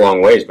still a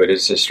long ways, but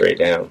it's just straight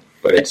down.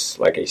 But it's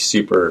like a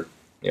super,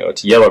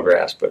 it's yellow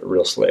grass, but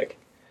real slick.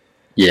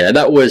 Yeah,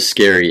 that was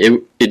scary.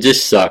 It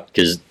just sucked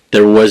because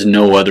there was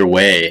no other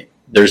way.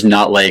 There's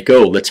not like,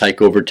 let's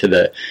hike over to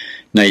the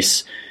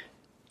nice,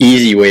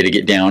 easy way to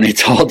get down.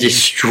 It's all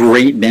just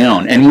straight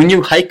down. And when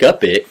you hike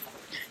up it,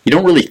 you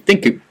don't really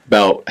think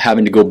about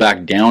having to go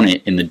back down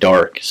it in the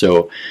dark.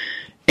 So,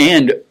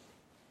 and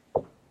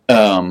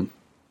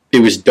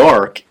it was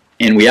dark,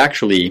 and we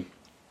actually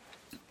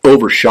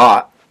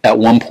overshot at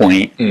one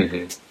point.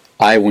 Mm-hmm.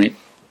 I went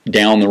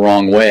down the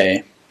wrong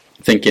way,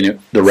 thinking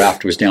the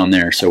raft was down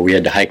there, so we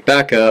had to hike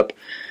back up.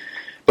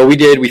 But we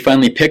did. We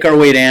finally pick our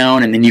way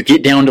down, and then you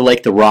get down to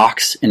like the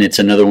rocks, and it's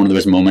another one of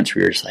those moments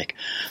where you're just like,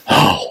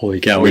 "Oh, holy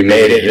cow, we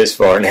made it this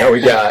far." Now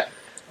we got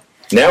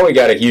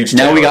a huge.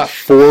 Now we got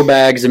 4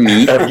 bags of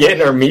meat. Of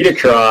getting our meat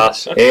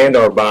across and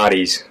our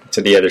bodies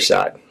to the other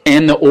side.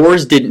 And the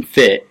oars didn't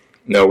fit.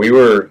 No,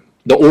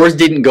 the oars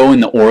didn't go in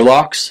the oar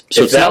locks.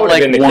 So if that would have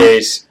been the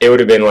case, it would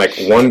have been like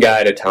one guy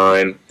at a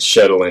time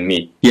shuttling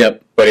meat.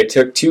 Yep. But it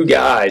took 2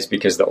 guys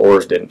because the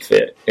oars didn't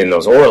fit in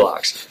those oar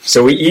locks.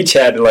 So we each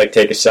had to like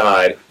take a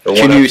side, or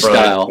one up front,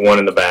 style. One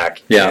in the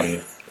back,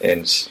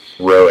 and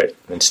row it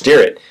and steer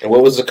it. And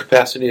what was the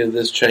capacity of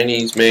this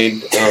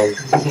Chinese-made?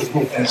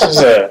 This is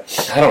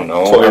I don't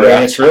know.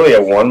 It's really a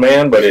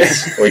 1-man, but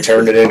we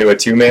turned it into a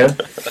 2-man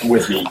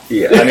with meat.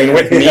 Yeah. I mean,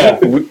 with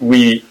meat,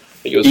 we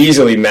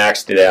easily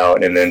maxed it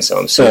out and then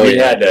some. So we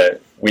had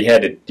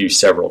to do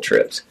several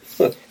trips.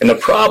 And the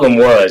problem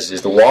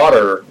is the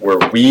water where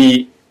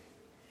we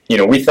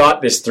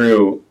thought this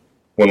through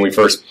when we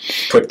first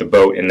put the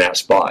boat in that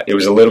spot. It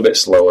was a little bit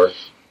slower.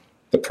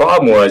 The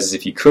problem was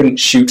if you couldn't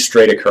shoot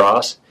straight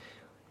across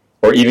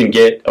or even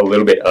get a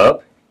little bit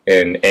up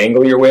and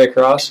angle your way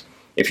across,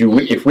 if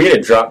we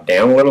had dropped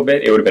down a little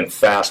bit, it would have been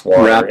fast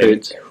water.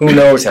 Rapids. Who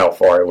knows how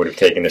far it would have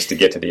taken us to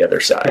get to the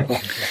other side.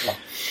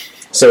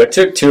 So it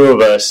took 2 of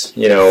us,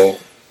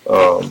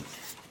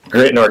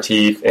 gritting our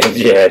teeth and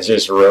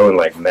just rowing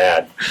like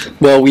mad.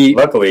 Well,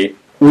 luckily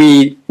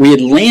we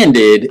had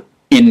landed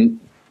in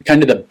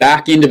kind of the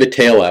back end of a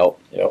tail out,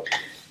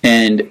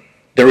 and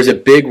there was a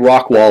big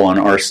rock wall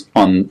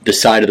on the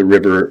side of the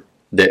river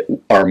that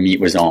our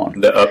meat was on.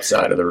 The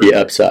upside of the river. The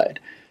upside.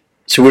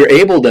 So we were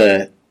able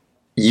to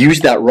use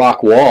that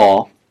rock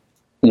wall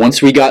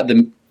once we got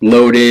them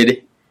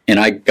loaded, and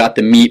I got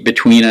the meat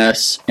between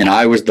us, and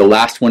I was the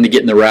last one to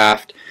get in the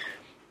raft.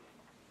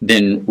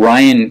 Then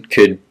Ryan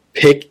could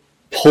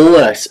pull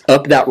us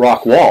up that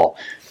rock wall,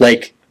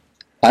 like,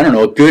 I don't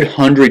know, a good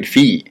 100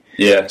 feet.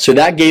 Yeah. So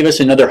that gave us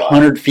another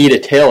 100 feet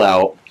of tail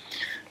out.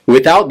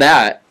 Without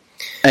that...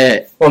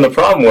 well, the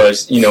problem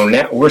was,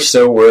 now we're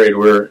so worried.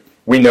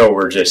 We know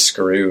we're just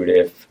screwed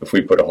if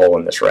we put a hole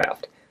in this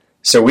raft.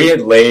 So we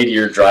had laid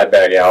your dry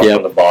bag out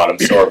on the bottom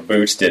so our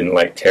boots didn't,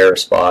 like, tear a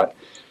spot.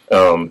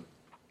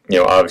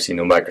 Obviously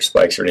no micro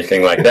spikes or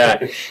anything like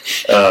that.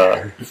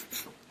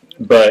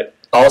 But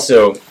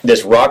also,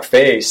 this rock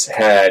face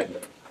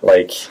had,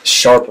 like,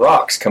 sharp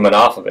rocks coming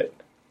off of it.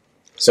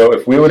 So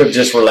if we would have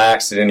just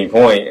relaxed at any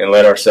point and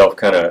let ourselves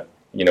kind of,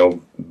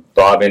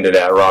 bob into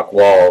that rock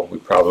wall, we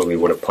probably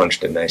would have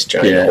punched a nice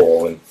giant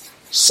hole and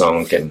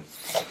sunk and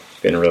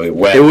been really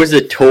wet. It was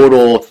a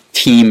total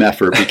team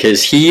effort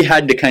because he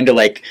had to kind of,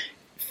 like,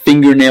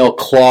 fingernail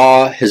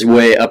claw his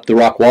way up the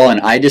rock wall,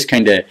 and I just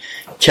kind of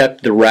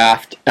kept the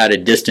raft at a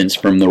distance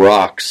from the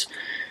rocks,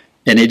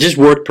 and it just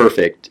worked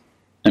perfect.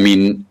 I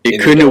mean,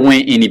 it couldn't have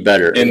went any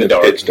better. In the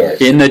dark. It's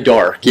dark. In the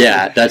dark,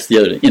 yeah, that's the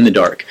other thing. In the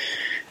dark.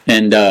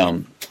 And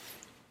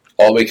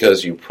all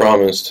because you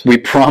promised. We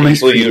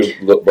promised people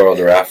you borrowed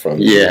the raft from.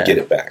 Yeah. To get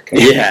it back.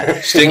 Yeah.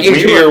 Sticking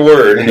to your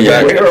word. We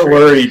were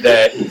worried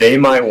that they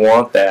might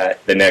want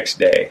that the next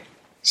day.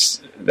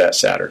 That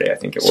Saturday, I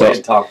think it was. So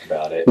we talked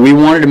about it. We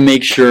wanted to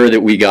make sure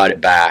that we got it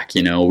back.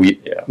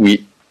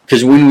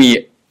 Because when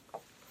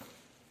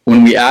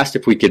when we asked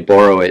if we could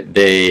borrow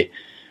it,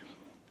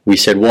 we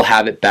said, we'll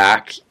have it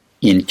back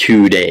in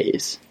 2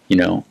 days, you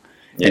know.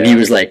 And he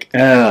was like,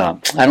 I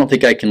don't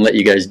think I can let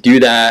you guys do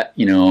that.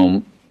 You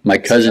know, my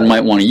cousin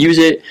might want to use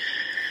it.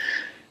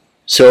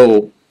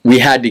 So we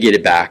had to get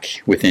it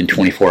back within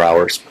 24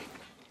 hours.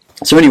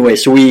 So anyway,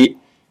 so we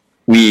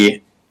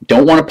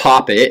don't want to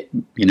pop it,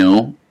 you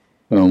know.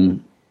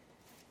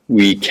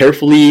 We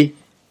carefully,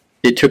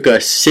 it took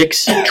us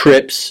 6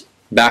 trips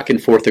back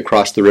and forth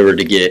across the river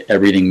to get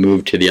everything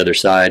moved to the other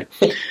side.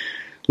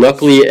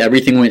 Luckily,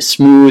 everything went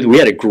smooth. We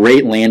had a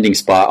great landing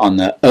spot on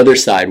the other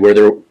side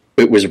where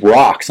it was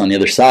rocks on the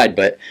other side,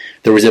 but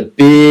there was a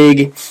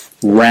big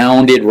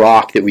rounded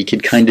rock that we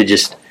could kind of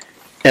just,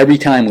 every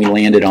time we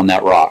landed on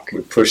that rock,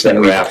 we pushed that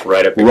raft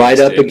right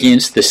up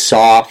against the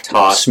soft,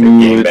 toss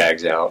smooth, the game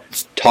bags out,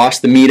 toss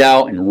the meat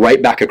out, and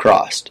right back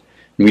across.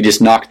 And we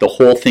just knocked the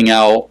whole thing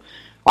out.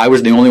 I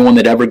was the only one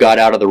that ever got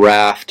out of the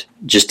raft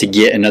just to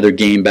get another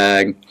game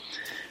bag.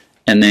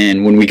 And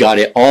then when we got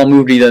it all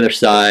moved to the other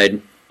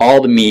side, all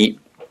the meat,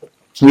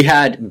 we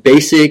had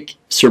basic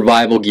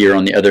survival gear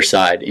on the other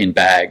side in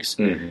bags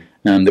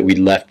that we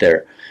left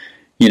there.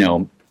 You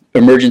know,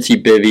 emergency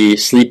bivvy,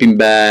 sleeping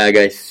bag,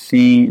 I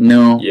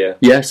think,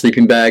 yeah,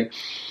 sleeping bag,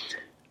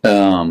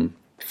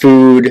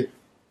 food,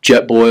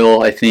 jet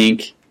boil, I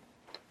think,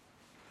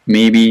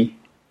 maybe.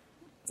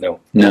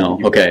 No,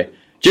 okay.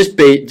 Just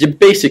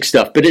basic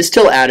stuff, but it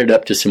still added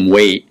up to some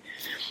weight.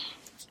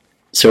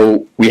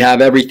 So we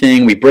have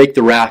everything. We break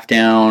the raft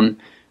down,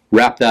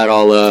 wrap that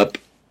all up,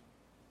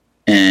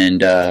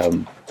 and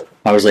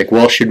I was like,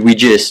 well, should we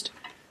just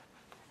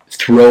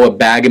throw a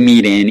bag of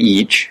meat in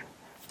each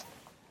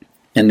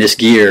and this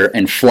gear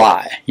and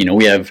fly? You know,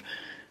 we have,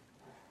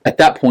 at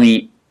that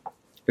point,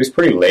 it was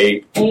pretty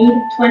late. Aid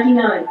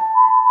 29.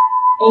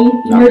 Aid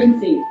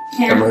emergency.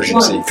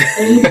 Emergency.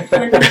 Aid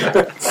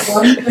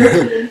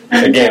 29.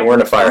 Again, we're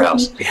in a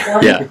firehouse.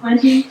 Yeah.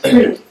 120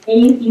 Street.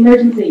 Aid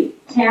emergency.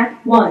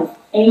 TAC 1.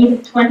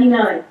 Aid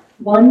 29.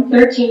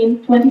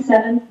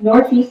 11327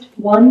 Northeast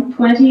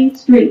 120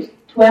 Street.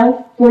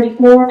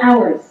 12:44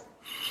 hours.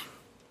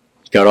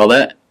 Got all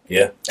that?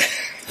 Yeah.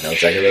 I know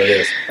exactly what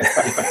it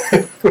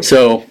is.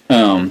 So,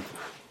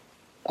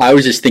 I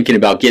was just thinking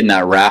about getting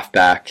that raft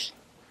back,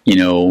 you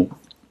know,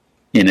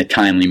 in a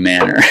timely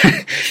manner.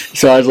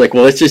 So I was like,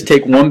 well, let's just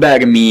take one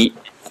bag of meat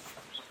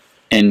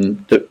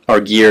and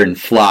our gear and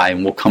fly,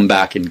 and we'll come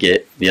back and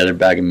get the other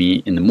bag of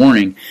meat in the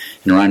morning.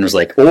 And Ryan was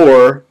like,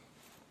 or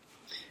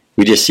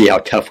we just see how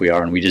tough we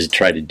are and we just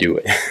try to do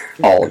it,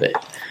 all of it.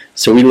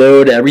 So we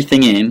load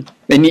everything in,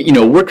 and you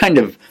know, we're kind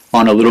of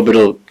on a little bit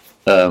of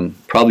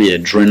probably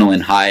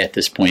adrenaline high at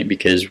this point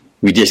because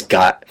we just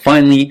got,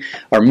 finally,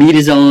 our meat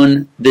is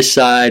on this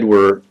side.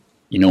 We're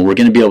going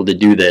to be able to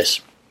do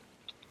this.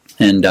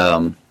 And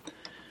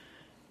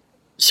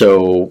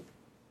so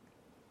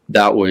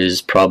that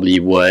was probably,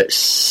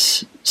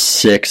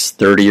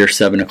 6:30 or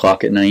 7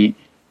 o'clock at night?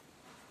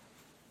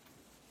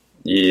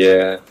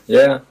 Yeah,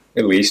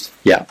 at least.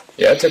 Yeah.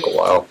 Yeah, it took a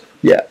while.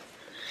 Yeah.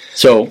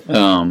 So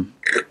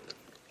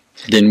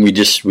then we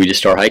just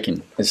start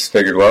hiking. I just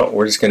figured, well,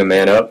 we're just going to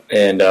man up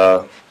and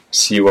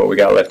see what we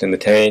got left in the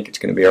tank. It's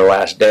going to be our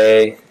last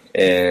day,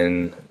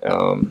 and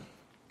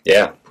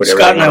put everything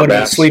Scott and I on would have been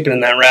backs. sleeping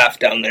in that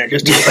raft down there.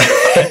 Just this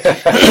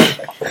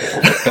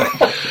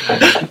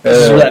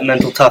is where that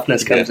mental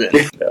toughness comes in.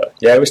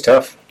 Yeah, it was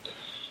tough.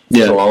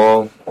 Yeah.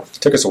 It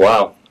took us a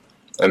while.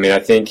 I mean, I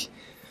think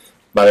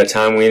by the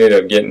time we ended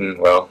up getting,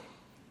 well,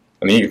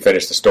 I mean, you can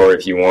finish the story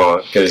if you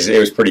want, because it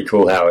was pretty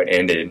cool how it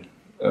ended.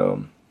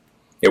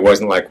 It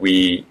wasn't like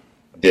we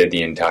did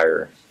the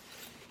entire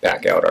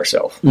pack out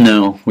ourselves.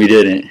 No, we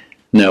didn't.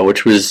 No,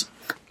 which was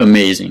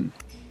amazing.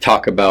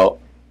 Talk about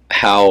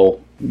how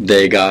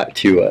they got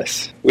to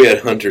us. We had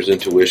hunter's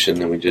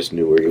intuition, and we just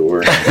knew where you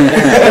were.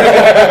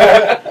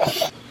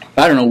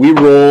 I don't know, we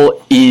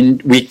roll in,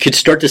 we could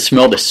start to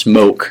smell the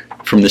smoke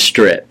from the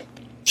strip.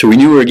 So we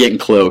knew we were getting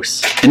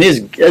close. And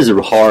it was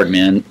hard,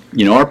 man.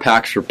 You know, our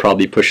packs were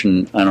probably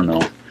pushing, I don't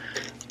know,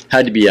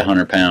 had to be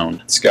 100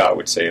 pounds. Scott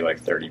would say like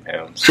 30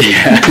 pounds.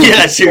 Yeah,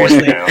 Yeah, seriously.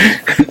 40 pounds.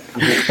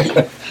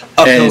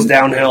 Uphills,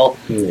 downhill.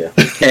 Yeah.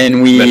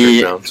 And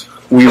we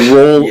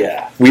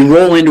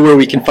roll into where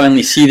we can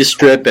finally see the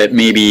strip at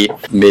maybe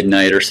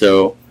midnight or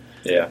so.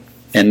 Yeah.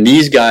 And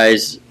these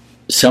guys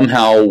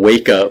somehow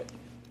wake up.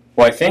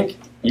 Well, I think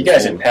you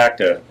guys had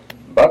packed a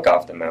buck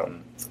off the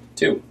mountain.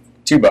 2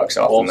 bucks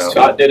off the mountain.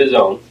 Scott did his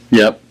own,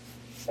 Yep.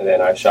 and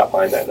then I shot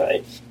mine that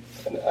night,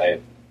 and I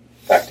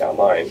packed out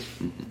mine.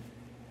 And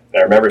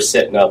I remember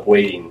sitting up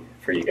waiting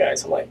for you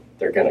guys. I'm like,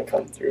 they're going to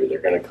come through. They're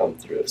going to come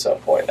through at some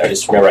point. I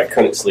just remember I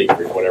couldn't sleep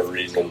for whatever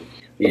reason.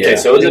 Okay,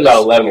 so it was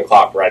about 11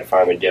 o'clock where I'd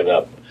finally given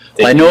up.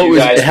 I know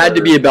it had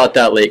to be about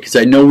that late because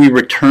I know we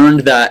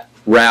returned that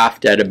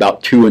raft at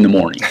about 2 in the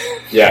morning.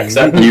 Yeah, because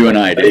You and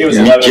I did. it was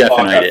 11 Jeff o'clock.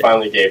 and I I did.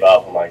 finally gave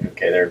up. I'm like,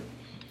 okay,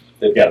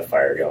 they've got a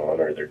fire going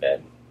or they're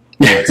dead.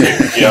 You know,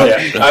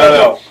 I don't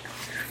know.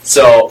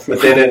 So,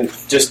 but then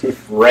just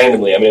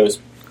randomly, I mean, it was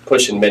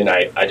pushing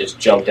midnight. I just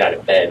jumped out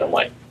of bed. And I'm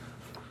like,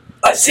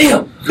 I see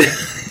him.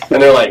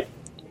 And they're like,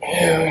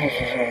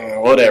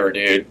 whatever,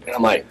 dude. And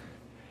I'm like,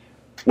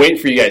 waiting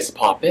for you guys to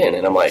pop in.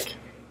 And I'm like,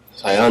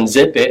 so I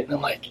unzip it, and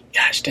I'm like,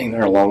 gosh dang,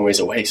 they're a long ways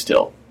away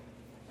still.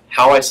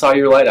 How I saw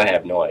your light, I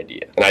have no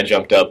idea. And I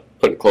jumped up,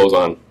 put clothes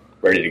on,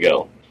 ready to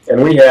go.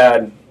 And we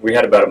had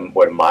about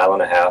a mile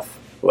and a half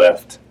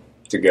left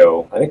to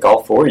go. I think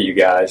all 4 of you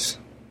guys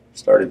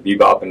started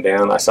bebopping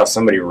down. I saw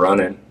somebody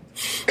running.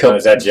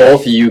 Was that Jeff?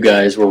 Both of you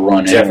guys were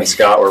running. Jeff and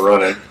Scott were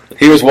running.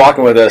 He was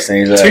walking with us, and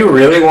he's like, 2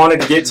 really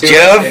wanted to get to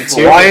Jeff, us, and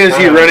 2 why is were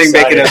he kinda running,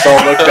 excited. making us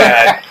all look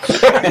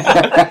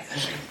bad?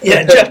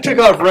 Yeah, Jeff took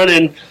off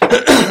running,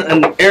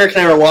 and Eric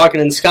and I were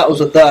walking, and Scott was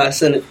with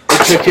us, and it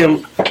took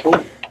him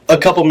a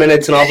couple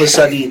minutes, and all of a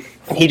sudden,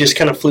 he just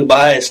kind of flew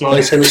by us, and all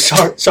he said was,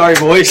 sorry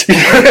boys.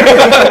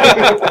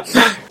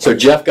 So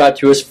Jeff got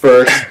to us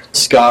first,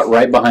 Scott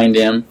right behind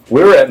him.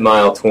 We were at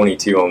mile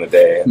 22 on the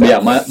day. Yeah,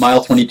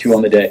 mile 22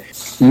 on the day.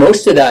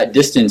 Most of that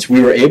distance,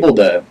 we were able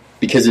to,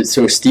 because it's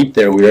so steep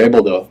there, we were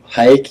able to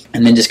hike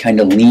and then just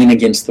kind of lean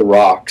against the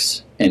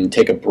rocks and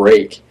take a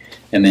break.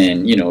 And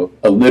then,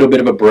 a little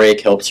bit of a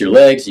break helps your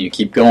legs and you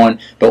keep going.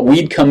 But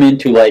we'd come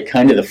into like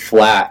kind of the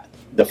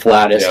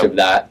flattest of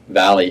that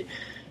valley.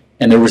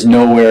 And there was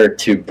nowhere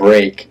to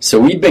break. So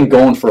we'd been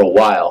going for a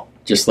while,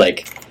 just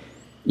like,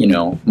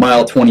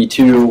 mile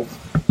 22,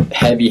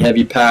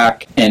 heavy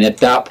pack. And at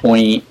that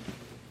point,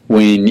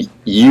 when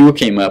you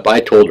came up,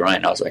 I told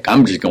Ryan, I was like,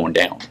 I'm just going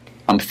down.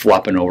 I'm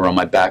flopping over on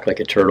my back like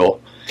a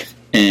turtle.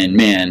 And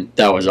man,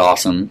 that was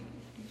awesome.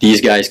 These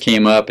guys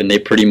came up and they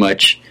pretty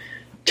much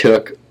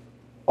took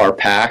our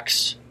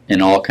packs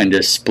and all kind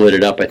of split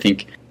it up. I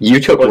think you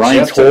took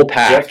Ryan's whole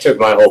pack. Jeff took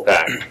my whole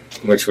pack,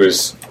 which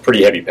was a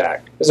pretty heavy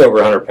pack. It was over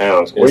 100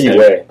 pounds. What do you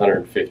weigh?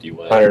 150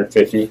 weight.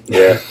 150?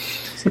 Yeah.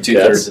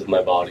 2/3 of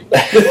my body.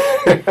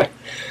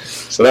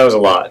 So that was a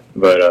lot.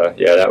 But,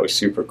 that was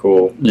super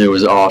cool. It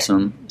was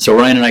awesome. So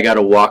Ryan and I got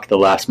to walk the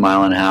last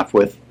mile and a half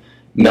with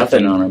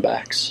nothing on our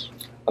backs.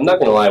 I'm not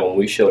going to lie, when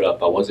we showed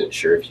up, I wasn't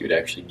sure if you'd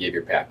actually give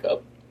your pack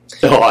up.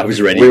 Oh, I was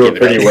ready We to were give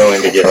pretty it up.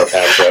 willing to give our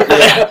packs up.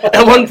 Yeah.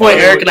 At one point,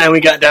 Eric and I, we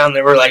got down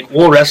there, we're like,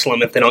 we'll wrestle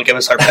them if they don't give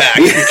us our pack.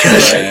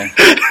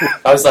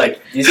 I was like,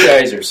 these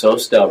guys are so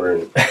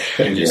stubborn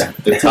and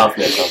just the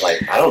toughness. I was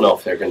like, I don't know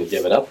if they're going to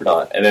give it up or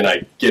not. And then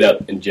I get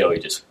up and Joey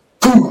just,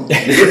 I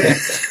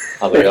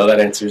was like, oh, that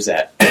answers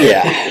that.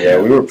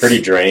 Yeah, we were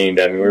pretty drained.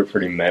 I mean, we were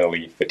pretty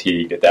mentally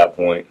fatigued at that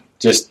point.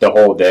 Just the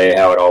whole day,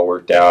 how it all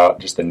worked out,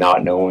 just the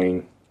not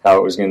knowing how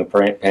it was going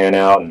to pan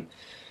out. And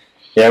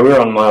yeah, we were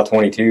on mile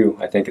 22,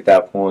 I think, at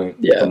that point.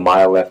 Yeah. A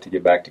mile left to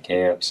get back to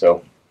camp.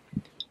 So,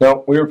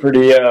 no, we were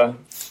pretty open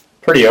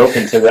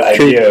to the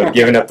idea of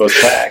giving up those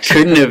packs.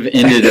 Couldn't have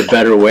ended a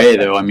better way,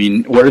 though. I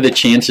mean, what are the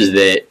chances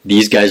that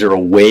these guys are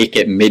awake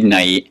at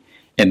midnight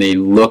and they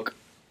look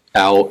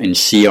out and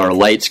see our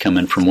lights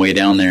coming from way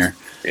down there?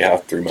 Yeah,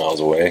 3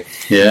 miles away.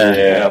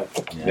 Yeah.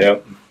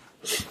 Yep.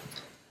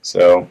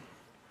 So,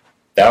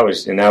 that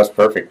was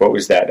perfect. What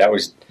was that? That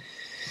was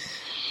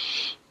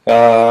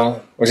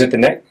it the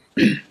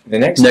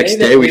next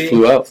day we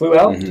flew out.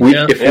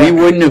 Mm-hmm. If we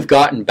wouldn't have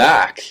gotten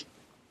back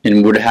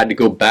and would have had to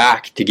go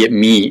back to get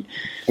meat,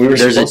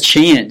 there's a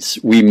chance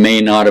we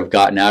may not have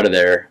gotten out of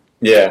there.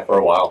 Yeah, for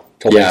a while.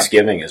 Till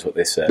Thanksgiving is what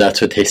they said.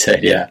 That's what they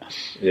said, yeah.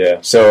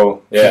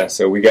 So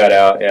we got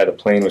out. Yeah, the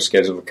plane was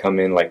scheduled to come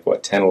in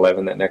 10,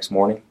 11 that next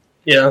morning.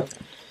 Yeah.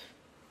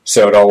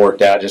 So it all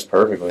worked out just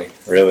perfectly,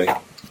 really.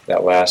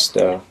 That last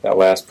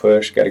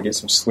push, got to get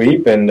some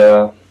sleep and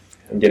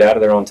get out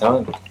of there on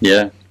time.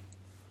 Yeah.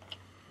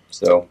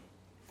 So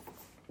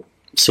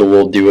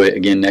we'll do it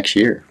again next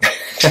year.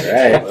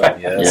 Right.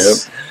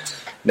 Yes. Yep.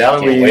 Now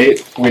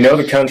that we know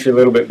the country a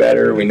little bit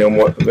better, we know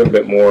a little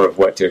bit more of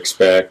what to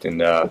expect,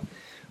 and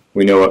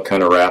we know what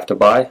kind of raft to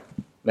buy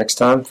next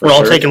time. We're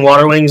all taking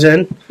water wings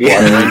in.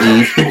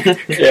 Yeah.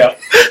 Yeah.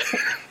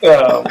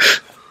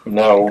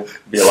 Now we'll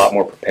be a lot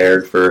more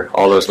prepared for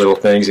all those little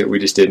things that we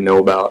just didn't know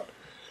about.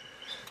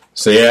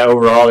 So yeah,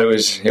 overall it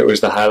was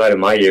the highlight of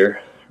my year.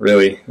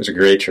 Really, it was a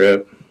great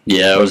trip.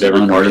 Yeah, it was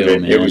every part of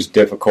it. Man. It was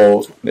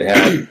difficult. It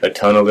had a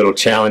ton of little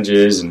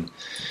challenges and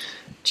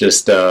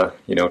just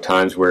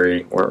times where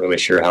we weren't really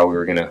sure where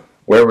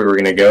we were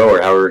gonna go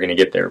or how we were gonna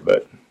get there,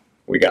 but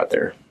we got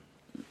there.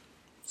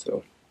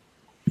 So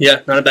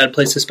yeah, not a bad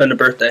place to spend a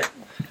birthday.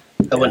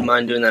 I wouldn't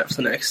mind doing that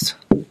for the next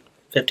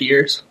 50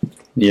 years.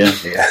 Yeah.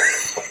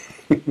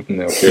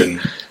 No kidding.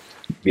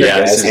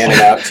 Yeah, handing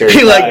out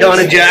be like Don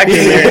and Jack in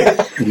there.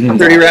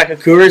 30 rack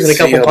of Coors and a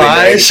couple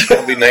pies.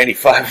 I'll be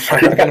 95 if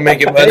I'm not going to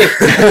make it, buddy.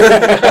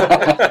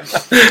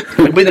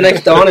 It'll be the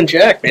next Don and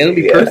Jack, man. It'll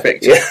be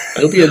perfect. Yeah.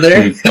 It'll be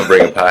there. I'll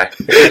bring a pie.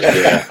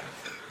 Yeah.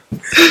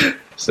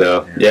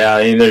 So, yeah,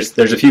 I mean,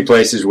 there's a few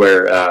places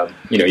where,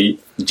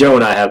 Joe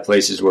and I have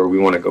places where we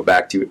want to go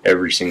back to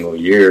every single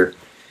year.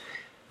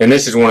 And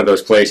this is one of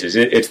those places.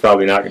 It's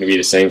probably not going to be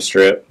the same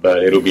strip,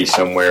 but it'll be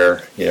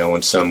somewhere,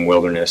 in some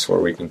wilderness where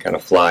we can kind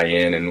of fly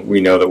in, and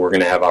we know that we're going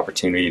to have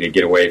opportunity to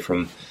get away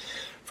from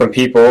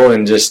people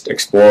and just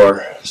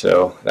explore.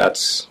 So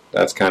that's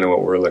kind of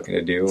what we're looking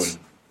to do, and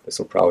this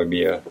will probably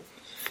be an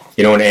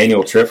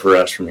annual trip for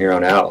us from here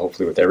on out,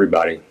 hopefully with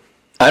everybody.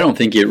 I don't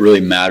think it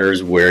really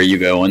matters where you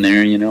go in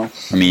there, you know?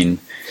 I mean,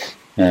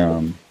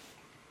 No,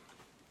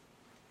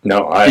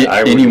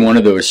 any one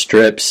of those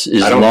strips,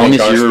 as I don't long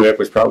think as our you're... strip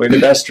was probably the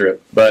best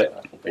strip, but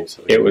I don't think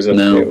so. it was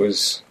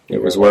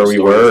it was where we Stories,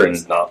 were, it's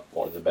and not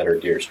one of the better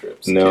deer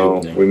strips.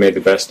 no, too. we made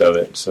the best of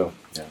it. So,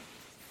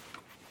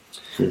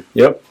 Yeah.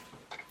 Yep.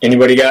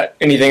 Anybody got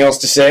anything else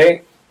to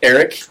say?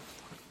 Eric,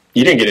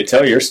 you didn't get to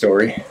tell your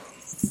story.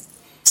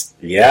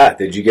 Yeah,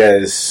 did you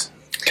guys...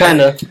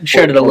 Kind of.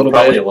 Shared it a little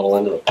Probably bit. a little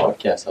into the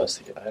podcast. I was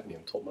thinking, I haven't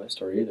even told my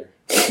story either.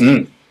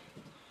 Mm.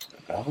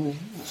 Oh,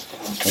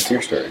 what's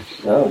your story?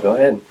 No, go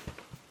ahead.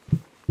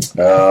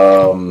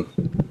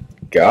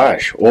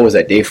 Gosh, what was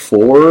that, day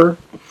 4?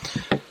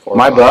 4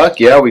 My miles. buck,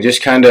 yeah, we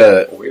just kind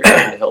of... We were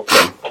trying to help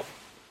them.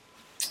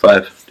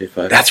 Day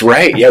 5. That's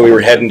right, yeah, we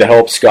were heading to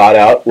help Scott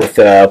out with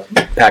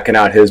packing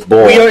out his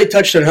bull. We already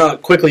touched on how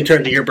it quickly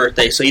turned to your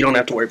birthday, so you don't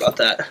have to worry about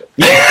that.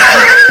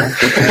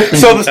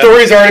 So the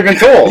story's already been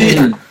told.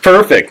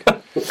 Perfect.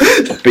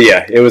 But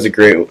yeah, it was a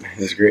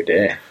great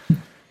day.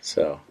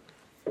 So,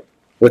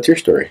 what's your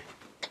story?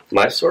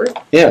 My story?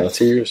 Yeah, let's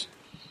hear yours.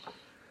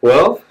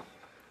 Well,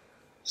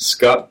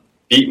 Scott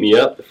beat me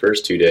up the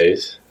first 2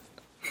 days.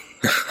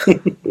 I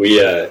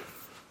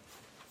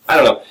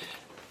don't know.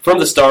 From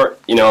the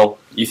start, you know,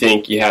 you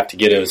think you have to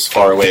get as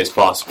far away as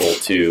possible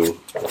to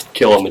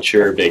kill a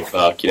mature big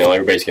buck. You know,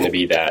 everybody's going to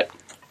be that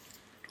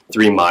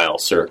 3-mile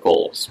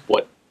circles.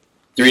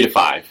 3 to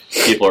 5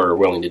 people are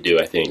willing to do,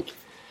 I think.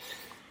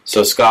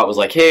 So Scott was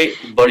like, hey,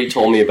 buddy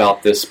told me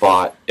about this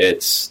spot.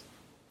 It's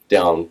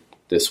down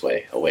this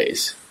way, a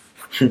ways.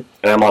 And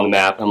I'm on the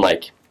map. I'm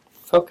like,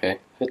 okay,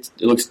 it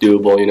looks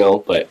doable, you know.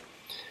 But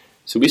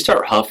so we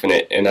start huffing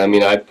it, and I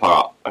mean, I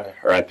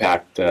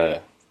packed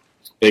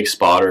big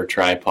spotter,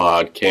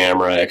 tripod,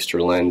 camera,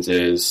 extra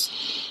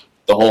lenses,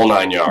 the whole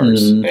 9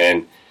 yards. Mm-hmm.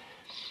 And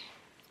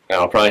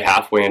probably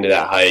halfway into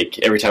that hike,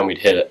 every time we'd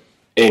hit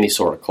any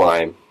sort of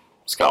climb,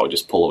 Scott would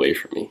just pull away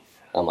from me.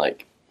 I'm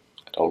like,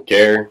 I don't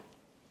care. I'm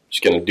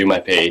just going to do my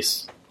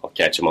pace. I'll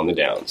catch him on the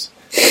downs.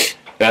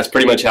 That's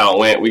pretty much how it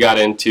went. We got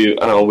into,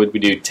 I don't know, would we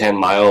do 10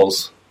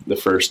 miles the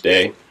first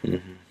day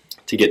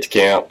to get to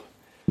camp?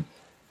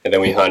 And then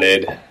we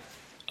hunted.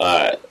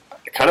 I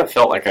kind of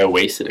felt like I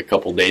wasted a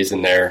couple days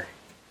in there.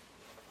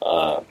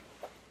 I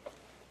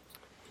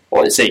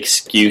wouldn't say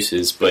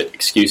excuses, but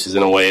excuses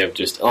in a way of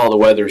just, the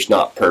weather's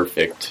not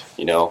perfect,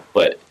 you know,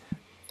 but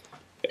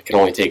it can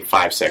only take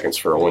 5 seconds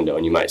for a window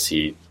and you might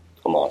see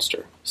a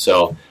monster.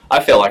 So I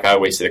felt like I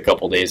wasted a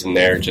couple days in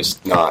there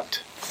just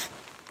not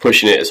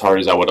pushing it as hard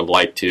as I would have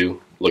liked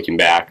to, looking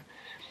back.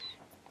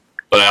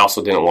 But I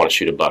also didn't want to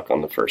shoot a buck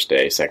on the first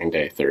day, second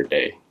day, third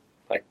day.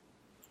 Like,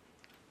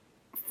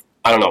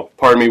 I don't know,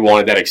 part of me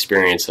wanted that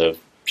experience of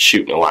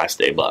shooting a last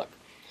day buck.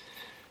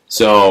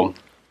 So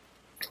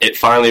it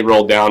finally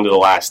rolled down to the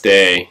last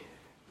day,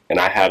 and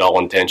I had all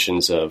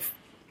intentions of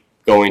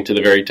going to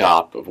the very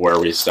top of where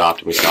we stopped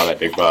and we saw that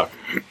big buck.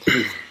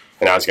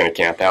 And I was going to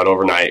camp out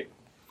overnight.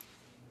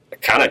 I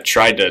kind of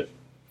tried to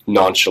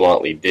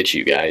nonchalantly ditch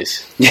you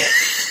guys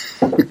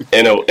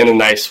in a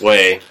nice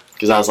way,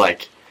 because I was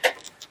like,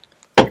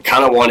 I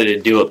kind of wanted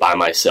to do it by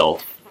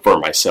myself, for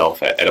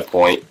myself at a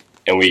point.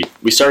 And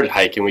we started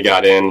hiking. We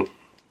got in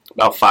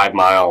about 5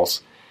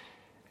 miles.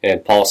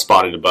 And Paul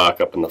spotted a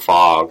buck up in the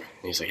fog. And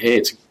he's like, hey,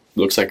 it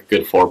looks like a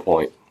good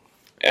 4-point.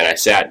 And I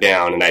sat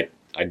down, and I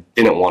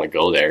didn't want to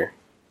go there.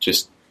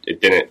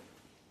 It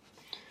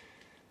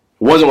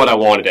wasn't what I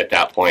wanted at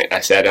that point. I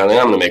sat down, and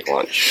I'm going to make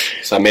lunch.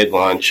 So I made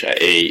lunch. I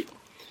ate.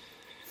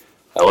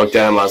 I looked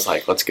at him. I was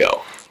like, let's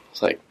go.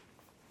 It's like,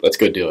 let's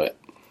go do it.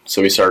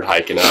 So we started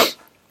hiking up.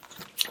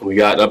 We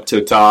got up to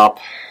the top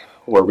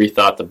where we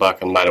thought the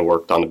buck might have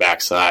worked on the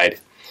backside.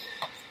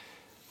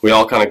 We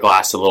all kind of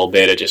glassed a little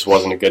bit. It just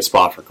wasn't a good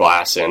spot for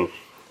glassing.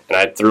 And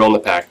I threw on the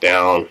pack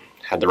down,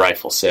 had the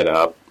rifle set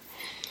up,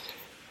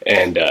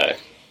 and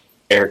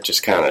Eric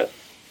just kind of,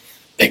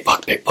 big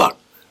buck.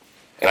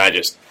 And I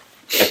just,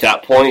 at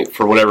that point,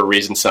 for whatever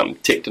reason, something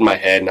ticked in my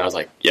head, and I was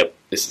like, yep,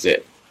 this is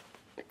it.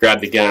 I grabbed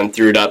the gun,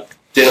 threw it up,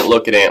 didn't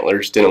look at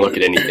antlers, didn't look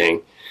at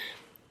anything.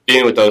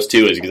 Being with those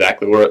two is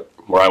exactly where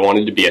I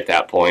wanted to be at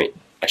that point.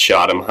 I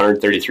shot him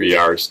 133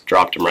 yards,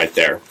 dropped him right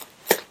there.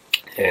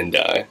 And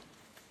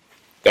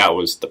that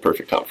was the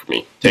perfect hunt for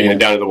me. Taking it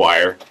down to the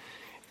wire.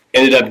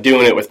 Ended up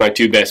doing it with my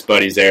 2 best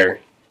buddies there,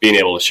 being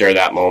able to share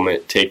that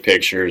moment, take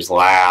pictures,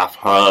 laugh,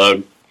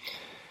 hug,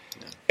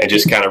 and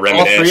just kind of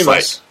reminisce. All 3 of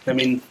us. I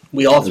mean,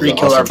 we all 3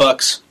 kill our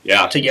bucks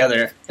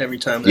together every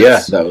time.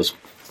 That was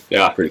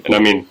pretty cool. And I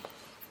mean,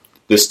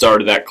 the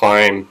start of that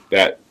climb,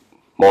 that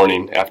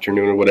morning,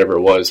 afternoon, or whatever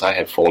it was, I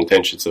had full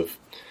intentions of,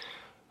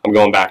 I'm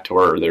going back to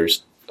where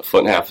there's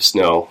 1.5 feet of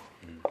snow.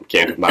 I'm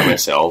camping by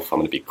myself. I'm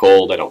going to be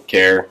cold. I don't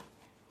care.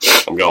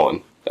 I'm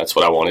going. That's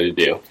what I wanted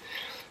to do.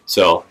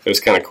 So it was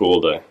kind of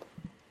cool to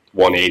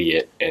 180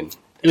 it. And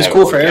it was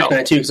cool for Eric and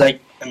I, too, because I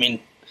mean,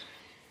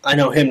 I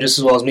know him just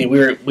as well as me.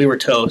 We were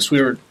toast.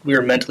 We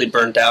were mentally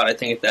burnt out, I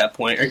think, at that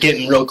point, or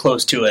getting real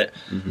close to it.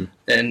 Mm-hmm.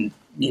 And,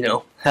 you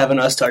know, having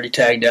us already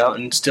tagged out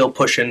and still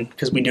pushing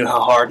because we knew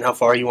how hard and how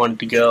far you wanted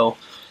to go.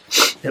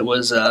 it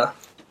was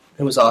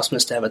awesome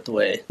just to have it the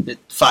way.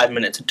 5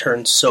 minutes, it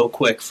turned so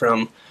quick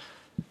from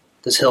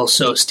this hill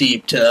so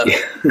steep to,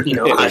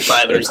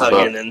 high-fiving and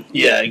hugging. And,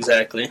 yeah,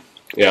 exactly.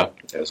 Yeah.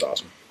 That was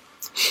awesome.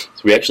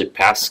 So we actually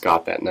passed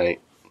Scott that night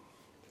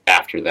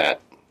after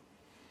that.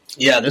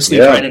 Yeah, this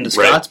leads right into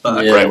Scott's buck.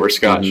 Right where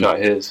Scott shot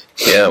his.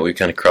 Yeah, we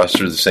kind of crossed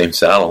through the same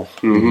saddle.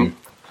 Mm-hmm.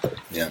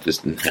 Yeah,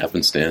 just in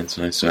happenstance.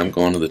 And I said, I'm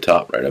going to the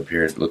top right up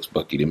here. It looks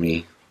bucky to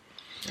me.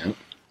 Yep.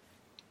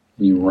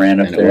 You ran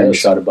up there and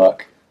shot a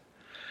buck.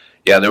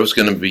 Yeah, there was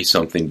going to be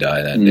something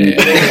die that day.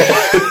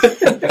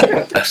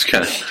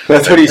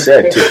 That's what he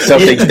said, too.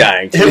 Something's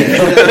dying.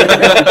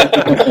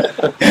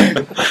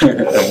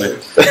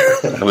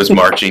 I was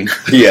marching.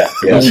 Yeah.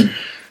 I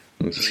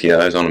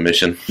was on a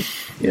mission.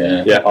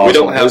 Yeah. Awesome. We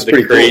don't have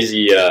the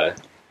crazy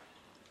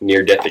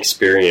near-death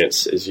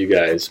experience as you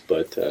guys,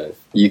 but...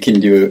 You can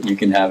do it. You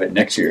can have it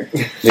next year.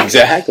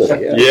 Exactly.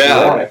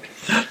 Yeah.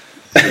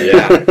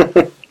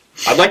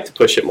 I'd like to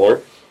push it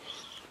more.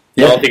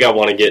 Yeah. I don't think I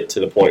want to get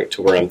to the point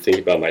to where I'm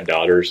thinking about my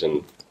daughters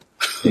and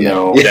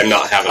them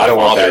not having a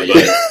father,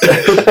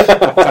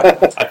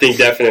 but I think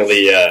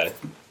definitely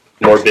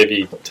more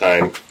bivvy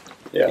time.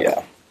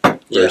 Yeah.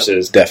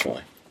 Versus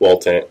definitely wall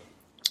tent.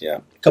 Yeah.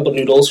 A couple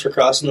noodles for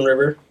crossing the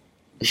river.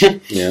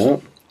 Yeah.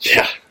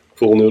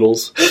 Pool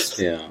noodles.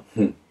 Yeah.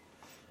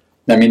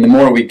 I mean, the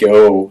more we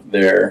go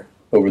there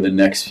over the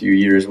next few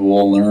years,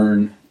 we'll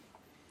learn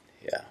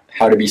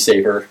how to be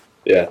safer.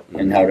 Yeah.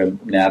 And how to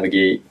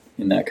navigate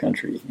in that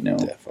country,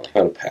 Definitely.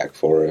 How to pack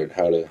for it,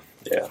 how to...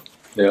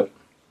 Yep.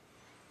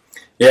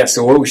 Yeah,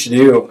 so what we should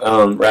do,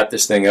 wrap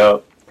this thing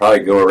up, probably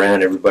go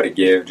around, everybody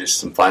give just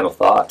some final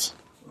thoughts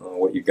on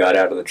what you got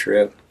out of the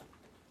trip.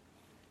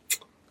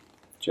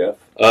 Jeff?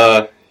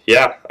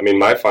 Yeah, I mean,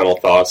 my final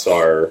thoughts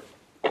are,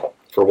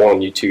 for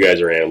one, you two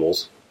guys are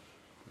animals.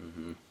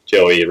 Mm-hmm.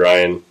 Joey,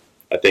 Ryan,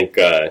 I think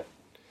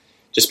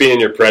just being in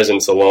your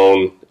presence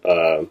alone,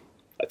 I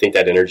think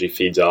that energy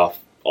feeds off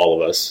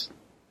all of us.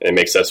 It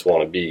makes us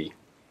want to be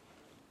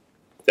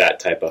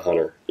that type of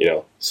hunter,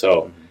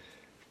 So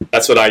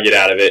that's what I get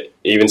out of it.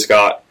 Even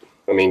Scott,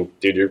 I mean,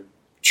 dude, you're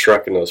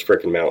trucking those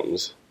frickin'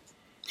 mountains.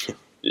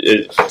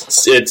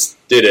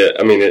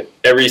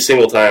 Every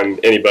single time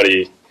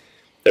anybody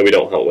that we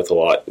don't hunt with a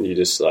lot, you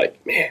just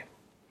like, man,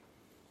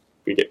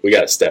 we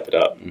got to step it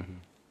up. Mm-hmm.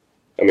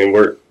 I mean,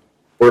 we're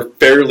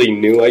fairly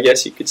new, I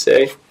guess you could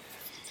say.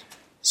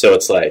 So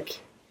it's like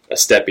a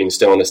stepping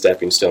stone,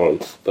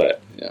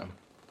 but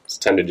it's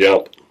time to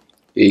jump.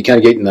 You kind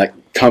of get in that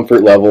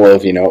comfort level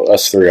of,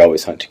 us three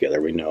always hunt together.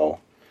 We know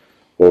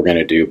what we're going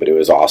to do, but it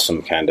was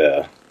awesome kind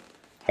of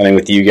hunting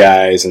with you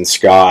guys and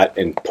Scott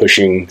and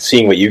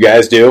seeing what you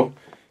guys do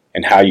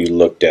and how you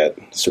looked at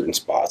certain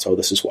spots. Oh,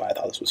 this is why I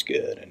thought this was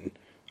good. And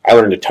I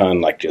learned a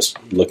ton, like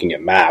just looking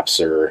at maps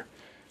or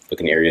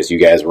looking at areas you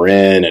guys were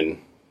in and,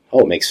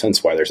 it makes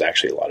sense why there's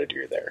actually a lot of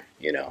deer there,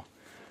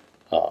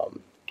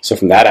 So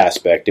from that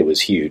aspect, it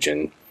was huge.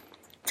 And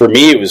for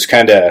me, it was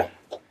kind of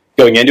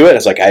going into it.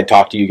 It's like I had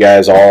talked to you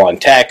guys all on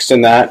text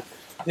and that.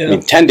 Yeah. I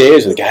mean, 10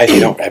 days with guys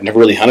I've never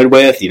really hunted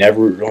with. You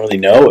don't really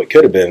know. It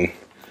could have been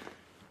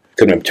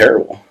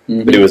terrible,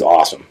 but it was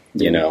awesome,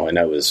 And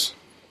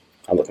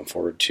I'm looking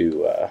forward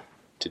to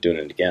doing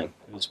it again.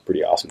 It was a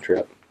pretty awesome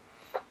trip.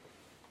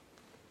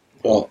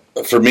 Well,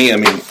 for me, I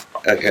mean,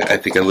 I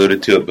think I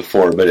alluded to it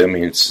before, but I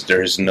mean,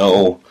 there's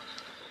no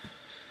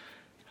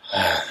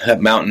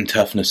that mountain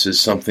toughness is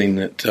something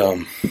that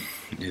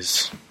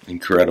is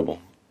incredible.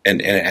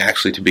 And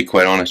actually, to be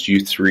quite honest, you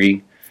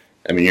three,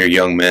 I mean, you're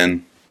young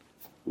men.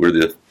 We're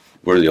the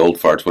old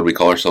farts. What do we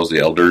call ourselves? The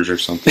elders or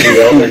something?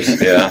 The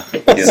elders.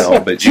 Yeah.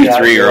 But you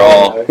three are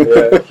all,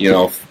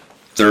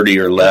 30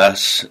 or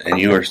less, and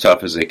you are as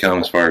tough as they come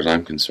as far as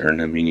I'm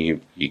concerned. I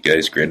mean, you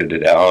guys gritted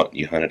it out.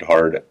 You hunted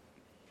hard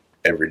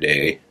every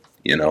day,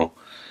 and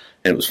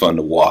it was fun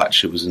to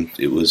watch. It was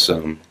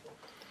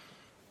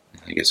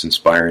I guess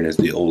inspiring as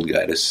the old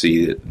guy to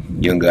see that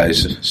young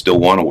guys still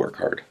want to work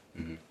hard.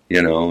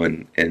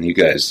 And you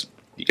guys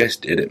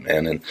did it,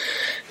 man.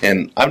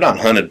 And I've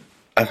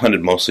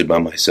hunted mostly by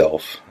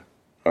myself,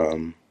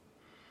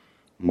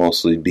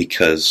 mostly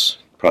because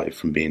probably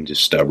from being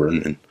just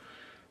stubborn, and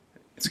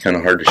it's kind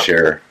of hard to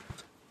share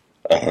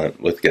a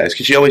hunt with guys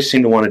because you always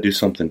seem to want to do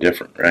something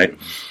different, right?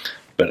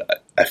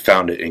 But I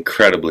found it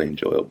incredibly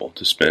enjoyable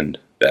to spend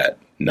that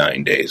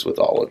 9 days with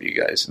all of you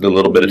guys. The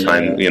little bit of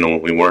time,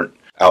 when we weren't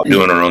out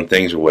doing our own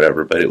things or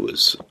whatever, but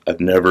I've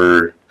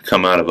never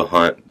come out of a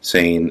hunt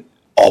saying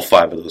all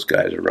 5 of those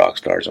guys are rock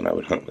stars and I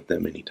would hunt with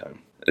them anytime.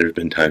 There's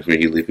been times where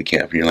you leave a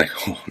camp and you're like,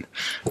 oh,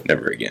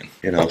 never again.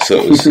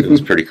 So it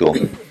was pretty cool.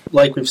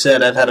 Like we've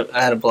said, I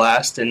had a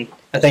blast, and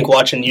I think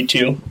watching you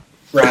two,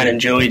 Ryan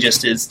and Joey,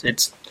 just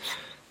it's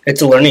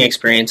a learning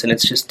experience, and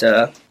it's just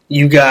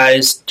you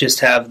guys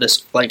just have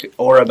this like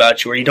aura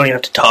about you where you don't even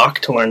have to talk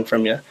to learn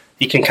from you.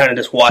 You can kind of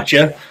just watch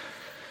you.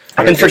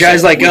 And for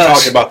guys like us, we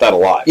talked about that a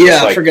lot.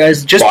 Yeah, for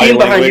guys just being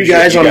behind you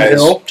guys on the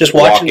hill, just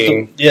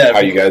watching how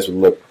you guys would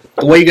look.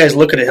 The way you guys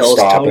look at a hill is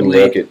totally... and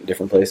look at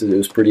different places. It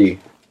was pretty...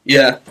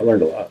 Yeah. I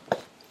learned a lot.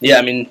 Yeah,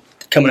 I mean,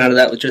 coming out of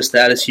that with just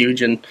that is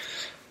huge. And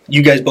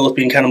you guys both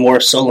being kind of more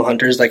solo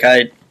hunters, like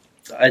I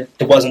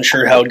wasn't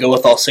sure how it would go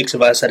with all 6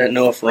 of us. I didn't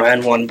know if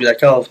Ryan wanted to be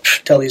like, oh,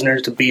 tell these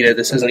nerds to beat it.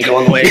 This isn't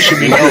going the way it should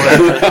be going.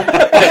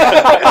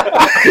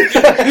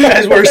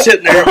 As we're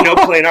sitting there,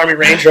 playing Army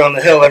Ranger on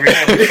the hill every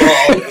time we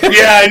fall.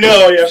 Yeah, I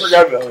know. Yeah, I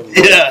forgot about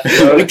it.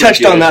 Yeah, we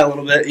touched on that a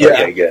little bit. Yeah.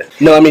 Okay, good.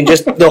 No, I mean,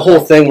 just the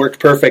whole thing worked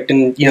perfect.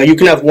 And, you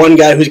can have one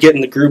guy who's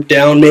getting the group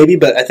down maybe,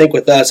 but I think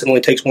with us, it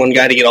only takes one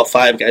guy to get all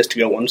 5 guys to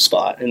go one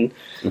spot. And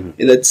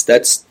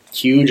that's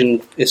huge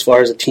and as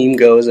far as a team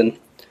goes. And,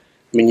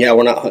 I mean, yeah,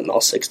 we're not hunting all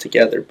 6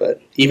 together,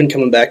 but even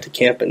coming back to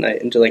camp at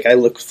night, and I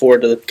look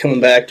forward to coming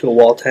back to a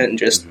wall tent and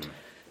just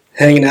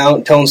hanging out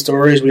and telling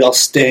stories. We all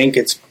stink.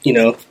 It's,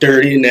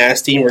 dirty and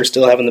nasty, and we're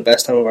still having the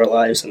best time of our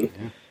lives. And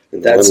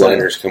that's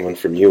one-liners coming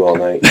from you all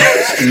night.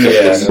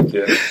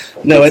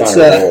 No,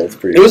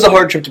 it was a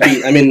hard trip to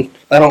beat. I mean,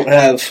 I don't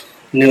have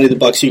nearly the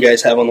bucks you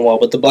guys have on the wall,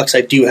 but the bucks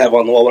I do have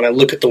on the wall, when I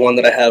look at the one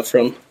that I have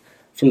from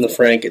the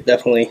Frank, it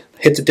definitely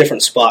hits a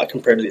different spot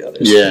compared to the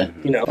others. Yeah,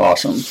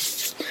 awesome.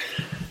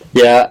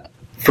 Yeah,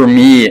 for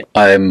me,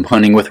 I'm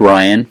hunting with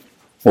Ryan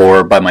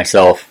or by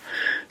myself.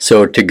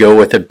 So to go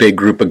with a big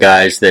group of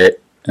guys that,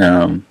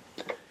 but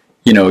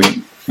you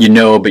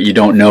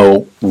don't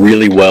know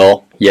really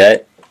well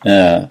yet,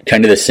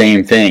 kind of the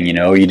same thing,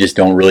 you just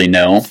don't really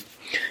know.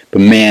 But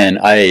man,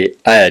 I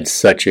had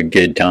such a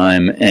good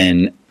time,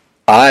 and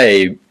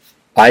I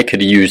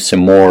could use some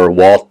more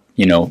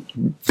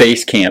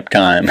base camp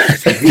time.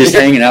 Just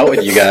hanging out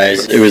with you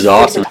guys. It was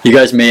awesome. You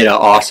guys made an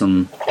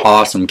awesome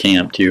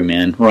camp too,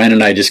 man. Ryan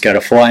and I just got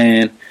to fly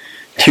in.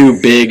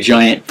 2 big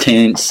giant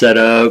tents set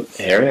up.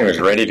 Everything was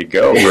ready to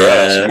go.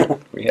 Yeah.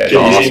 We had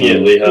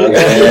Immediately, huh?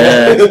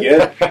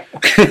 Yeah.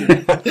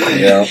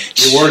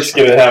 Your work's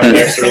going to have an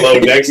extra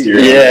load next year.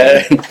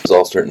 Yeah. It's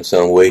all starting to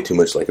sound way too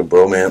much like a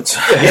bromance.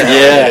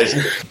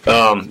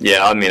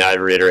 I mean, I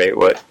reiterate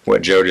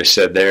what Joe just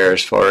said there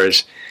as far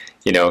as,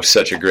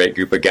 such a great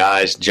group of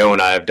guys. Joe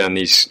and I have done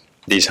these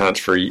hunts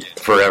for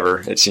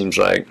forever. It seems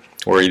like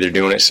we're either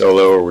doing it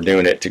solo or we're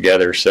doing it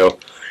together. So,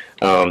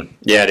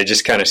 to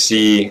just kind of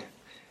see,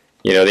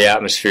 the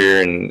atmosphere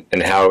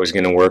and how it was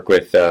going to work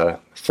with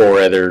 4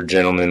 other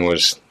gentlemen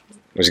was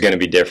going to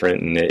be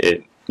different, and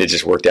it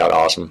just worked out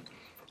awesome.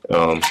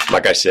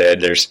 Like I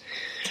said, there's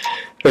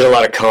a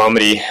lot of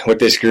comedy with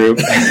this group,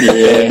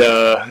 and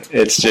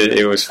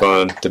it was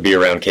fun to be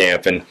around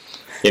camp. And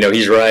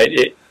he's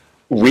right.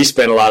 We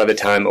spent a lot of the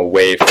time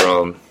away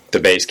from the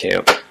base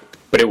camp,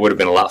 but it would have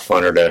been a lot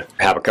funner to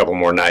have a couple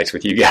more nights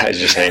with you guys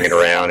just hanging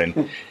around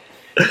and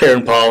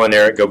hearing Paul and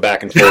Eric go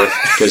back and forth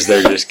because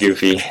they're just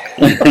goofy.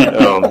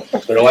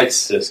 They're like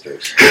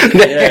sisters.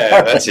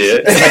 Yeah, that's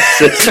it.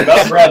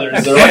 Not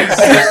brothers. They're like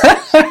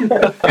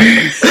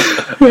sisters.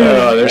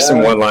 There's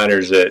some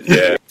one-liners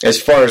that, As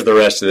far as the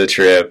rest of the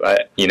trip,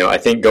 I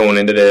think going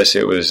into this,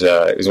 it was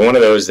one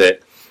of those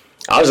that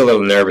I was a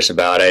little nervous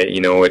about.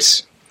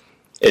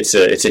 It's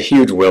a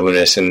huge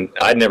wilderness, and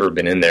I'd never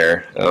been in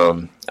there.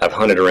 I've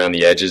hunted around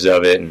the edges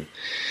of it, and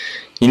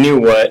you knew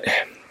what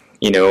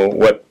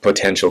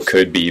potential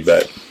could be,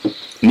 but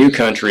new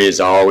country is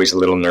always a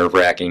little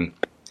nerve-wracking,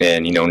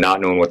 and, not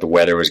knowing what the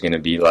weather was going to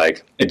be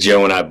like.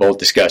 Joe and I both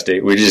discussed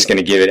it. We were just going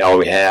to give it all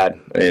we had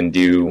and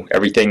do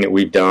everything that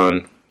we've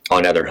done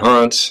on other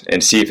hunts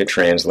and see if it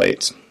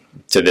translates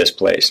to this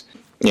place.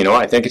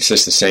 I think it's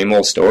just the same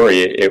old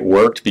story. It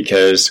worked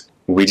because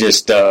we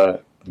just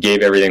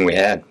gave everything we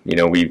had.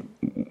 We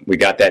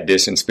got that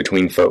distance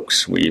between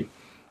folks. We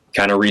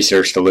kind of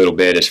researched a little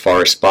bit as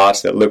far as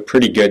spots that looked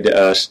pretty good to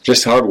us.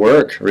 Just hard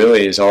work,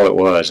 really, is all it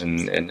was,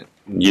 and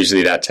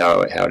usually that's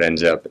how it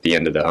ends up at the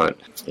end of the hunt.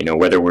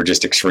 Whether we're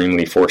just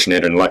extremely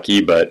fortunate and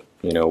lucky, but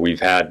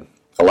we've had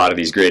a lot of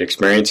these great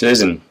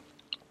experiences, and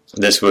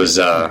this was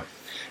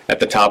at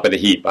the top of the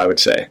heap, I would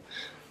say,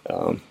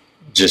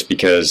 just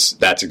because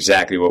that's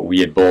exactly what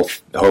we had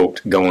both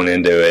hoped going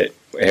into it.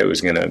 It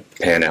was going to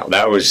pan out.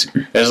 That was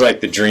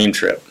like the dream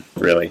trip,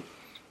 really.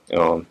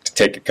 To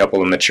take a couple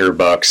of mature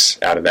bucks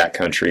out of that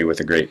country with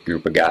a great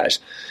group of guys.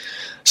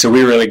 So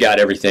we really got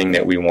everything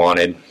that we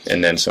wanted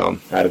and then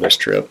some out of this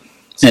trip.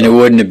 So, and it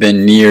wouldn't have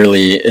been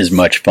nearly as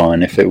much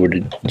fun if it would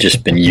have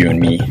just been you and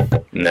me.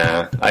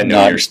 Nah, I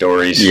know your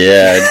stories.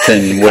 Yeah, it's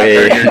been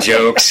way... I've heard your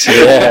jokes.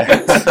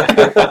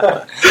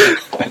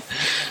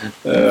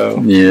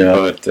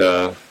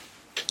 Yeah.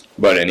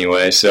 But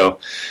anyway, so,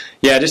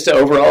 yeah, just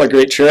overall a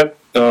great trip.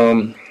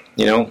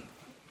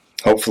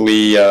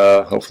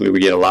 Hopefully we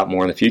get a lot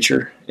more in the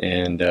future,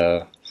 and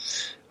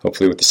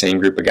hopefully with the same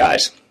group of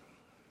guys.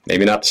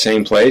 Maybe not the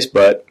same place,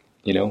 but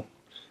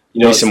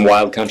some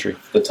wild country.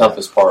 The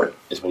toughest part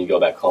is when you go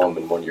back home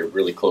and one of your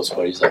really close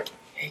buddies like,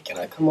 "Hey, can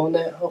I come on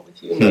that hunt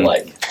with you?" And they're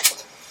like,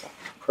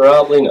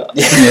 "Probably not."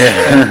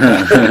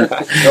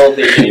 Don't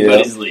think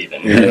anybody's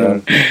leaving.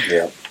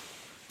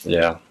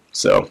 Yeah.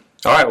 So,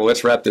 all right. Well,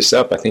 let's wrap this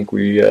up. I think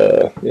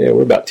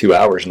we're about 2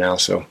 hours now.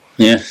 So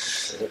yeah.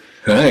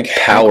 I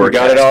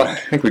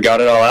think we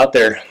got it all out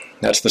there.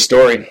 That's the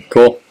story.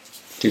 Cool.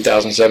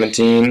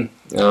 2017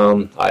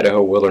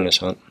 Idaho Wilderness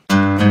Hunt.